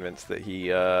gets convinced that he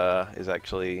is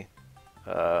actually...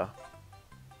 what's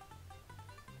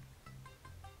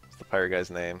the pirate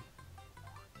guy's name?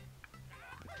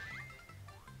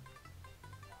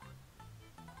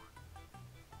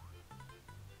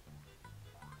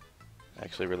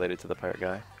 Actually related to the pirate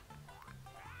guy.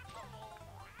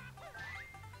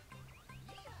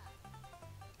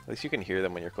 At least you can hear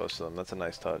them when you're close to them. That's a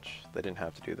nice touch. They didn't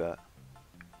have to do that.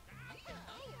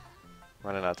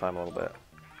 Running out of time a little bit.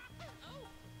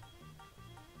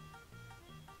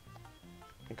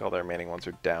 I think all the remaining ones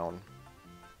are down.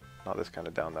 Not this kind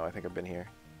of down though. I think I've been here.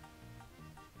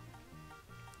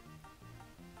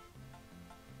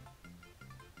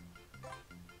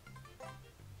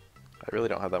 I really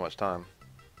don't have that much time.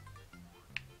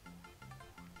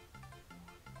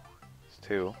 It's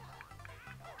 2.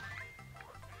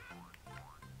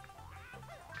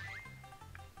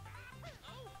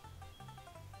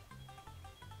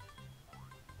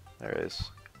 There it is.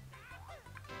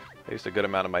 I used a good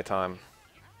amount of my time.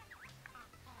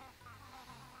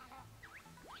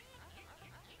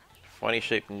 Funny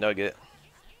shaped nugget.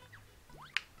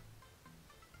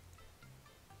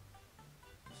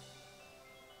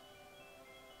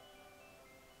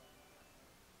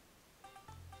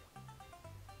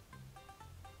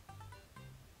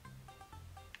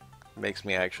 Makes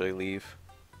me actually leave.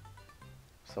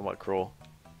 Somewhat cruel.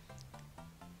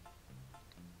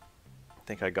 I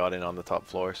think I got in on the top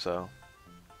floor, so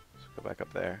let's go back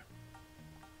up there.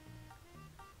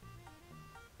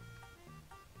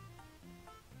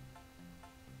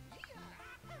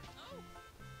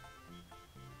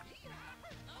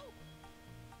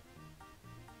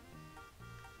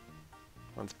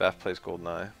 Once Bath plays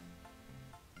GoldenEye.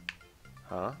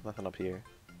 Huh? Nothing up here.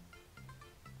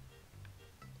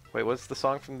 Wait, what's the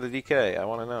song from the DK? I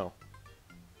want to know.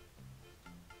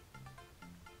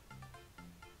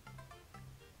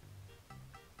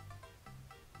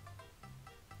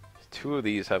 2 of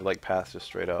these have like paths just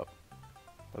straight up.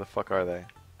 Where the fuck are they?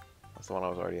 That's the one I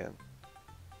was already in.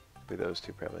 Be those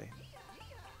 2 probably.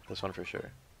 This one for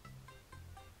sure.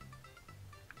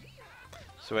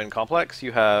 So in Complex,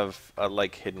 you have a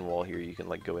like hidden wall here you can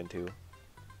like go into.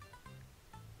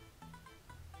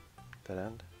 Dead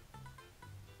end.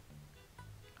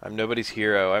 I'm nobody's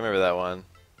hero. I remember that one.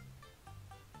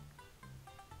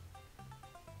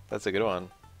 That's a good one.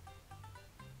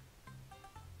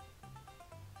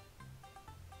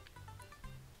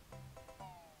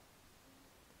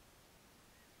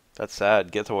 That's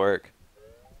sad. Get to work.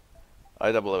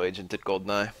 I00 agent did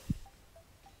GoldenEye.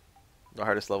 The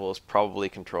hardest level is probably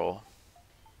Control.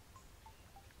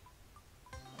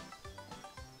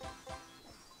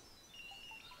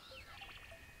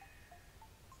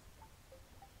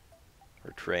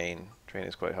 Or Train. Train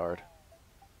is quite hard.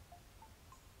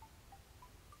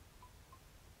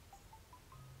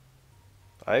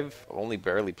 I've only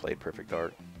barely played Perfect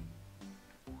Dark.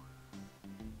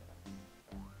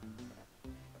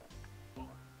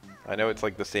 I know it's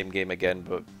like the same game again,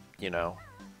 but, you know,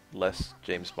 less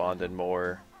James Bond and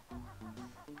more,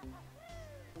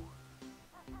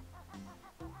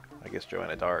 I guess,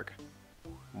 Joanna Dark.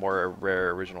 More a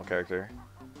rare original character.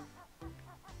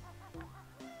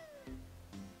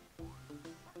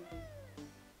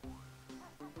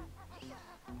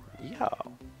 Yeah.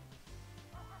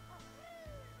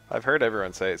 I've heard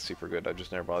everyone say it's super good, I've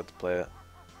just never bothered to play it.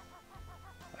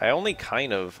 I only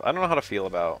kind of, I don't know how to feel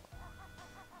about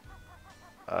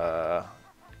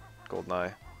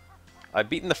GoldenEye. I've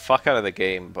beaten the fuck out of the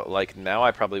game, but like now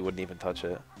I probably wouldn't even touch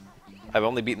it. I've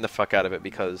only beaten the fuck out of it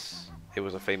because it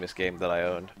was a famous game that I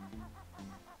owned.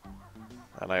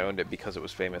 And I owned it because it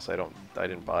was famous. I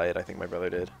didn't buy it, I think my brother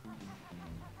did.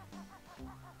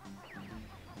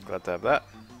 Glad to have that.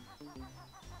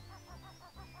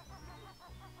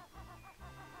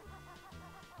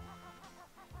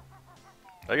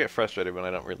 I get frustrated when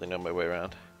I don't really know my way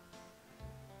around.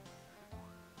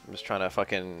 I'm just trying to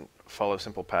fucking follow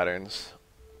simple patterns.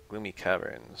 Gloomy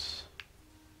caverns.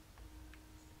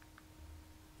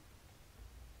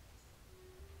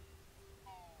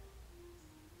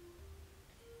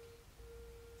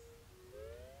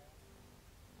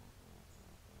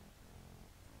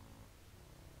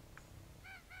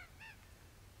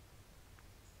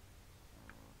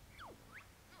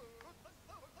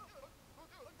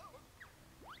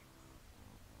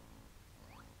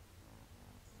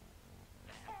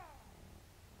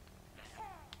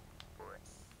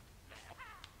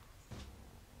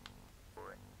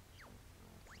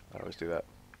 I always do that.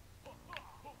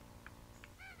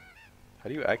 How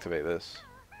do you activate this?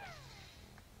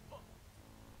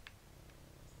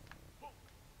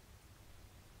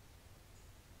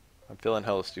 I'm feeling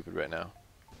hella stupid right now.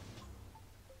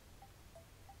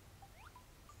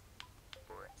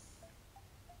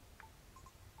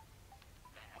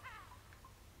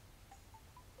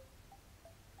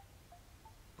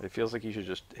 It feels like you should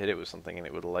just hit it with something and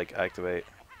it would like activate.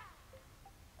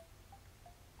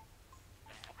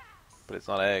 But it's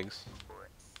not eggs.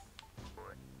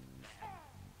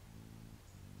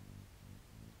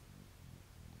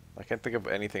 I can't think of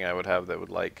anything I would have that would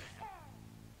like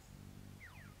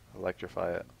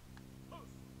electrify it.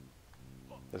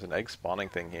 There's an egg spawning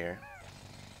thing here.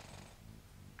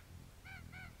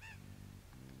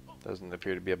 Doesn't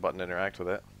appear to be a button to interact with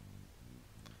it.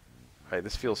 Alright,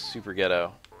 this feels super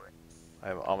ghetto.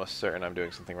 I'm almost certain I'm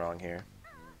doing something wrong here.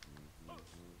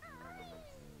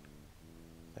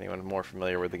 Anyone more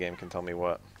familiar with the game can tell me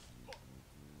what.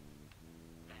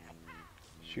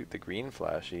 Shoot the green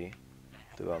flashy.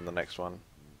 Do that on the next one.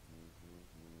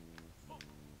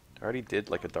 I already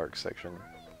did like a dark section.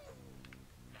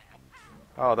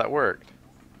 Oh, that worked.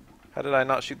 How did I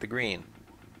not shoot the green?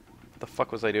 What the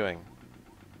fuck was I doing?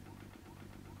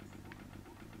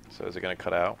 So is it gonna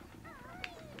cut out?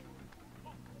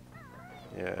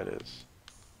 Yeah, it is.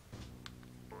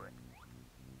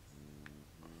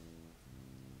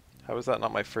 How is that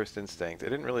not my first instinct? It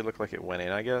didn't really look like it went in,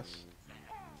 I guess.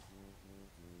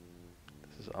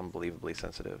 This is unbelievably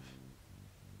sensitive.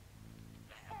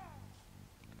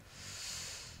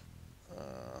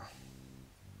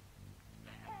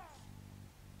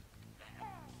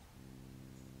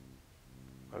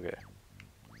 Okay.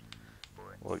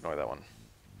 We'll ignore that one.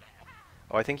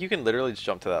 Oh, I think you can literally just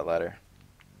jump to that ladder.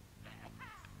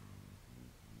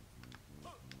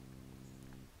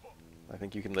 I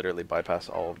think you can literally bypass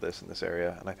all of this in this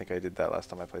area, and I think I did that last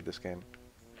time I played this game.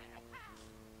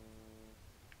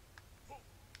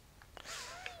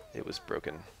 It was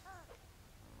broken.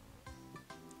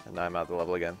 And now I'm out the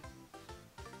level again.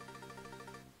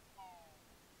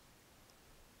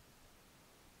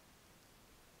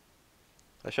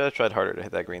 I should have tried harder to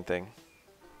hit that green thing.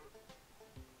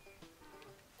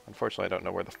 Unfortunately, I don't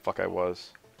know where the fuck I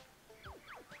was.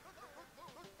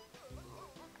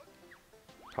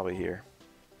 Probably here.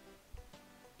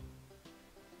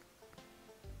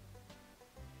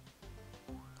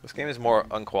 This game is more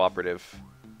uncooperative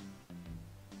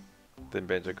than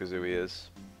Banjo-Kazooie is.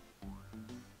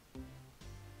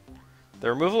 The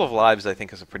removal of lives, I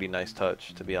think, is a pretty nice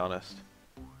touch, to be honest.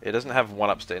 It doesn't have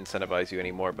one-ups to incentivize you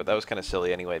anymore, but that was kind of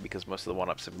silly anyway, because most of the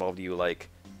one-ups involved you, like,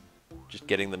 just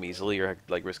getting them easily, or,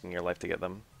 like, risking your life to get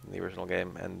them in the original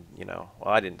game. And, you know,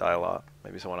 well, I didn't die a lot.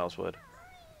 Maybe someone else would.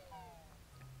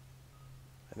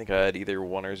 I think I had either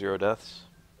 1 or 0 deaths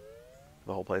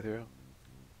the whole playthrough.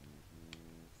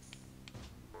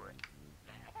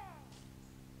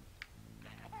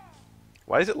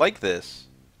 Why is it like this?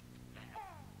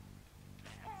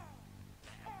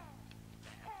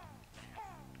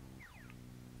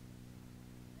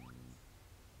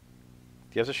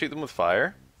 Do you have to shoot them with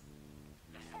fire?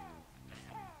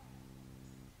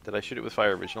 Did I shoot it with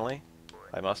fire originally?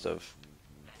 I must have.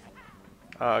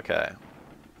 Oh, okay.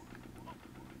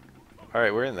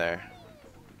 Alright, we're in there.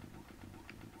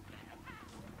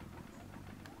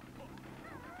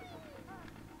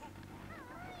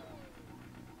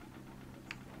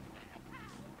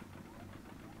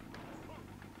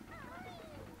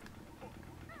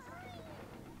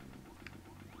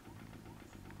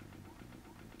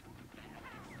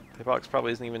 The box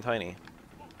probably isn't even tiny.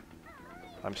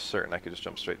 I'm certain I could just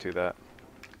jump straight to that.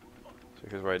 So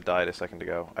here's where I died a second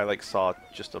ago. I like saw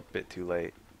just a bit too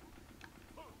late.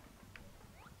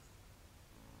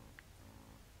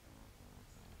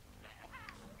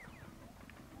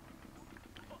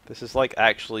 This is like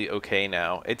actually okay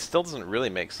now. It still doesn't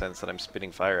really make sense that I'm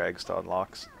spitting fire eggs to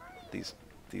unlock these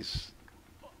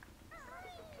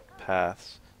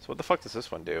paths. So what the fuck does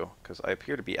this one do? Because I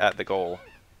appear to be at the goal.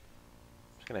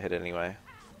 I'm just gonna hit it anyway.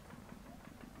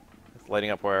 It's lighting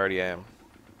up where I already am.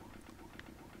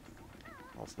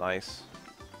 Well, it's nice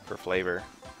for flavor.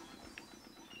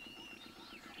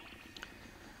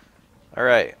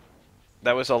 Alright.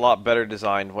 That was a lot better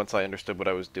designed once I understood what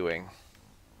I was doing.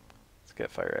 Let's get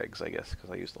fire eggs, I guess,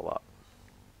 because I used a lot.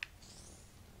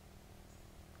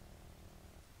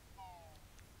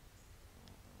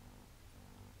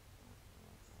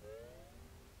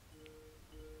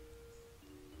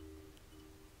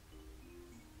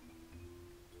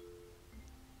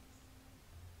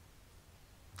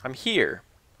 I'm here.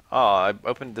 Ah, I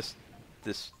opened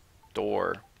this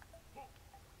door.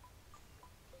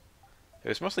 It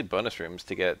was mostly bonus rooms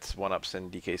to get 1-ups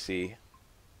in DKC.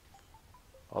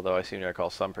 Although I seem to recall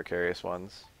some precarious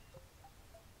ones.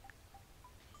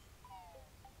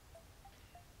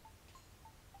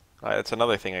 Alright, that's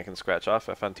another thing I can scratch off.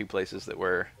 I found 2 places that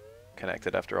were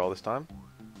connected after all this time.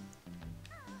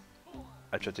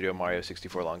 I tried to do a Mario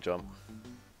 64 long jump.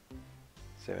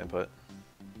 Same input.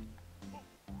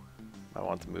 I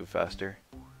want to move faster.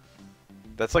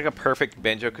 That's like a perfect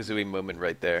Banjo-Kazooie moment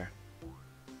right there.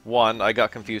 1, I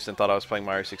got confused and thought I was playing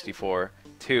Mario 64.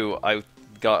 2, I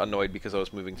got annoyed because I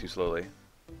was moving too slowly.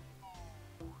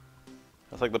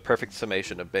 That's like the perfect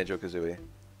summation of Banjo-Kazooie.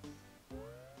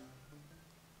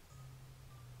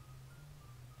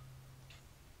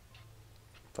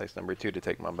 Place number 2 to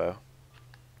take Mumbo.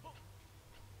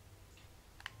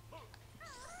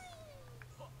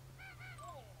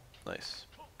 Nice.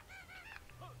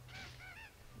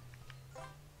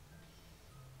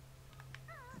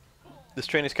 This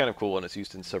train is kind of cool and it's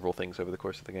used in several things over the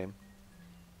course of the game.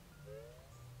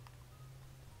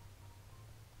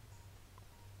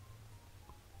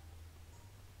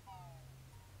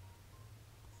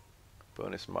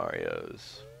 Bonus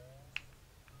Marios.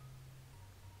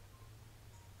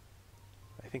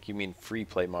 I think you mean free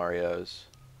play Marios.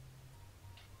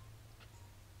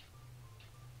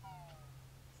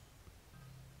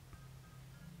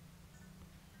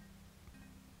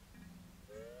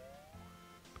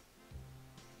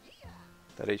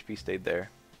 That HP stayed there.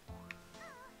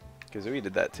 Kazooie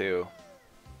did that too.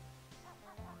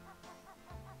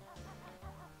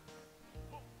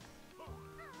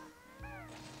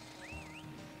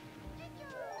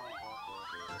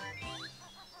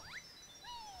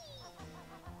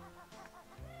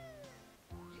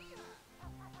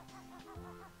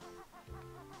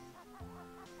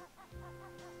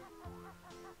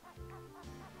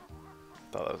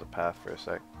 Thought that was a path for a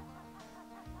sec.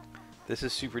 This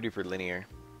is super duper linear.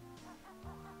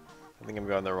 I think I'm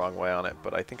going the wrong way on it,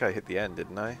 but I think I hit the end,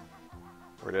 didn't I?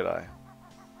 Or did I?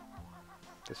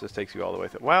 This just takes you all the way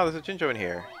through. Wow, there's a Jinjo in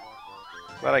here.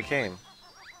 Glad I came.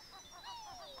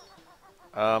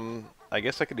 I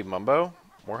guess I could do Mumbo.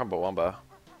 More Humbo Wumba.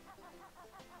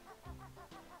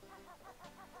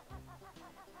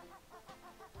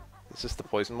 Is this the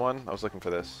poison one? I was looking for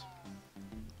this.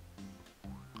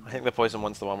 I think the poison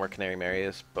one's the one where Canary Mary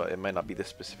is, but it might not be this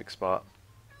specific spot.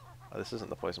 Oh, this isn't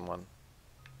the poison one.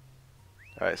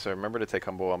 Alright, so remember to take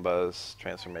Humbawamba's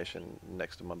transformation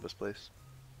next to Mumba's place.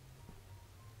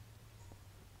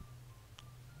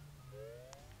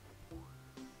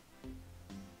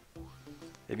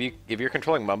 If you're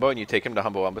controlling Mumbo and you take him to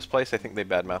Humbawamba's place, I think they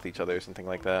badmouth each other or something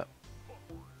like that.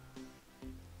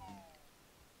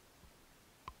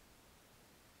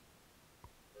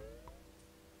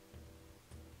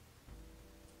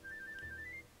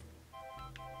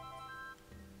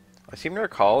 I seem to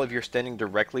recall if you're standing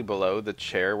directly below the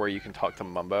chair where you can talk to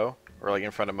Mumbo, or like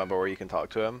in front of Mumbo where you can talk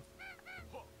to him,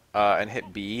 and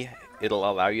hit B, it'll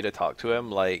allow you to talk to him,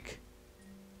 like,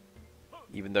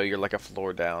 even though you're like a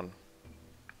floor down.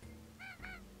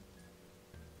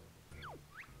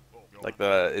 Like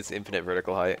it's infinite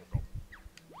vertical height.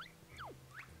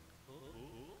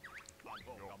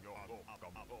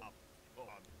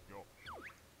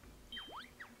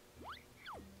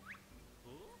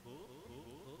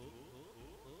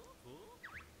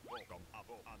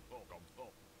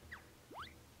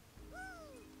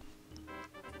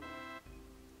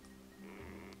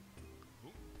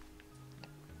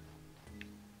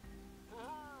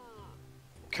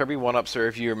 Kirby 1-ups are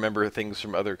if you remember things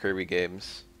from other Kirby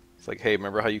games. It's like, hey,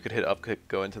 remember how you could hit up kick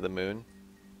go into the moon?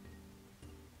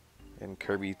 In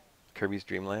Kirby's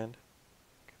Dream Land?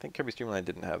 I think Kirby's Dream Land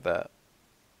didn't have that.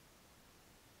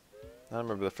 I don't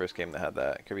remember the first game that had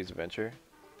that. Kirby's Adventure?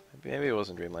 Maybe it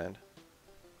wasn't Dreamland.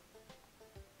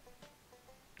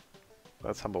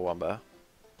 That's Humbawamba.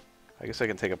 I guess I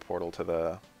can take a portal to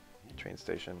the train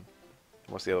station.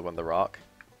 What's the other one? The Rock?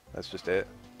 That's just it.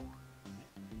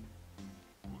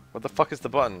 What the fuck is the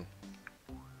button?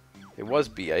 It was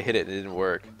B. I hit it and it didn't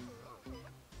work.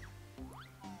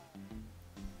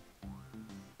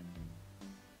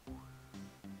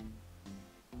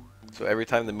 So every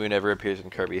time the moon ever appears in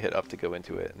Kirby, hit up to go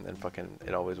into it, and then fucking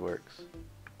it always works.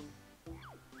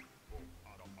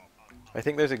 I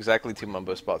think there's exactly 2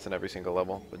 Mumbo spots in every single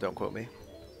level, but don't quote me.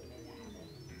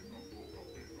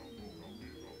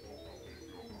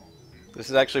 This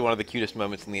is actually one of the cutest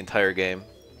moments in the entire game.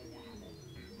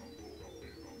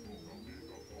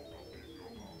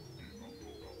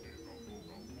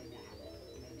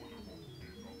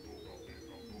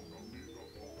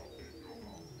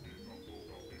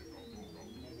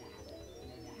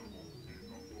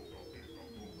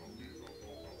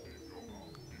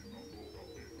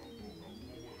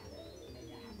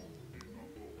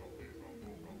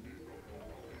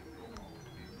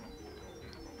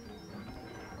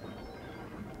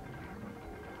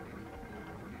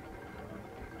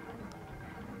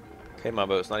 Okay,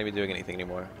 Mumbo, it's not even doing anything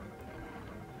anymore.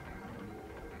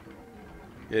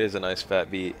 It is a nice fat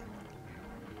beat.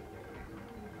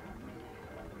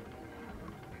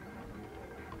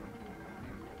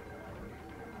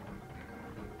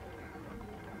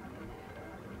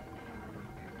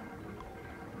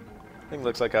 Thing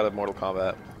looks like out of Mortal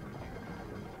Kombat.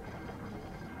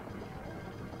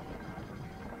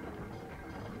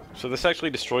 So this actually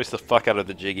destroys the fuck out of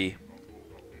the Jiggy.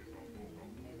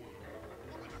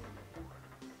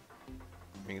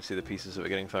 You can see the pieces of it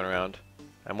getting thrown around.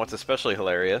 And what's especially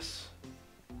hilarious...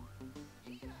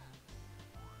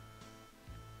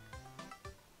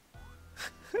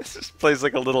 this just plays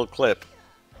like a little clip.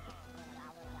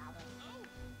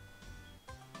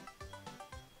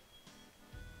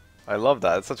 I love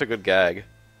that. It's such a good gag.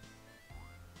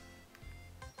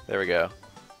 There we go.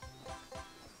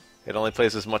 It only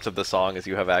plays as much of the song as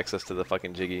you have access to the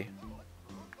fucking Jiggy.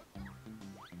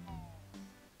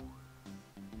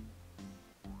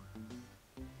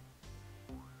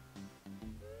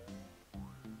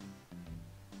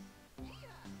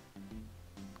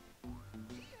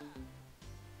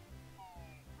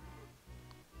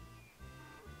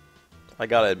 I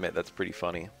gotta admit, that's pretty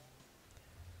funny.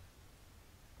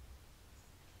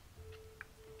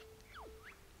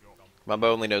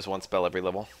 Mumbo only knows one spell every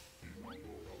level.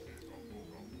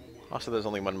 Also, there's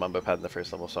only one Mumbo pad in the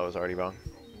first level, so I was already wrong.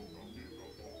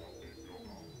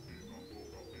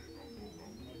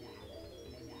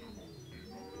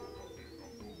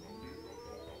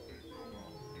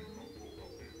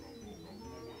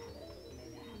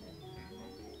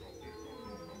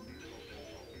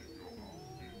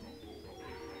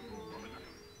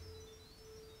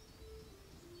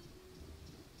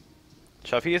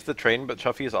 Chuffy is the train, but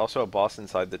Chuffy is also a boss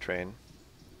inside the train.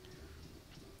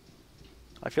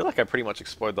 I feel like I pretty much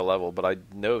explored the level, but I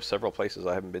know several places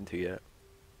I haven't been to yet.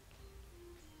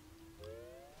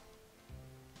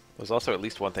 There's also at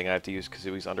least one thing I have to use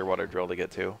Kazooie's underwater drill to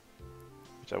get to,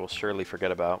 which I will surely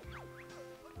forget about.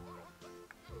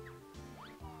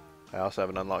 I also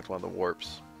haven't unlocked one of the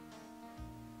warps.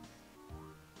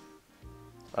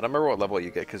 I don't remember what level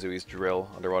you get Kazooie's drill,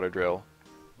 underwater drill.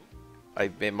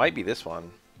 It might be this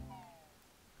one.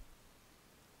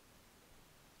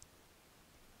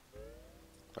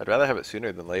 I'd rather have it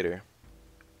sooner than later.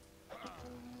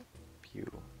 Pew.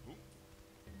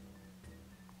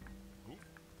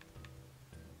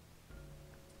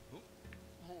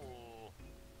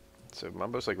 So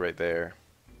Mumbo's like right there.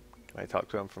 Can I talk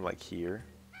to him from like here?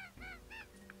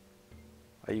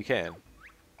 Oh, you can.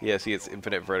 Yeah, see, it's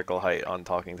infinite vertical height on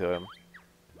talking to him.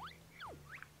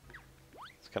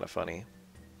 It's kind of funny.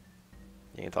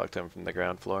 You can talk to him from the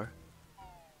ground floor.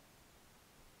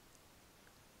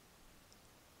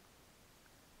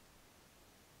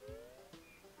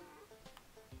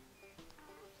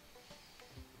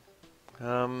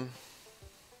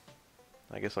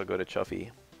 I guess I'll go to Chuffy.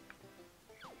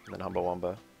 And then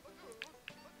Humbawamba.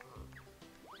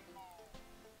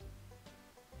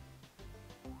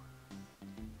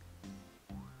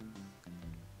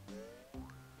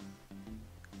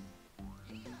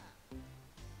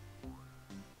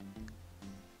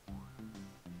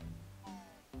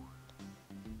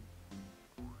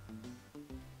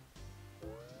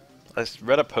 I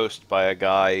read a post by a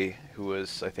guy who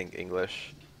was, I think,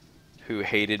 English, who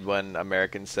hated when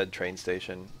Americans said train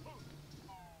station.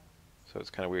 So it's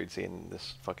kind of weird seeing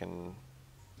this fucking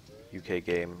UK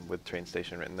game with train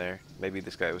station written there. Maybe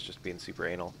this guy was just being super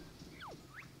anal.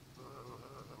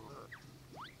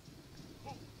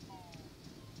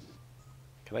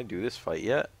 Can I do this fight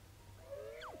yet?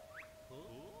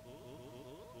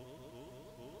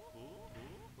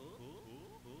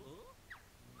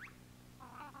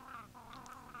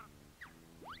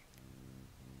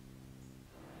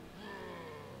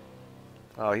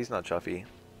 Oh, he's not Chuffy.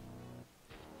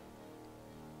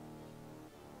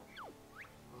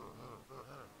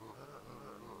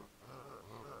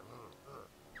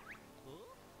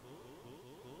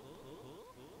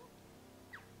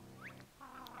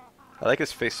 I like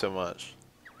his face so much.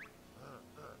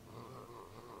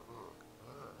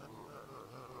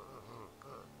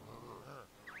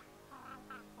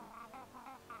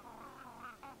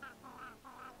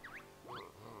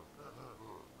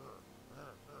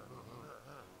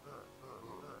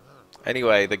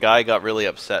 Anyway, the guy got really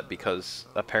upset because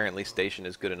apparently station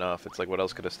is good enough. It's like, what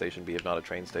else could a station be if not a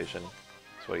train station?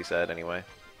 That's what he said anyway.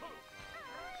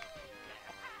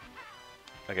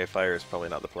 Okay, fire is probably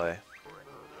not the play.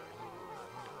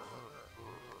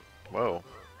 Whoa.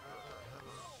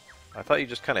 I thought you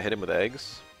just kind of hit him with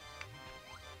eggs.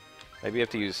 Maybe you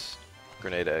have to use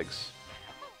grenade eggs.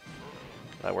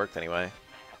 That worked anyway.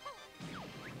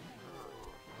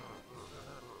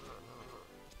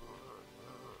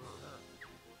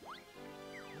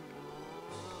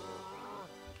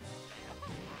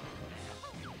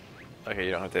 Okay,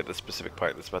 you don't have to hit the specific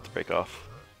part that's about to break off.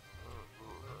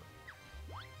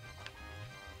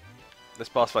 This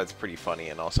boss fight's pretty funny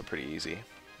and also pretty easy.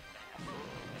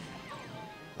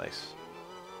 Nice.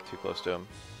 Too close to him.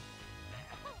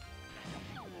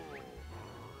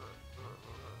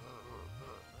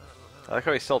 I like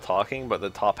how he's still talking, but the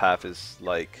top half is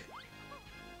like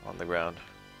on the ground.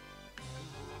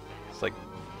 It's like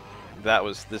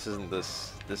this isn't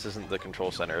the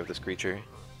control center of this creature.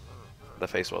 The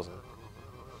face wasn't.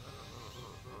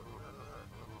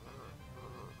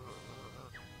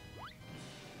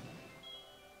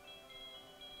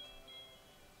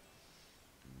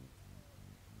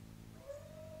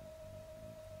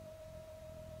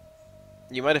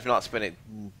 You might have not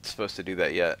supposed to do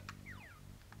that yet.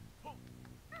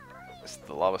 Is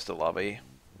the lava still lava-y?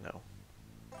 No.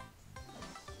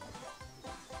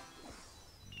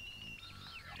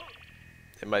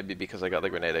 It might be because I got the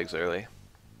grenade eggs early.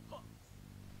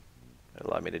 It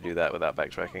allowed me to do that without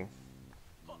backtracking.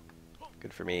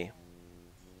 Good for me.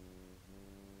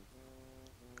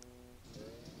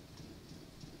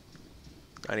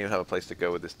 I don't even have a place to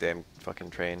go with this damn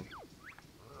fucking train.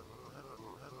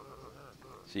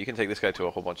 So you can take this guy to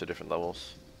a whole bunch of different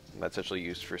levels. And that's actually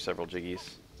used for several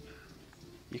jiggies.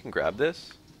 You can grab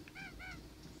this?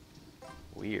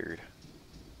 Weird.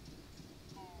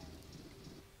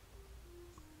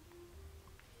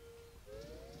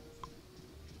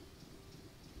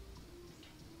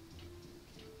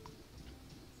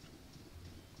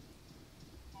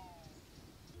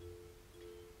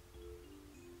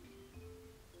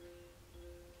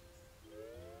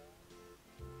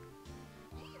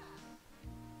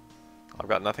 I've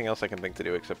got nothing else I can think to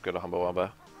do except go to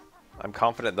Humbawamba. I'm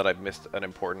confident that I've missed an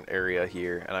important area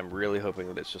here, and I'm really hoping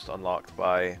that it's just unlocked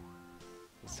by...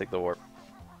 Let's take the warp.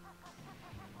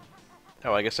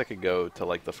 Oh, I guess I could go to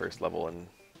like the first level and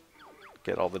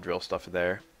get all the drill stuff in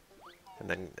there, and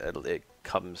then it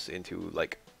comes into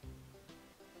like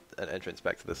an entrance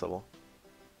back to this level.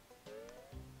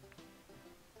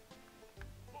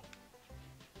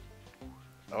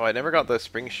 Oh, I never got the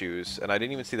spring shoes, and I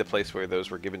didn't even see the place where those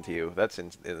were given to you. That's in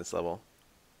this level.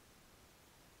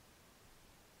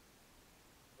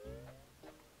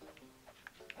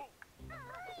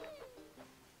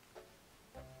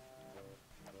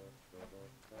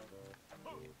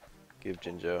 Give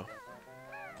Jinjo.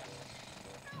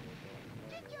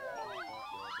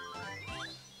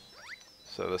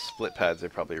 So the split pads are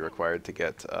probably required to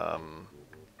get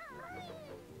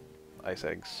ice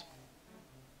eggs.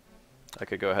 I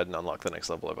could go ahead and unlock the next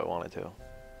level if I wanted to.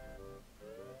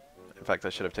 In fact, I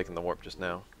should have taken the warp just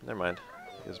now. Never mind.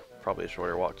 It's probably a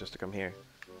shorter walk just to come here.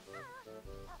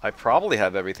 I probably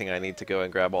have everything I need to go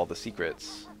and grab all the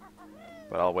secrets,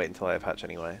 but I'll wait until I have Hatch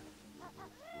anyway.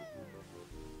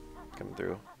 Coming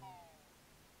through.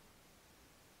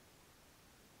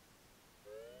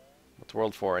 What's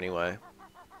World 4 anyway?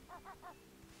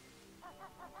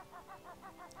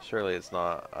 Surely it's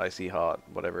not icy hot,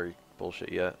 whatever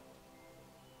bullshit yet.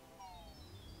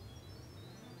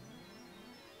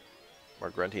 Or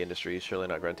Grunty Industries, surely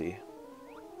not Grunty.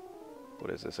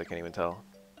 What is this? I can't even tell.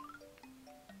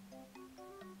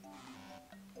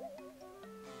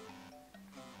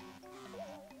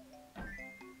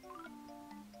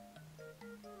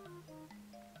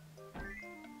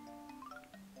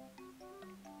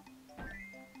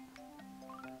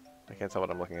 I can't tell what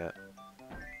I'm looking at.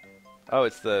 Oh,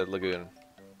 it's the lagoon.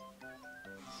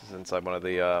 This is inside one of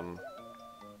the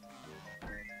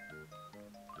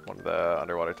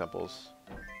underwater temples.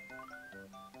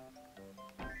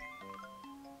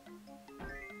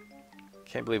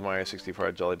 Can't believe Mario 64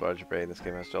 had Jolly Roger Bay, and this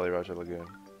game has Jolly Roger Lagoon.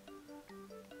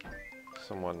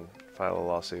 Someone file a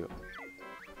lawsuit.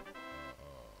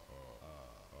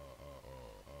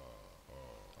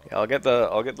 Yeah, I'll get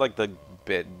like the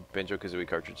Banjo Kazooie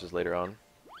cartridges later on.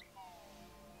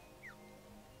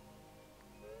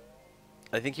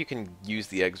 I think you can use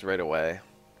the eggs right away,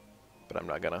 but I'm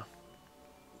not gonna.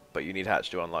 But you need Hatch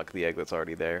to unlock the egg that's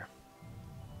already there.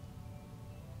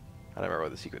 I don't remember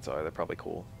what the secrets are. They're probably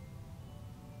cool.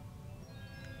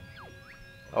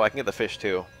 Oh, I can get the fish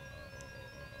too.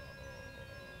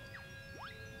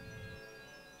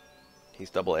 He's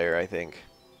double air, I think.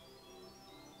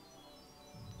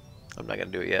 I'm not gonna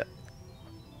do it yet.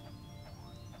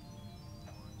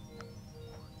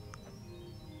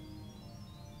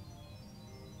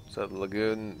 So the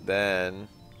lagoon, then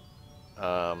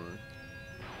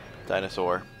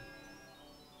dinosaur,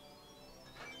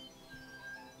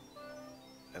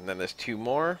 and then there's 2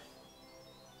 more.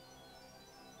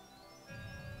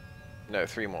 No,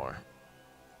 3 more,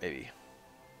 maybe.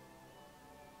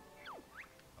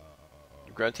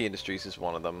 Grunty Industries is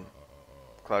one of them.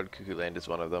 Cloud Cuckoo Land is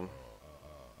one of them.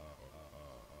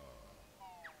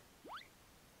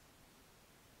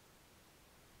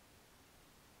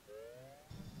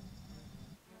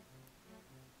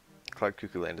 Cloud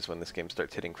Cuckoo Land is when this game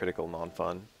starts hitting critical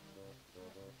non-fun.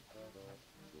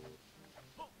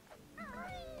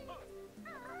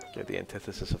 Get the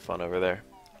antithesis of fun over there.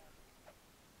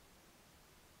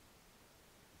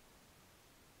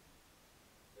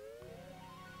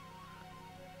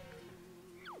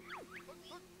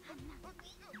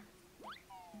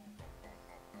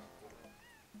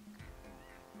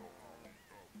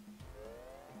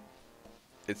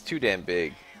 It's too damn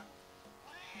big.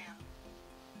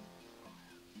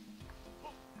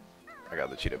 I got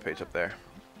the Cheeto page up there.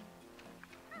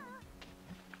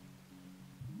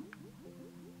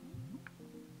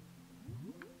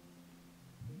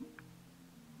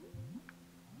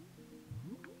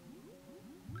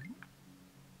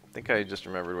 I think I just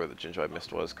remembered where the Jinjo I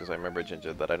missed was, because I remember a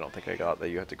Jinjo that I don't think I got that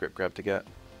you have to grip grab to get.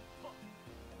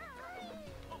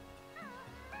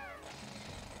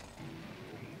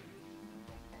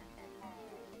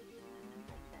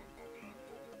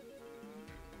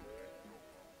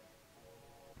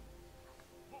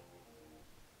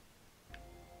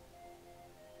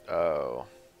 Oh.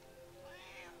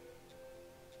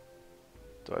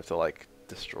 Do I have to, like,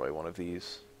 destroy one of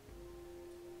these?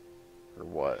 Or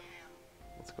what?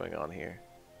 What's going on here?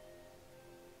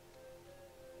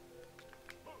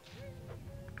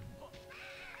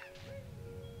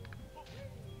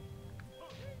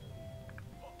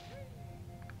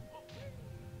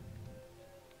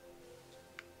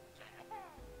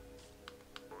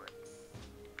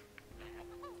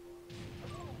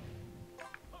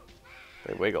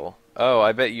 They wiggle. Oh,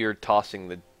 I bet you're tossing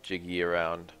the Jiggy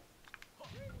around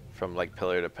from like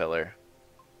pillar to pillar.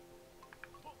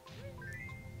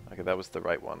 Okay, that was the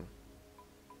right one.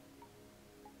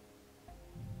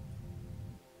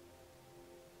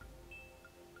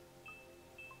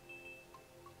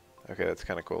 Okay, that's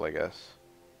kind of cool, I guess.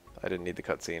 I didn't need the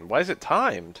cutscene. Why is it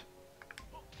timed?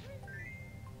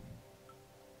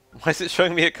 Why is it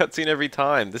showing me a cutscene every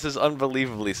time? This is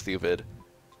unbelievably stupid.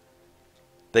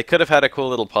 They could have had a cool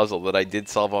little puzzle that I did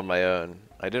solve on my own.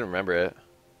 I didn't remember it.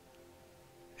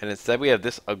 And instead we have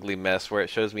this ugly mess where it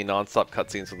shows me non-stop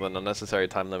cutscenes with an unnecessary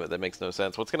time limit that makes no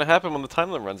sense. What's gonna happen when the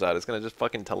time limit runs out? It's gonna just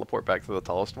fucking teleport back to the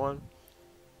tallest one?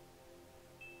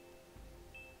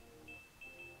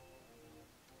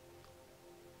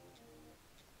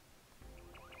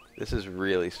 This is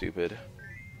really stupid.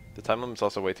 The time limit's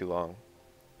also way too long.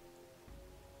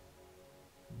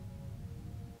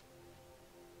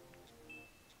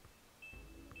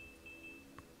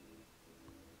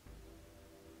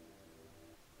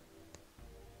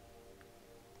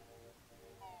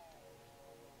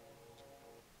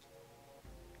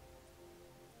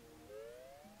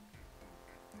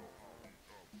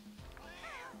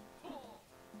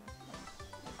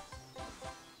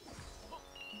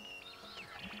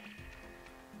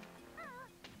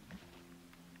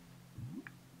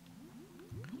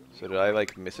 So did I,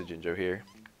 like, miss a Jinjo here?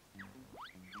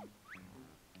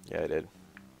 Yeah, I did.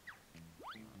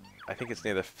 I think it's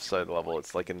near the side level.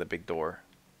 It's, like, in the big door.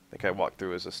 I think I walked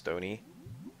through as a Stony.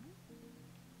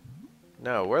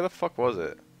 No, where the fuck was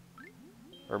it?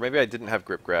 Or maybe I didn't have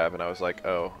grip grab, and I was like,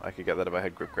 oh, I could get that if I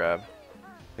had grip grab.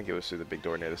 I think it was through the big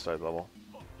door near the side level.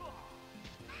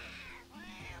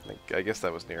 I guess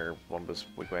that was near Wumba's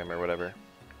Wigwam or whatever.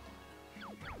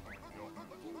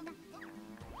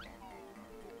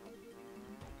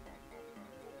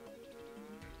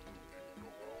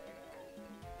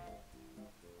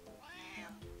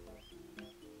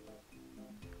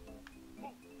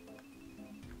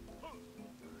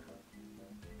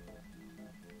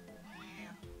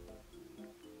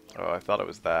 Oh, I thought it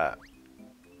was that.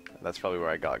 And that's probably where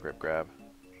I got grip grab.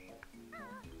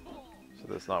 So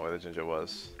that's not where the Jinjo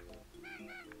was.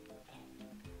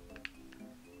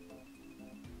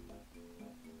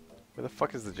 Where the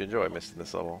fuck is the Jinjo I missed in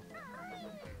this level?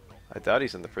 I doubt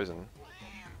he's in the prison.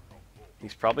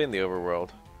 He's probably in the overworld.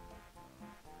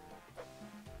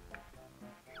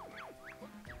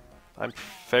 I'm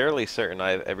fairly certain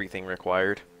I have everything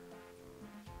required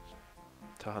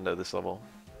to hundo this level.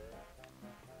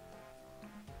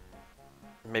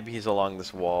 Maybe he's along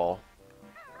this wall.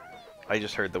 I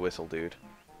just heard the whistle, dude.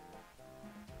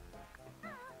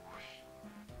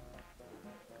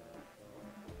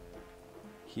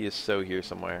 He is so here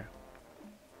somewhere.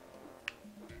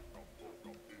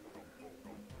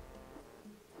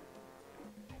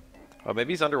 Oh,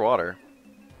 maybe he's underwater.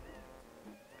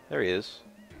 There he is.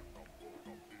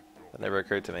 That never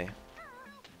occurred to me.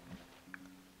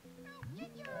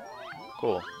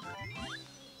 Cool.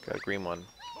 Got a green one.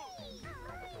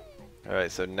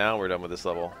 Alright, so now we're done with this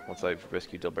level, once I've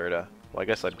rescued Dilberta. Well, I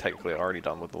guess I'm technically already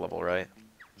done with the level, right?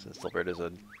 Since Dilberta's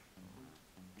a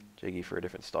Jiggy for a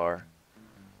different star.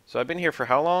 So I've been here for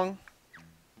how long?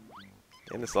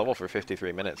 In this level for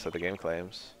 53 minutes, so the game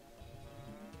claims.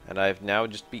 And I've now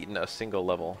just beaten a single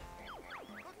level.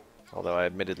 Although I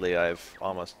admittedly I'm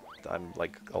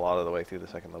like a lot of the way through the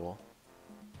second level.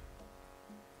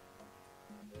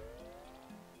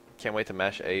 Can't wait to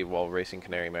mash A while racing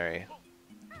Canary Mary.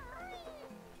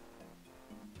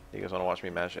 You guys want to watch me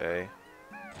mash A?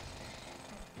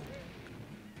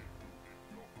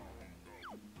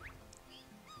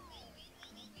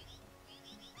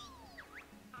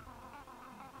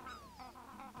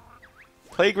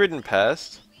 Plague-ridden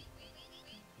pest?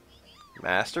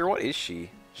 Master? What is she? Is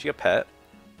she a pet?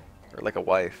 Or like a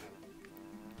wife?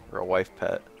 Or a wife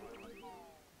pet?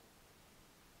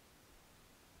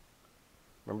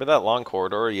 Remember that long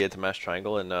corridor you had to mash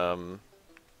triangle and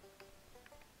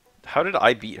how did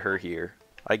I beat her here?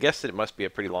 I guess it must be a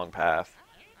pretty long path.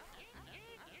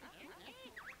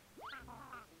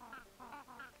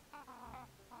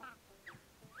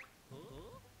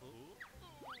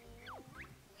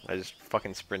 I just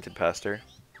fucking sprinted past her.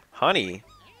 Honey?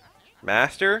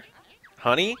 Master?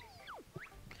 Honey?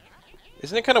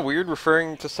 Isn't it kind of weird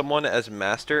referring to someone as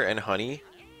master and honey?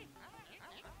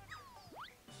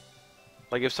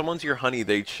 Like, if someone's your honey,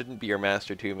 they shouldn't be your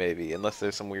master too, maybe. Unless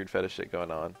there's some weird fetish shit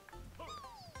going on.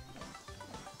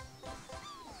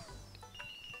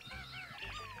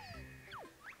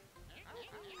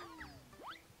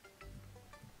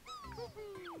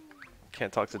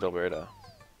 Can't talk to Dilberta.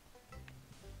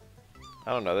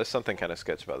 I don't know, there's something kind of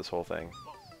sketch about this whole thing.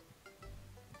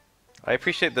 I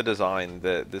appreciate the design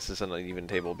that this isn't an even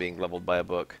table being leveled by a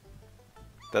book.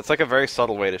 That's like a very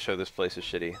subtle way to show this place is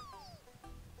shitty.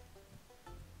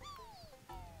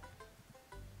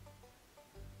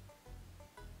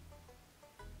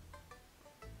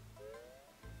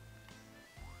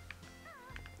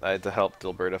 I had to help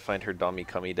Dilberta find her dummy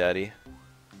cummy daddy.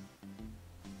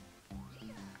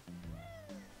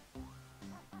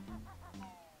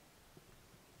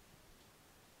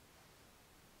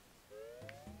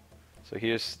 So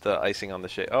here's the icing on the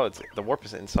shit. Oh, it's the warp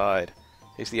is inside.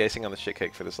 Here's the icing on the shit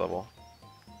cake for this level.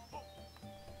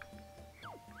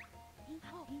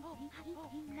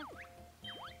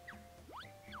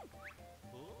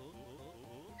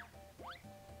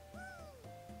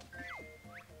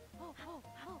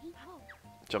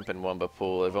 Jump in Wumba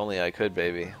pool. If only I could,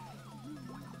 baby.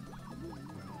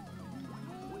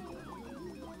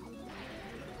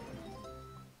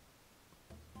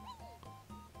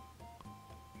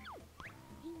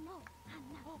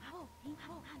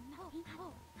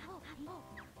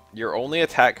 Your only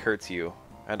attack hurts you,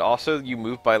 and also you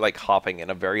move by like hopping in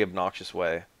a very obnoxious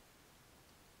way.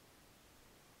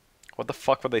 What the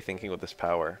fuck were they thinking with this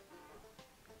power?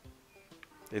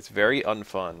 It's very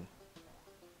unfun.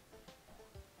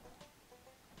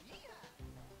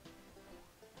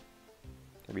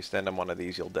 If you stand on one of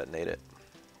these, you'll detonate it.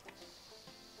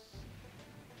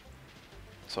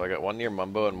 So I got one near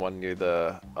Mumbo and one near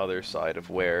the other side of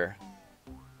where...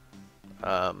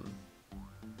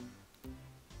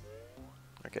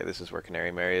 Okay, this is where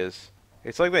Canary Mary is.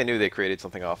 It's like they knew they created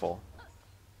something awful.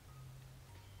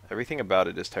 Everything about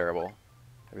it is terrible.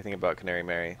 Everything about Canary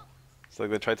Mary. It's like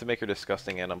they tried to make her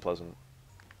disgusting and unpleasant.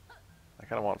 I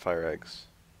kind of want fire eggs.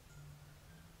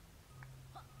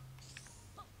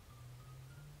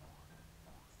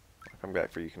 I'll come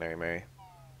back for you, Canary Mary.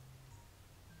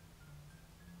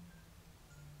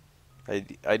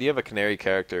 The idea of a canary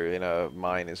character in a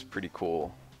mine is pretty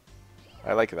cool.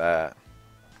 I like that.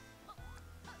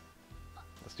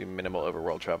 Let's do minimal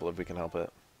overworld travel if we can help it.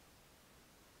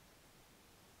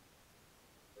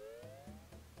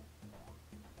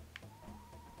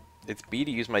 It's B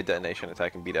to use my detonation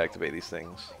attack and B to activate these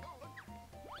things.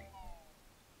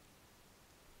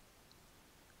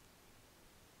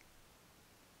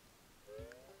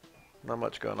 Not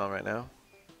much going on right now.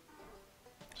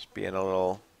 Just being a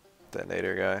little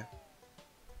detonator guy.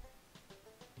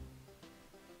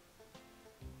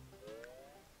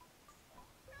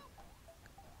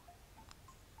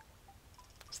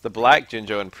 It's the black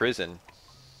Jinjo in prison.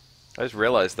 I just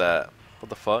realized that. What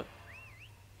the fuck?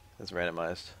 It's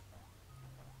randomized.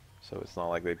 So it's not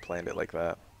like they planned it like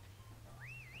that.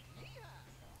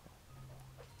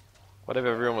 What if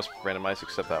everyone was randomized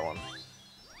except that one?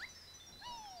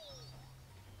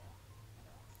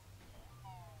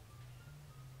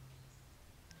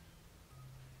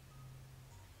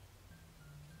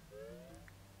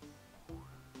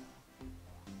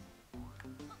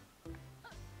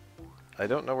 I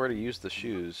don't know where to use the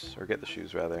shoes, or get the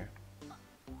shoes rather.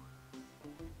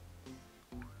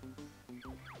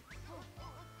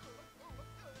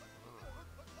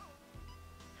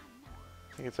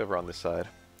 I think it's over on this side.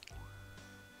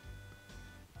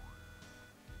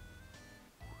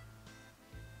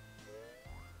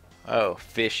 Oh,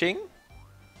 fishing?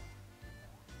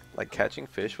 Like catching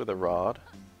fish with a rod?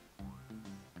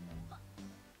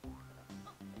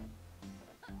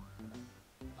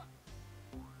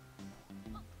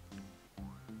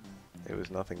 It was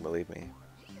nothing, believe me.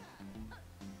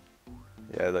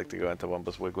 Yeah, I'd like to go into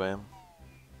Wumba's wigwam.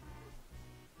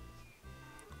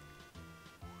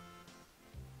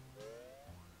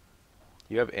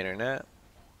 You have internet?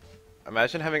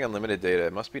 Imagine having unlimited data.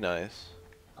 It must be nice.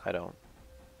 I don't.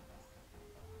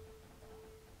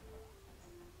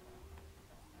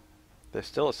 There's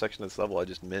still a section of this level I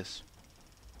just miss.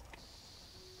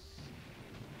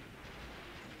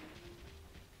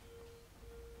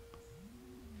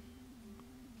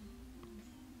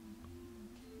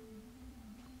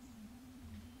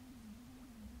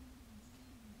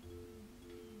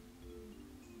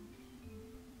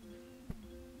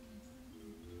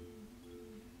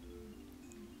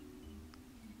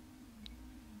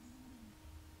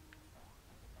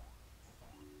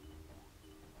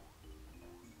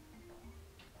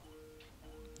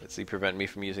 Does he prevent me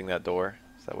from using that door?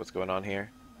 Is that what's going on here?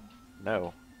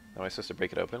 No. Am I supposed to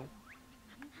break it open?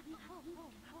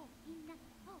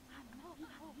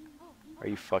 Are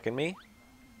you fucking me?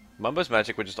 Mumbo's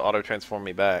magic would just auto-transform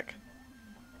me back.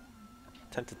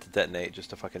 Tempted to detonate just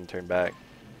to fucking turn back.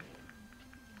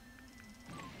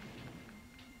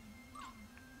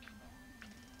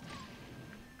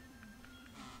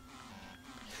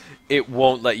 It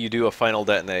won't let you do a final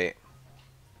detonate.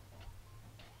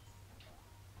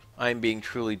 I'm being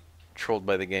truly trolled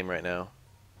by the game right now.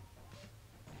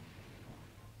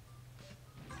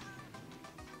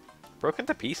 Broken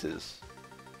to pieces.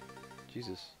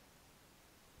 Jesus.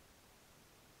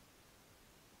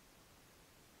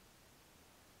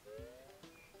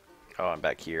 Oh, I'm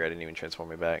back here. I didn't even transform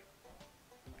me back.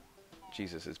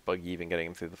 Jesus, is buggy even getting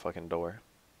him through the fucking door?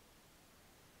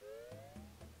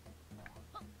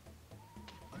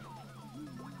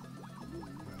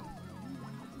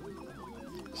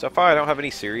 So far, I don't have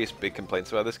any serious big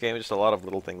complaints about this game, just a lot of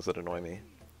little things that annoy me.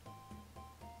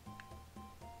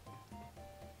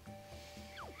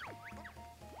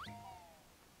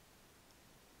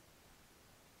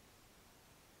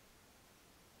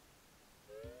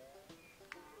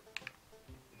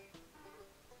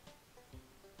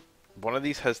 One of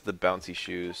these has the bouncy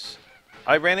shoes.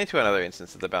 I ran into another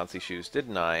instance of the bouncy shoes,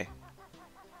 didn't I?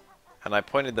 And I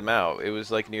pointed them out. It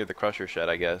was like near the crusher shed,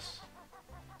 I guess.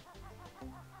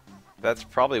 That's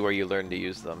probably where you learn to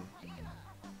use them.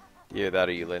 Either that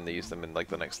or you learn to use them in like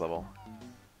the next level.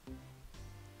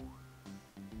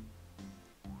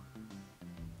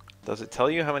 Does it tell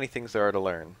you how many things there are to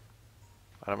learn?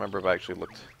 I don't remember if I actually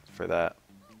looked for that.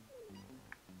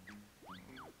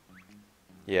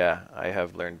 Yeah, I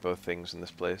have learned both things in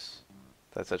this place.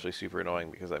 That's actually super annoying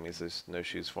because that means there's no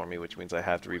shoes for me, which means I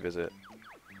have to revisit.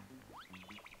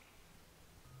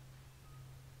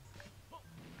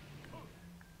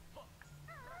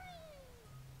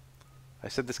 I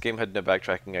said this game had no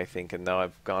backtracking, I think, and now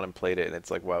I've gone and played it, and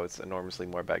it's like, wow, it's enormously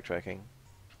more backtracking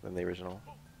than the original.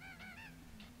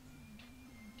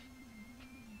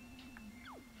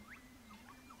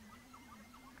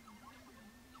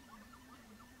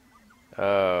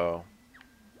 Oh.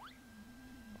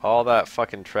 All that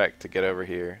fucking trek to get over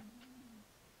here.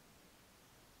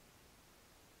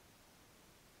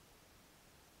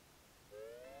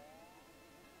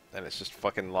 And it's just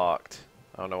fucking locked.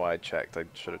 I don't know why I checked. I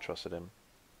should have trusted him.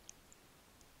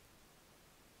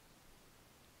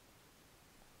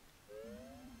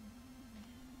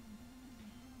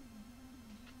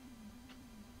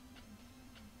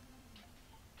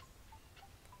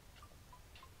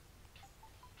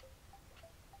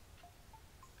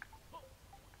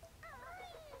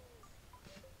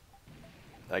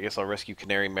 I guess I'll rescue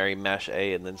Canary, Mary, mash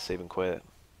A, and then save and quit.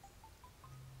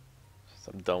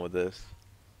 So I'm done with this.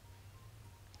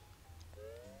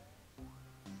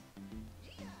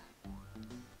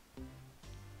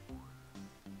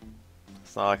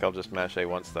 It's not like I'll just mash A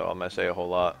once though, I'll mash A a whole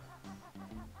lot.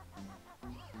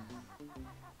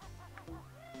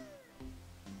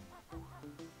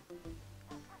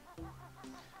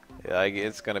 Yeah,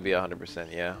 it's gonna be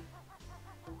 100%, yeah.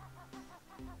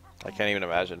 I can't even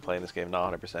imagine playing this game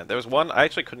not 100%. There was one, I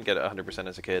actually couldn't get it 100%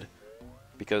 as a kid,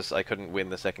 because I couldn't win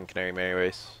the second Canary Mary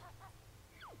race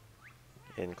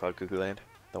in Cloud Cuckoo Land,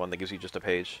 the one that gives you just a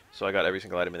page. So I got every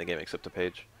single item in the game except a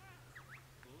page.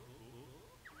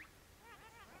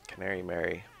 Canary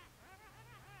Mary.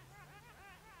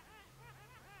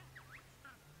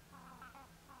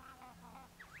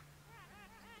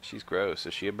 She's gross.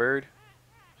 Is she a bird?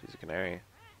 She's a canary.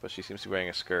 But she seems to be wearing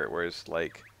a skirt, whereas,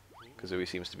 like, Kazooie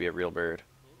seems to be a real bird.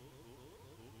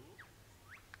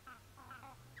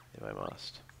 If I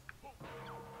must.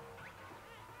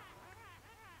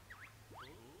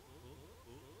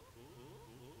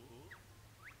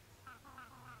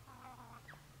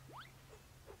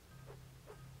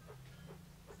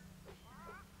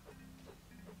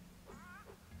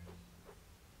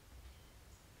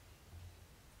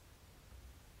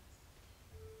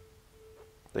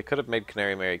 They could have made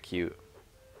Canary Mary cute.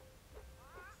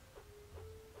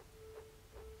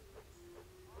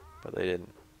 But they didn't.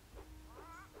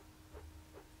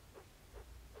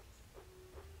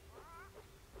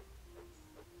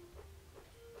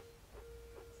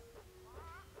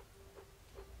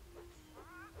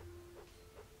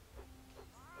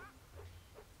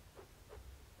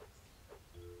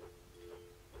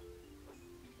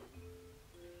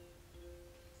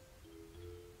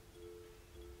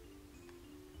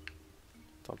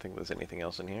 Don't think there's anything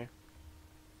else in here.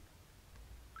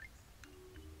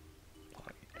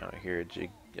 I don't hear a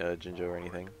Jinjo or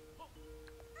anything.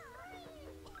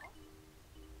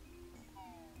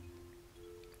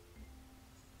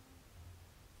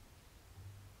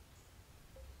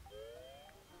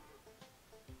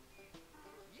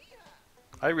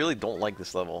 I really don't like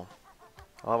this level.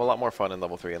 I'll have a lot more fun in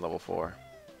level 3 and level 4.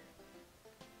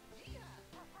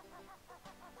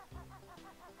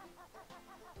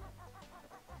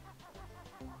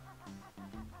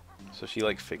 So she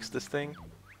like fixed this thing?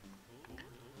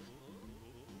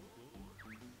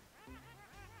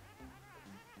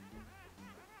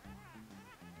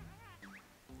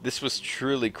 This was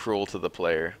truly cruel to the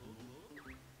player.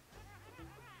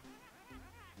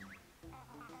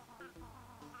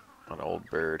 An old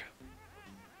bird.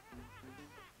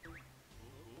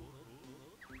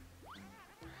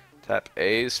 Tap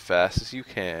A as fast as you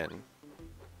can.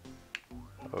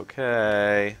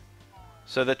 Okay.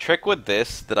 So the trick with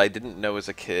this that I didn't know as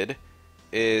a kid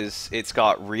is it's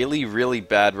got really, really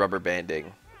bad rubber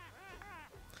banding.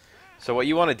 So what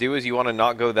you want to do is you want to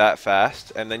not go that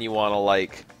fast, and then you want to,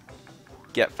 like,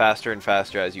 get faster and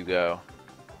faster as you go.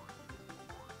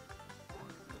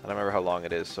 I don't remember how long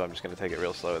it is, so I'm just going to take it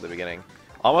real slow at the beginning.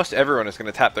 Almost everyone is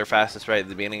going to tap their fastest right at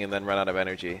the beginning and then run out of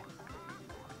energy.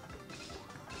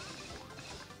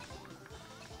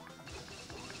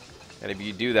 And if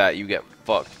you do that, you get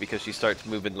fucked because she starts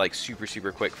moving like super,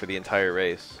 super quick for the entire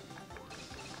race.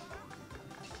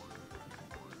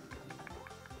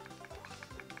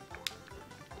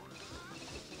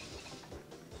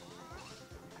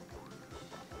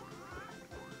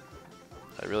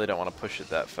 I really don't want to push it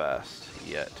that fast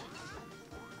yet.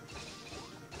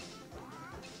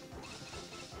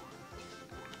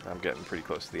 I'm getting pretty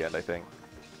close to the end, I think.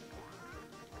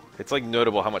 It's like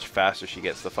notable how much faster she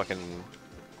gets the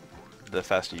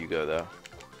faster you go, though.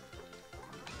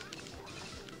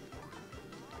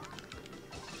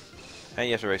 And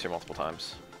you have to race her multiple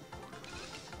times.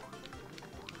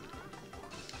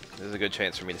 This is a good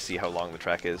chance for me to see how long the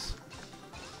track is.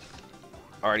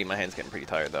 Already my hand's getting pretty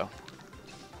tired, though.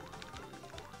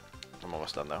 I'm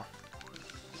almost done, though.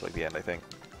 It's like the end, I think.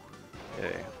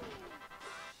 Yay.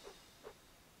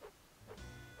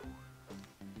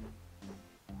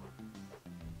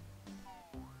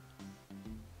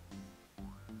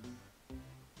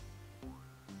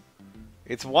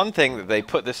 It's one thing that they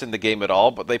put this in the game at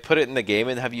all, but they put it in the game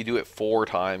and have you do it 4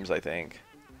 times, I think.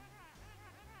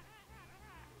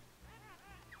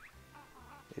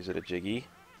 Is it a Jiggy?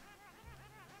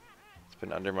 It's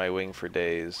been under my wing for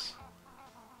days.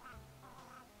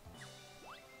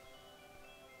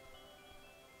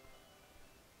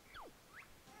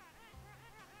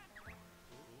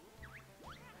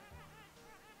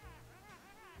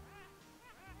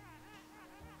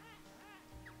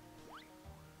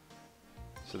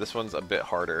 So this one's a bit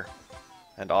harder.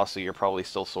 And also, you're probably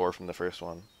still sore from the first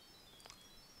one.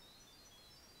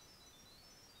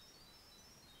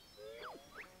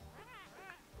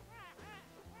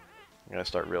 I'm gonna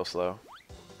start real slow.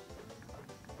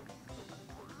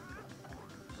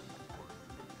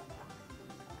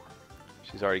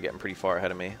 She's already getting pretty far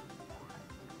ahead of me.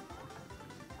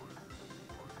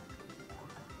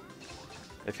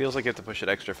 It feels like you have to push it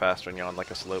extra fast when you're on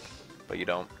like a slope, but you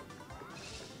don't.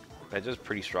 Edge is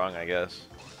pretty strong, I guess.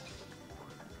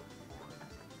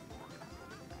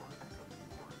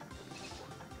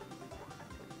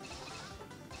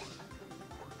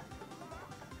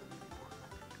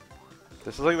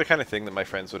 This is like the kind of thing that my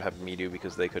friends would have me do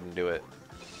because they couldn't do it.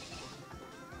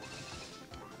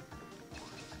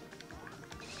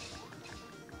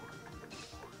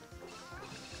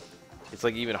 It's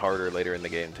like even harder later in the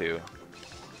game too.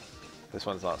 This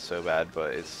one's not so bad,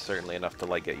 but it's certainly enough to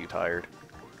like get you tired.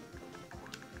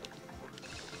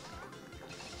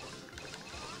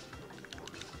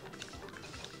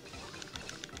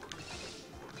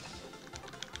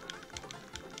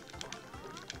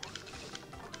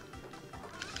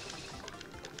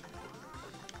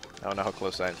 I don't know how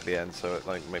close I am to the end, so it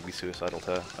like might be suicidal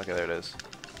to... Okay, there it is.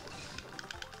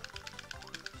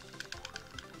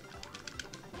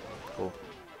 Cool.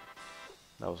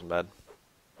 That wasn't bad.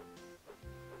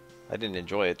 I didn't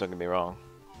enjoy it, don't get me wrong.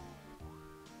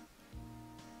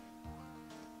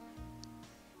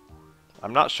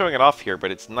 I'm not showing it off here,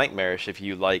 but it's nightmarish if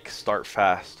you, like, start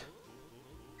fast.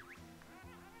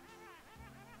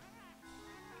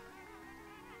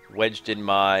 Wedged in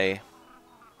my...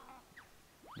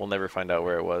 We'll never find out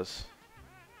where it was.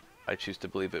 I choose to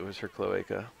believe it was her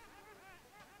cloaca.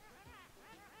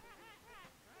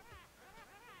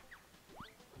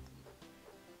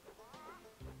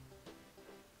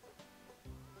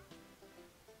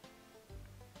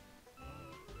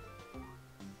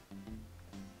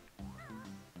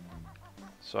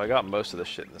 So I got most of the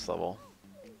shit in this level.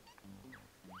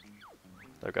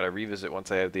 I've got to revisit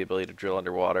once I have the ability to drill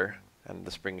underwater and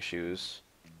the spring shoes.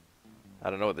 I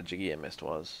don't know what the Jiggy I missed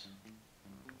was.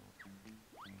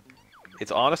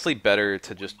 It's honestly better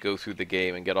to just go through the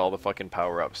game and get all the fucking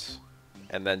power-ups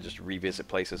and then just revisit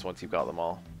places once you've got them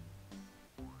all.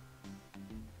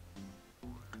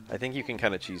 I think you can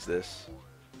kind of cheese this.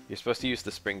 You're supposed to use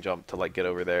the spring jump to like get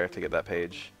over there to get that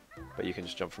page, but you can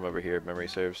just jump from over here if memory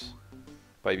serves.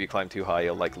 But if you climb too high,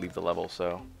 you'll like leave the level,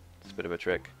 so it's a bit of a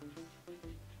trick.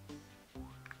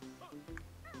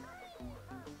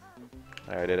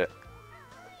 Alright, I did it.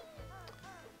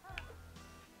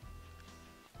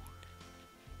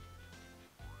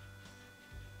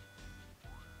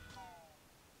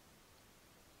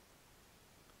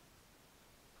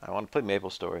 I want to play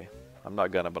Maple Story. I'm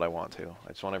not gonna, but I want to. I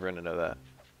just want everyone to know that.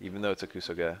 Even though it's a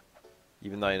Kusoge.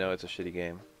 Even though I know it's a shitty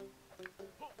game.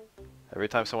 Every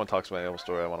time someone talks about the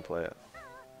story, I want to play it.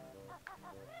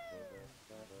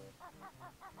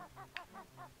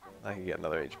 I can get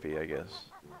another HP, I guess.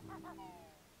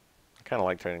 I kind of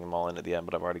like turning them all in at the end,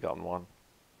 but I've already gotten one.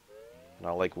 And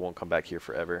I won't come back here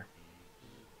forever.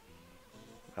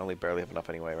 I only barely have enough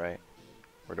anyway, right?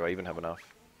 Or do I even have enough?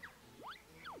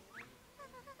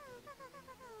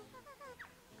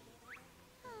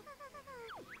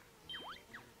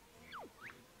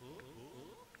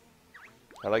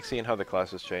 I like seeing how the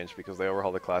classes change because they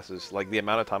overhaul the classes. Like, the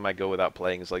amount of time I go without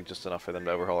playing is like just enough for them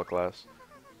to overhaul a class.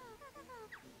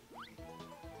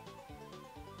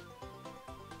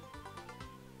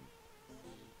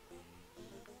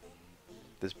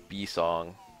 This B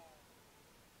song.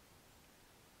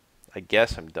 I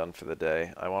guess I'm done for the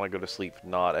day. I want to go to sleep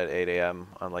not at 8 a.m.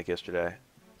 unlike yesterday,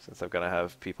 since I'm going to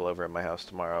have people over at my house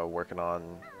tomorrow working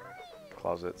on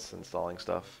closets, installing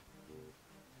stuff.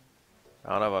 I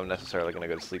don't know if I'm necessarily going to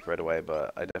go to sleep right away,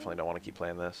 but I definitely don't want to keep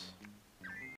playing this.